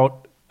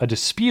about a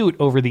dispute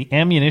over the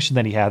ammunition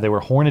that he had. They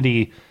were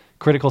Hornady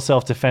critical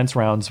self-defense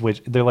rounds,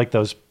 which they're like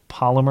those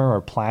polymer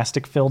or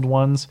plastic filled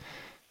ones.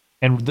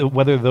 And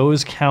whether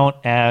those count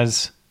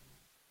as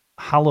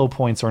hollow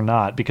points or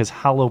not, because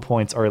hollow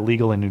points are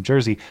illegal in New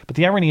Jersey. But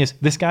the irony is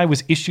this guy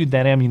was issued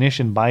that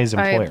ammunition by his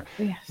employer.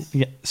 Yes.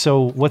 Yeah,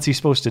 so what's he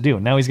supposed to do?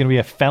 Now he's going to be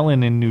a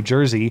felon in New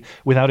Jersey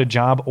without a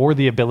job or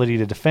the ability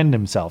to defend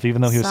himself,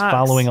 even though he was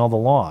following all the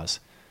laws.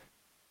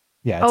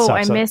 Yeah. It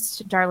sucks. I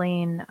missed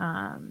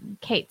Darlene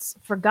Cates.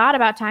 Forgot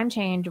about time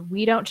change.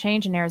 We don't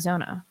change in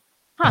Arizona.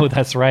 Huh. Oh,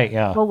 that's right.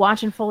 Yeah. We'll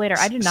watch in full later.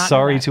 I did not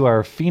Sorry know that. to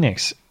our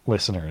Phoenix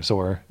listeners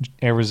or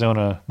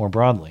Arizona more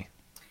broadly.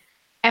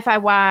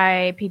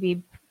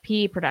 FIY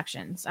PPP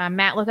Productions.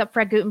 Matt, look up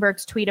Fred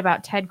Gutenberg's tweet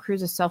about Ted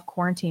Cruz's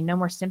self-quarantine. No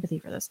more sympathy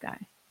for this guy.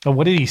 Oh,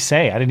 what did he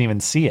say? I didn't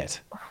even see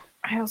it.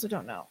 I also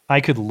don't know.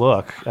 I could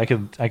look. I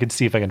could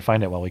see if I can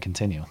find it while we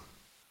continue.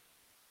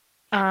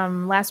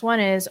 Last one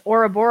is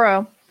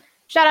Ouroboros.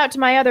 Shout out to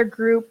my other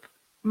group,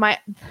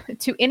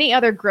 to any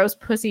other gross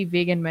pussy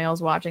vegan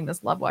males watching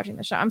this. Love watching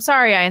the show. I'm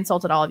sorry I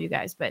insulted all of you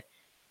guys, but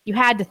you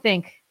had to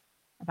think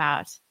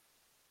about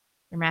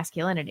your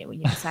masculinity when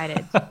you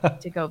decided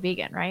to go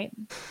vegan, right?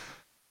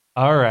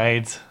 All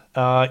right.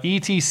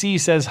 ETC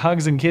says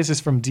hugs and kisses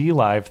from D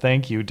Live.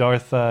 Thank you.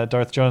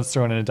 Darth Jones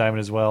throwing in a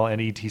diamond as well,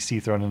 and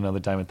ETC throwing in another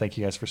diamond. Thank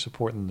you guys for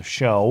supporting the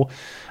show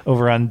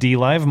over on D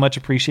Live. Much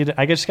appreciated.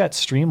 I just got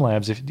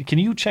Streamlabs. Can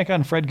you check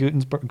on Fred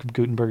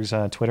Gutenberg's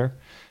Twitter?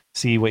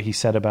 See what he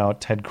said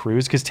about Ted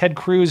Cruz? Because Ted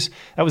Cruz,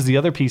 that was the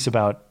other piece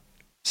about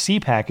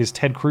CPAC, is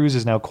Ted Cruz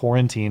is now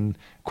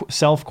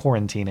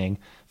self-quarantining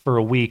for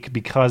a week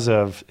because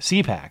of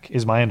CPAC,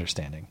 is my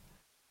understanding.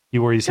 He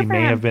worries he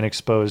may have been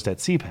exposed at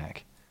CPAC.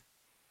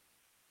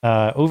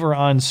 Over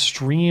on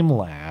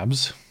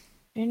Streamlabs.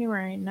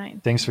 January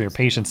 9th. Thanks for your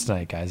patience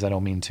tonight, guys. I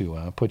don't mean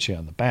to put you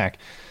on the back.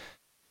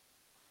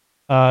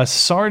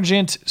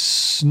 Sergeant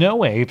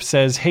Snow Ape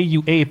says, hey,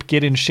 you ape,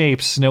 get in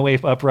shape. Snow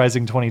Ape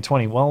Uprising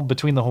 2020. Well,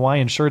 between the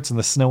Hawaiian shirts and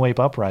the Snow Ape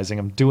Uprising,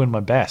 I'm doing my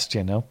best,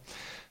 you know.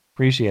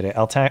 Appreciate it.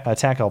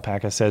 Attack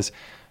Alpaca says,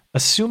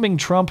 assuming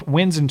Trump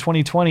wins in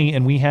 2020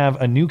 and we have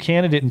a new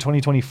candidate in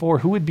 2024,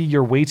 who would be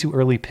your way too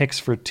early picks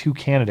for two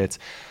candidates?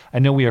 I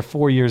know we are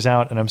 4 years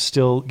out and I'm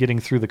still getting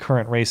through the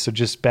current race, so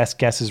just best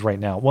guesses right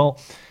now. Well,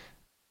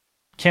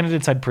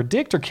 candidates I'd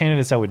predict or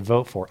candidates I would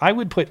vote for? I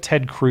would put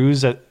Ted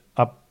Cruz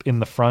up in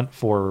the front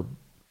for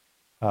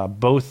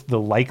both the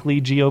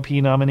likely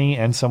GOP nominee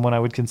and someone I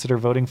would consider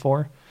voting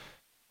for.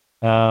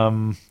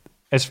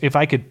 If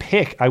I could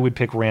pick, I would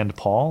pick Rand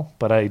Paul,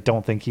 but I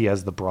don't think he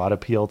has the broad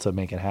appeal to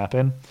make it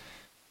happen.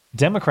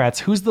 Democrats,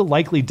 who's the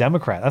likely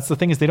Democrat? That's the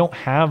thing, is they don't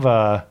have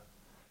a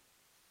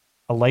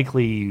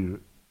likely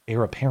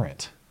heir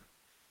apparent.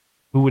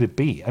 Who would it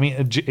be? I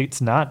mean,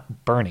 it's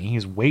not Bernie.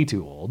 He's way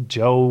too old.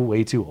 Joe,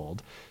 way too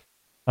old.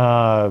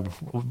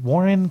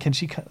 Warren, can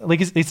she,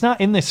 like, it's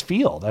not in this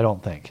field, I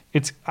don't think.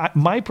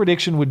 My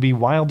prediction would be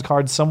wild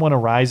card, someone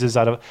arises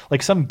out of,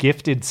 like, some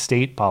gifted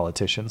state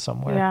politician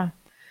somewhere. Yeah.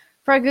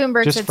 Fred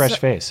Gutenberg just said, fresh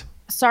face.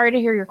 Sorry to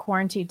hear you're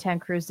quarantined,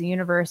 Ted Cruz. The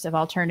universe of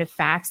alternative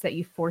facts that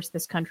you forced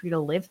this country to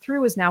live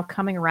through is now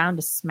coming around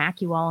to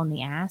smack you all in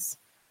the ass.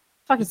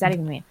 What the fuck does that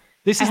even mean?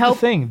 This is the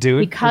thing,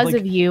 dude. Because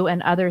of you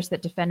and others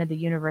that defended the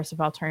universe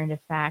of alternative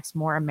facts,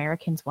 more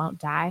Americans won't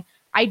die.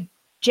 I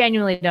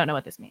genuinely don't know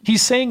what this means.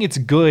 He's saying it's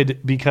good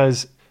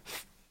because,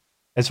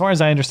 as far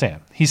as I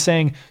understand, he's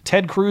saying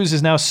Ted Cruz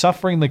is now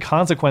suffering the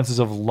consequences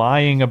of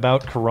lying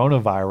about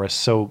coronavirus.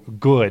 So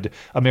good.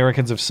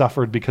 Americans have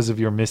suffered because of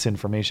your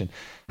misinformation.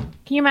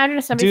 Can you imagine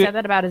if somebody said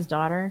that about his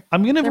daughter?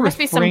 I'm going to There must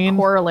be some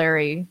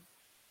corollary.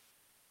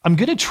 I'm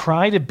going to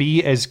try to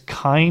be as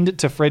kind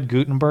to Fred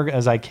Gutenberg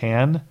as I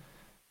can.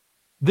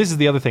 This is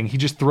the other thing. He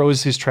just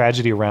throws his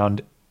tragedy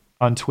around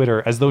on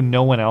Twitter as though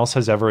no one else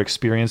has ever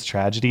experienced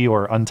tragedy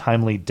or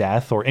untimely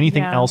death or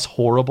anything else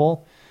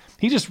horrible.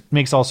 He just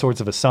makes all sorts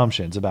of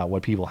assumptions about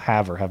what people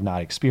have or have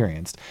not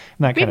experienced.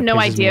 And that We have kind of no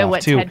pisses me idea off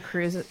what too. Ted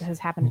Cruz has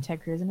happened to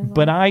Ted Cruz in his life.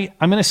 But I'm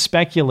going to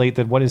speculate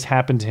that what has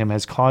happened to him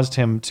has caused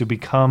him to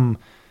become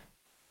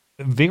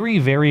very,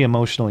 very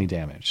emotionally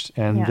damaged.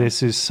 And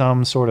this is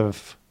some sort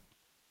of,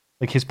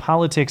 like, his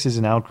politics is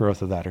an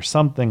outgrowth of that or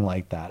something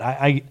like that.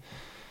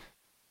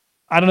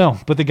 I don't know,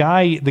 but the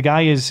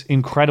guy is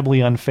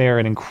incredibly unfair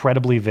and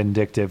incredibly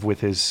vindictive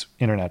with his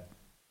internet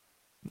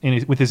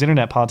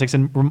politics.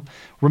 And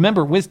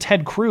remember, with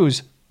Ted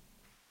Cruz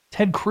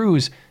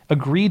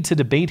agreed to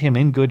debate him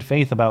in good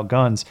faith about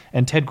guns,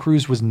 and Ted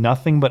Cruz was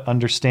nothing but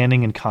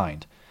understanding and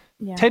kind.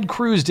 Yeah. Ted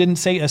Cruz didn't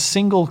say a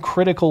single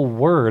critical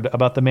word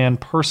about the man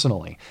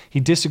personally. He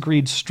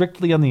disagreed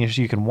strictly on the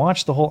issue. You can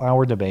watch the whole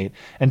hour debate,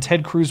 and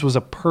Ted Cruz was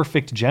a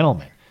perfect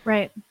gentleman.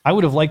 Right. I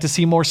would have liked to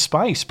see more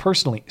spice,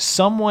 personally.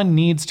 Someone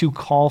needs to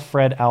call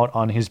Fred out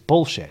on his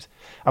bullshit.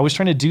 I was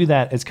trying to do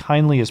that as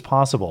kindly as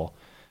possible,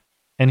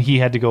 and he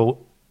had to go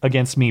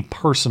against me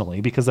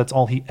personally because that's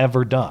all he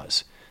ever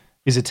does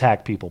is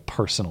attack people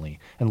personally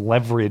and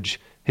leverage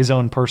his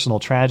own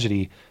personal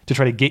tragedy to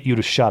try to get you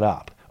to shut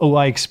up. Oh,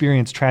 I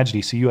experienced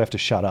tragedy, so you have to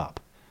shut up.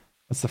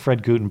 That's the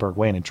Fred Gutenberg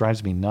way, and it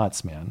drives me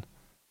nuts, man.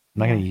 I'm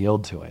not going to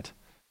yield to it.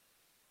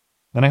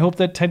 And I hope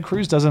that Ted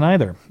Cruz doesn't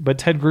either. But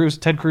Ted Cruz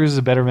is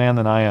a better man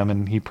than I am,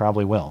 and he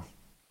probably will.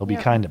 He'll be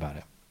kind about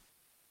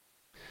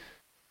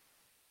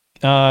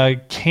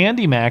it.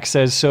 Candy Mac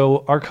says,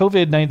 so our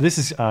COVID-19, this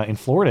is in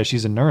Florida.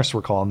 She's a nurse,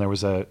 recall, and there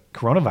was a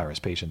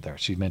coronavirus patient there.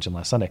 She mentioned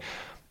last Sunday.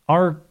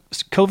 Our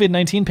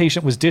COVID-19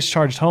 patient was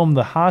discharged home.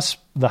 The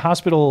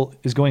hospital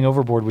is going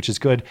overboard, which is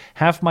good.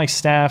 Half my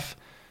staff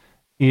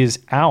is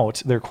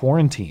out. They're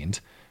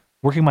quarantined.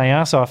 Working my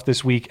ass off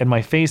this week, and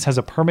my face has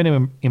a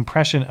permanent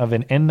impression of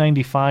an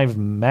N95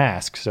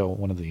 mask, so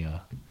one of the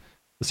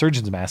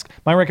surgeon's mask.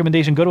 My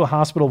recommendation, go to a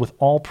hospital with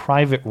all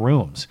private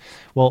rooms.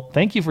 Well,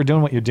 thank you for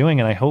doing what you're doing,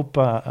 and I hope,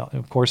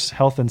 of course,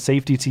 health and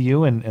safety to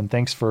you, and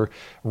thanks for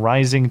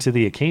rising to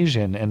the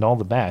occasion, and all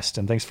the best,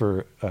 and thanks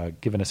for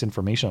giving us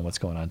information on what's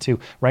going on, too.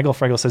 Raggle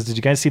Fraggle says, did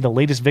you guys see the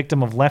latest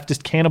victim of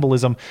leftist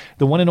cannibalism?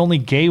 The one and only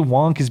gay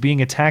wonk is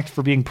being attacked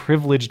for being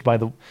privileged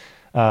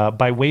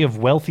by way of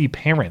wealthy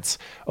parents.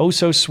 Oh,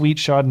 so sweet,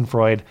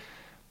 Schadenfreude.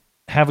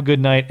 Have a good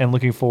night, and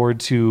looking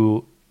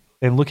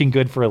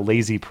good for a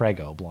lazy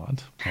prego,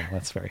 Blonde. Oh,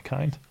 that's very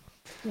kind.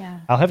 Yeah.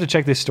 I'll have to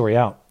check this story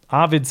out.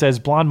 Ovid says,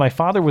 Blonde, my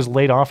father was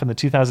laid off in the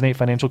 2008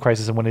 financial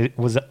crisis, and when he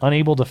was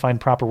unable to find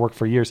proper work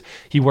for years,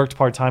 he worked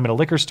part-time at a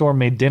liquor store,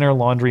 made dinner,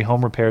 laundry,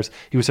 home repairs.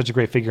 He was such a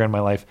great figure in my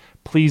life.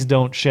 Please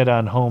don't shit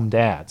on home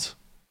dads.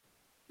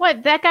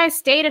 What? That guy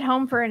stayed at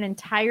home for an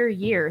entire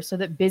year so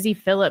that Busy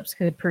Phillips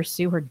could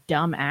pursue her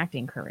dumb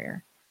acting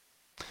career.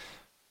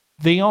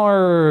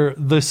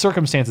 The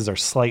circumstances are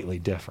slightly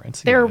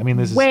different. They're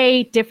this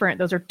way different.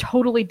 Those are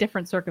totally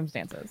different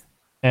circumstances.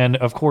 And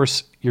of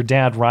course, your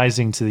dad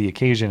rising to the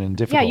occasion in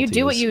difficulty. Yeah, you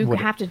do what you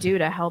have to do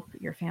to help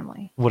your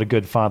family. What a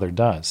good father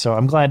does. So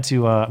I'm glad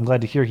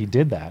to hear he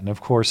did that. And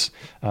of course,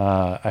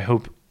 I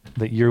hope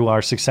that you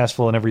are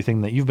successful in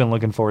everything that you've been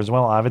looking for as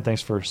well. Ovid,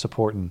 thanks for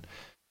supporting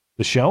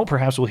the show.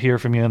 Perhaps we'll hear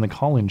from you in the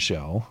call-in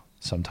show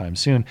sometime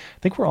soon. I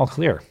think we're all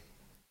clear.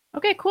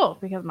 Okay, cool.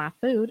 Because my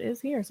food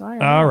is here, so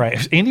All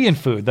right, Indian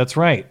food. That's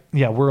right.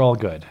 Yeah, we're all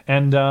good.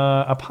 And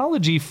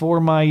apology for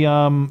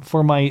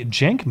my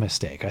Jenk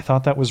mistake. I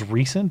thought that was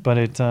recent, but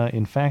it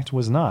in fact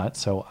was not.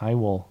 So I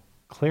will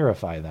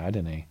clarify that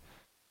in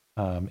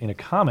a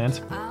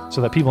comment so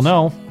that people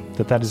know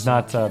that is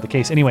not the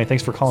case. Anyway,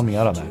 thanks for calling me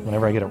out on that.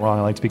 Whenever I get it wrong,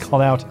 I like to be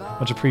called out.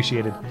 Much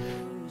appreciated.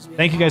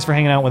 Thank you guys for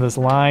hanging out with us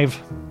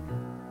live.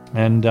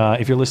 And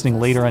if you're listening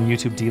later on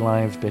YouTube,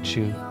 DLive,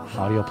 BitChute,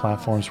 audio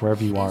platforms,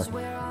 wherever you are,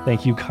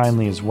 thank you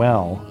kindly as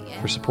well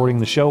for supporting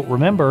the show.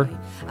 Remember,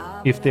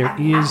 if there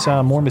is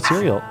more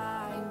material,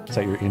 is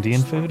that your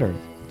Indian food or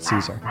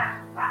Caesar?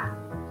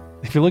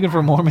 If you're looking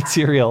for more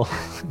material,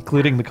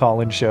 including the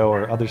call-in show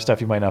or other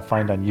stuff you might not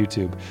find on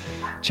YouTube,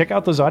 check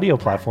out those audio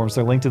platforms.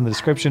 They're linked in the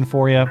description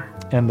for you,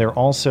 and they're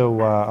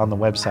also on the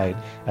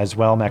website as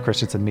well,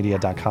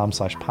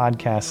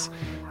 mattchristiansenmedia.com/podcasts.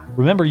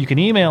 Remember, you can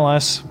email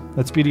us.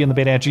 That's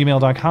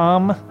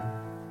beautyandthebeta@gmail.com.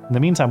 In the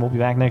meantime, we'll be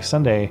back next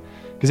Sunday.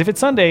 Because if it's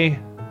Sunday,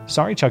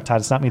 sorry, Chuck Todd,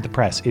 it's not me at the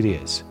press. It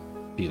is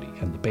Beauty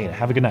and the Beta.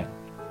 Have a good night.